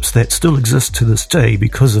friendships that still exist to this day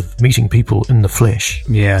because of meeting people in the flesh.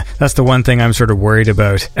 Yeah, that's the one thing I'm sort of worried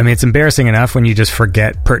about. I mean, it's embarrassing enough when you just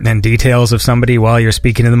forget pertinent details of somebody while you're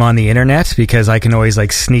speaking to them on the internet, because I can always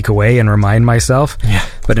like sneak away and remind myself. Yeah.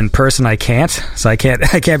 But in person I can't. So I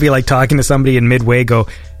can't be like talking to somebody in midway, go,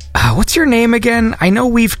 what's your name again? I know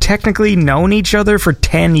we've technically known each other for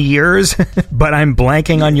 10 years, but I'm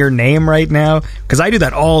blanking on your name right now. Because I do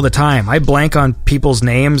that all the time. I blank on people's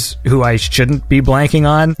names who I shouldn't be blanking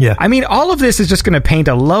on. Yeah. I mean, all of this is just going to paint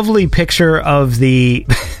a lovely picture of the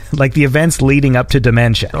like the events leading up to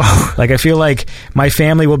dementia. Oh. Like, I feel like my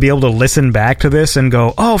family will be able to listen back to this and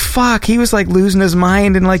go, oh, fuck, he was like losing his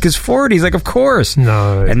mind in like his 40s. Like, of course.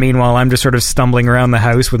 No. And meanwhile, I'm just sort of stumbling around the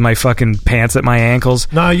house with my fucking pants at my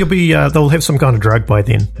ankles. No, you'll be, they'll have some kind of drug by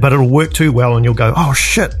then, but it'll work too well and you'll go, oh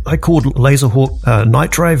shit, I called Laserhawk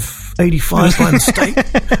Night Drive 85 by mistake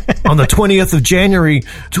on the 20th of January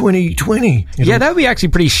 2020. Yeah, that would be actually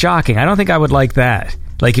pretty shocking. I don't think I would like that.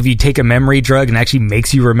 Like, if you take a memory drug and actually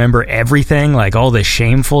makes you remember everything, like all the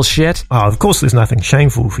shameful shit. Oh, of course there's nothing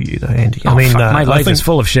shameful for you, though, Andy. I mean, my life is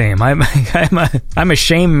full of shame. I'm a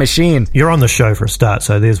shame machine. You're on the show for a start,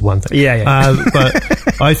 so there's one thing. Yeah.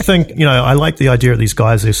 But I think, you know, I like the idea of these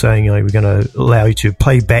guys. They're saying, you know, we're going to allow you to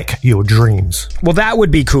play back your dreams. Well, that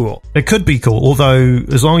would be cool. It could be cool, although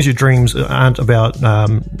as long as your dreams aren't about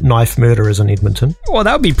knife murderers in Edmonton. Well,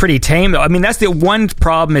 that would be pretty tame, though. I mean, that's the one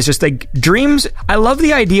problem, is just like dreams. I love the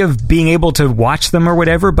the idea of being able to watch them or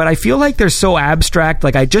whatever, but I feel like they're so abstract,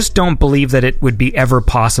 like I just don't believe that it would be ever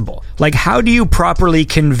possible. Like, how do you properly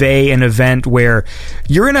convey an event where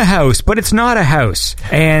you're in a house, but it's not a house,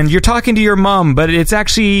 and you're talking to your mom, but it's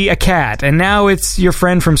actually a cat, and now it's your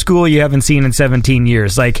friend from school you haven't seen in 17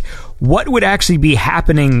 years? Like, what would actually be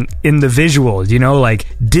happening in the visual? You know, like,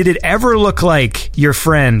 did it ever look like your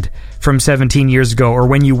friend from 17 years ago? Or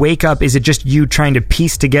when you wake up, is it just you trying to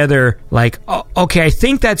piece together, like, oh, okay, I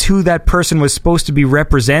think that's who that person was supposed to be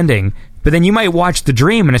representing. But then you might watch the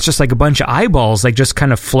dream and it's just like a bunch of eyeballs, like just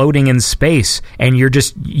kind of floating in space. And you're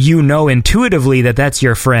just, you know, intuitively that that's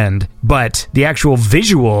your friend. But the actual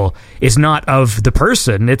visual is not of the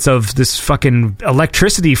person. It's of this fucking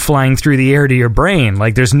electricity flying through the air to your brain.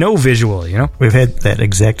 Like, there's no visual, you know? We've had that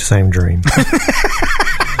exact same dream.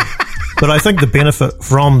 But I think the benefit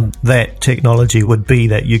from that technology would be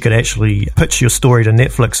that you could actually pitch your story to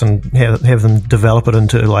Netflix and have them develop it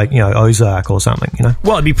into, like, you know, Ozark or something, you know?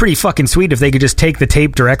 Well, it'd be pretty fucking sweet if they could just take the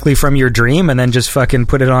tape directly from your dream and then just fucking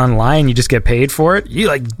put it online. You just get paid for it. You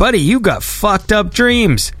like, buddy, you got fucked up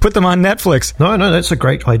dreams. Put them on Netflix. No, that's a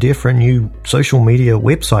great idea for a new social media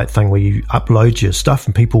website thing where you upload your stuff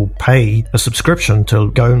and people pay a subscription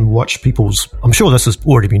to go and watch people's... I'm sure this has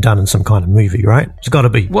already been done in some kind of movie, right? It's got to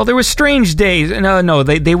be. Well, there was strange days. No,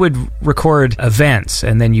 they would record events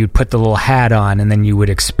and then you'd put the little hat on and then you would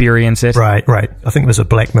experience it. Right. I think there's a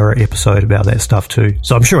Black Mirror episode about that stuff too.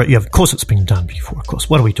 So I'm sure, yeah, of course it's been done before, of course.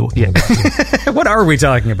 What are we talking about here? What are we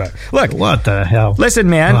talking about? Look. What the hell? Listen,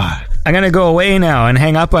 man. I'm going to go away now and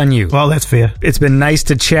hang up on you. Well, that's fair. It's been nice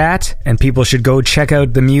to chat, and people should go check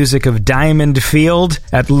out the music of Diamond Field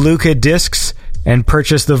at Luca Discs and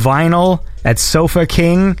purchase the vinyl at Sofa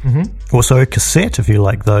King. Mm-hmm. Also a cassette if you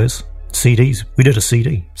like those. CDs. We did a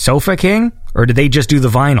CD. Sofa King? Or did they just do the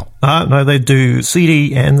vinyl? No, they do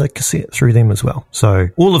CD and the cassette through them as well. So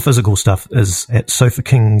all the physical stuff is at Sofa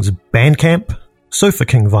King's Bandcamp. Sofa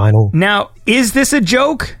King vinyl. Now, is this a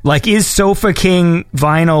joke? Like, is Sofa King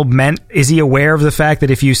vinyl meant... Is he aware of the fact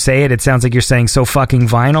that if you say it, it sounds like you're saying so fucking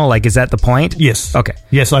vinyl? Like, is that the point? Yes. Okay.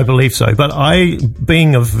 Yes, I believe so. But I,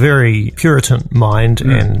 being of very Puritan mind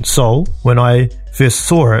and soul, when I first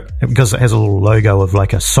saw it, because it has a little logo of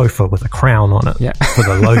like a sofa with a crown on it for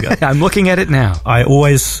the logo. I'm looking at it now. I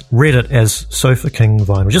always read it as Sofa King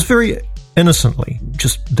vinyl. Just very... innocently.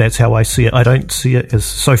 Just that's how I see it. I don't see it as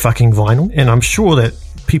so fucking vinyl, and I'm sure that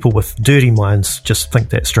people with dirty minds just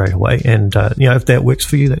think that straight away, and you know, if that works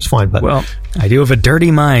for you, that's fine. But well, I do have a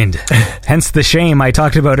dirty mind, hence the shame I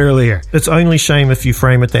talked about earlier. It's only shame if you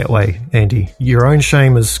frame it that way, Andy. Your own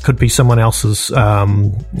shame could be someone else's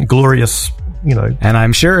glorious, you know. And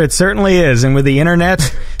I'm sure it certainly is. And with the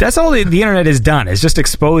internet, that's all the internet has done, is just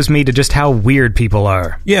expose me to just how weird people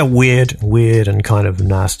are. Yeah, weird and kind of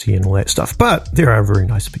nasty and all that stuff. But there are very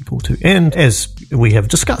nice people too. And as we have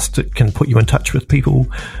discussed, it can put you in touch with people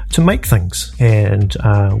to make things. And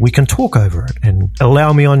we can talk over it and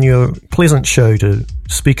allow me on your pleasant show to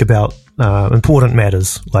speak about important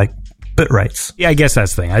matters like bit rates. Yeah, I guess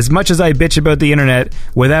that's the thing. As much as I bitch about the internet,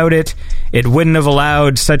 without it, it wouldn't have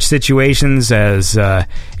allowed such situations as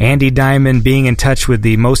Andy Diamond being in touch with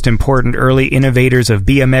the most important early innovators of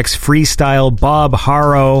BMX freestyle, Bob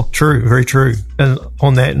Haro. True, very true. And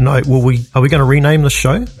on that note, are we going to rename the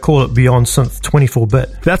show? Call it Beyond Synth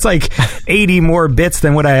 24-bit. That's like 80 more bits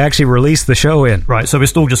than what I actually released the show in. Right, so we're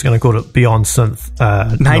still just going to call it Beyond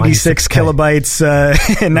Synth 96 kilobytes,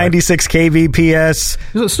 96 kbps.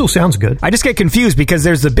 It still sounds good. I just get confused because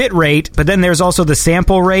there's the bit rate, but then there's also the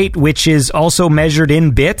sample rate, which is also measured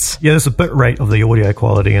in bits. Yeah, there's a bit rate of the audio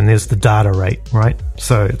quality, and there's the data rate, right?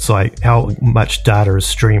 So it's like how much data is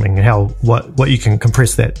streaming, and what you can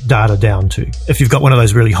compress that data down to. If you've got one of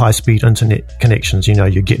those really high-speed internet connections, you know,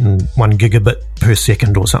 you're getting 1 gigabit per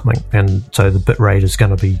second or something, and so the bit rate is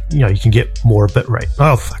going to be, you know, you can get more bit rate.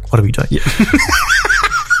 Oh, fuck, what are we doing? Yeah.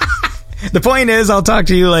 The point is, I'll talk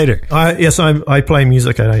to you later. Yes, I play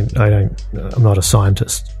music. I'm not a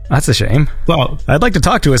scientist. That's a shame. Well, I'd like to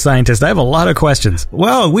talk to a scientist. I have a lot of questions.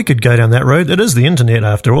 Well, we could go down that road. It is the internet,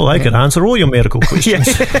 after all. I could answer all your medical questions.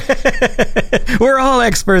 We're all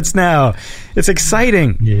experts now. It's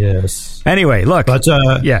exciting. Yes. Anyway, look. But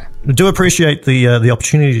yeah, I do appreciate the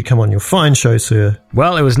opportunity to come on your fine show, sir.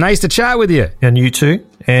 Well, it was nice to chat with you. And you too.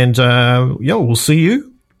 And we'll see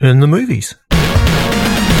you in the movies.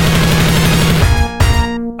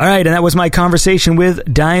 All right, and that was my conversation with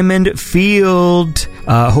Diamond Field.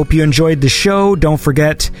 Hope you enjoyed the show. Don't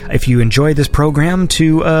forget, if you enjoy this program,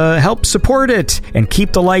 to help support it and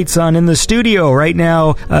keep the lights on in the studio. Right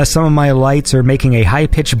now, some of my lights are making a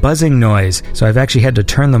high-pitched buzzing noise, so I've actually had to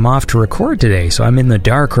turn them off to record today, so I'm in the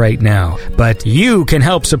dark right now. But you can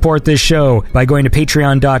help support this show by going to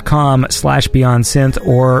patreon.com/BeyondSynth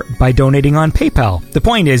or by donating on PayPal. The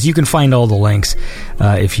point is, you can find all the links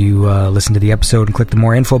if you listen to the episode and click the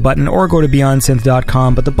More Info button, or go to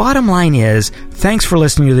BeyondSynth.com. But the bottom line is, thanks for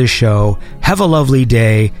listening to this show. Have a lovely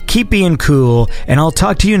day. Keep being cool. And I'll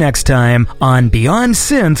talk to you next time on Beyond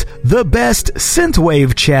Synth, the best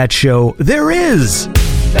synthwave chat show there is.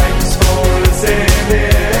 Thanks for listening.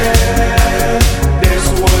 This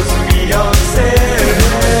was Beyond Synth.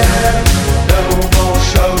 No more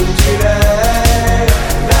show today.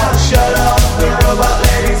 Now shut up, the robot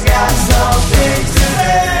lady's got something to say.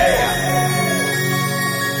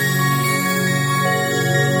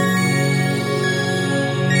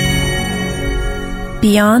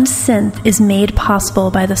 Beyond Synth is made possible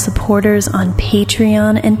by the supporters on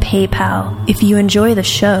Patreon and PayPal. If you enjoy the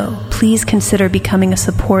show, please consider becoming a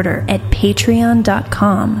supporter at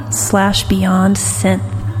patreon.com/BeyondSynth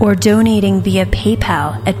or donating via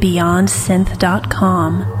PayPal at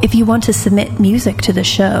BeyondSynth.com. If you want to submit music to the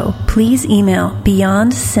show, please email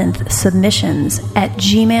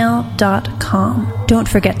BeyondSynthSubmissions@gmail.com. Don't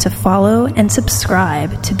forget to follow and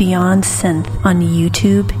subscribe to Beyond Synth on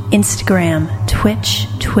YouTube, Instagram, Twitch,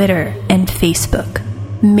 Twitter, and Facebook.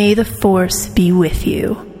 May the Force be with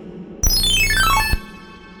you.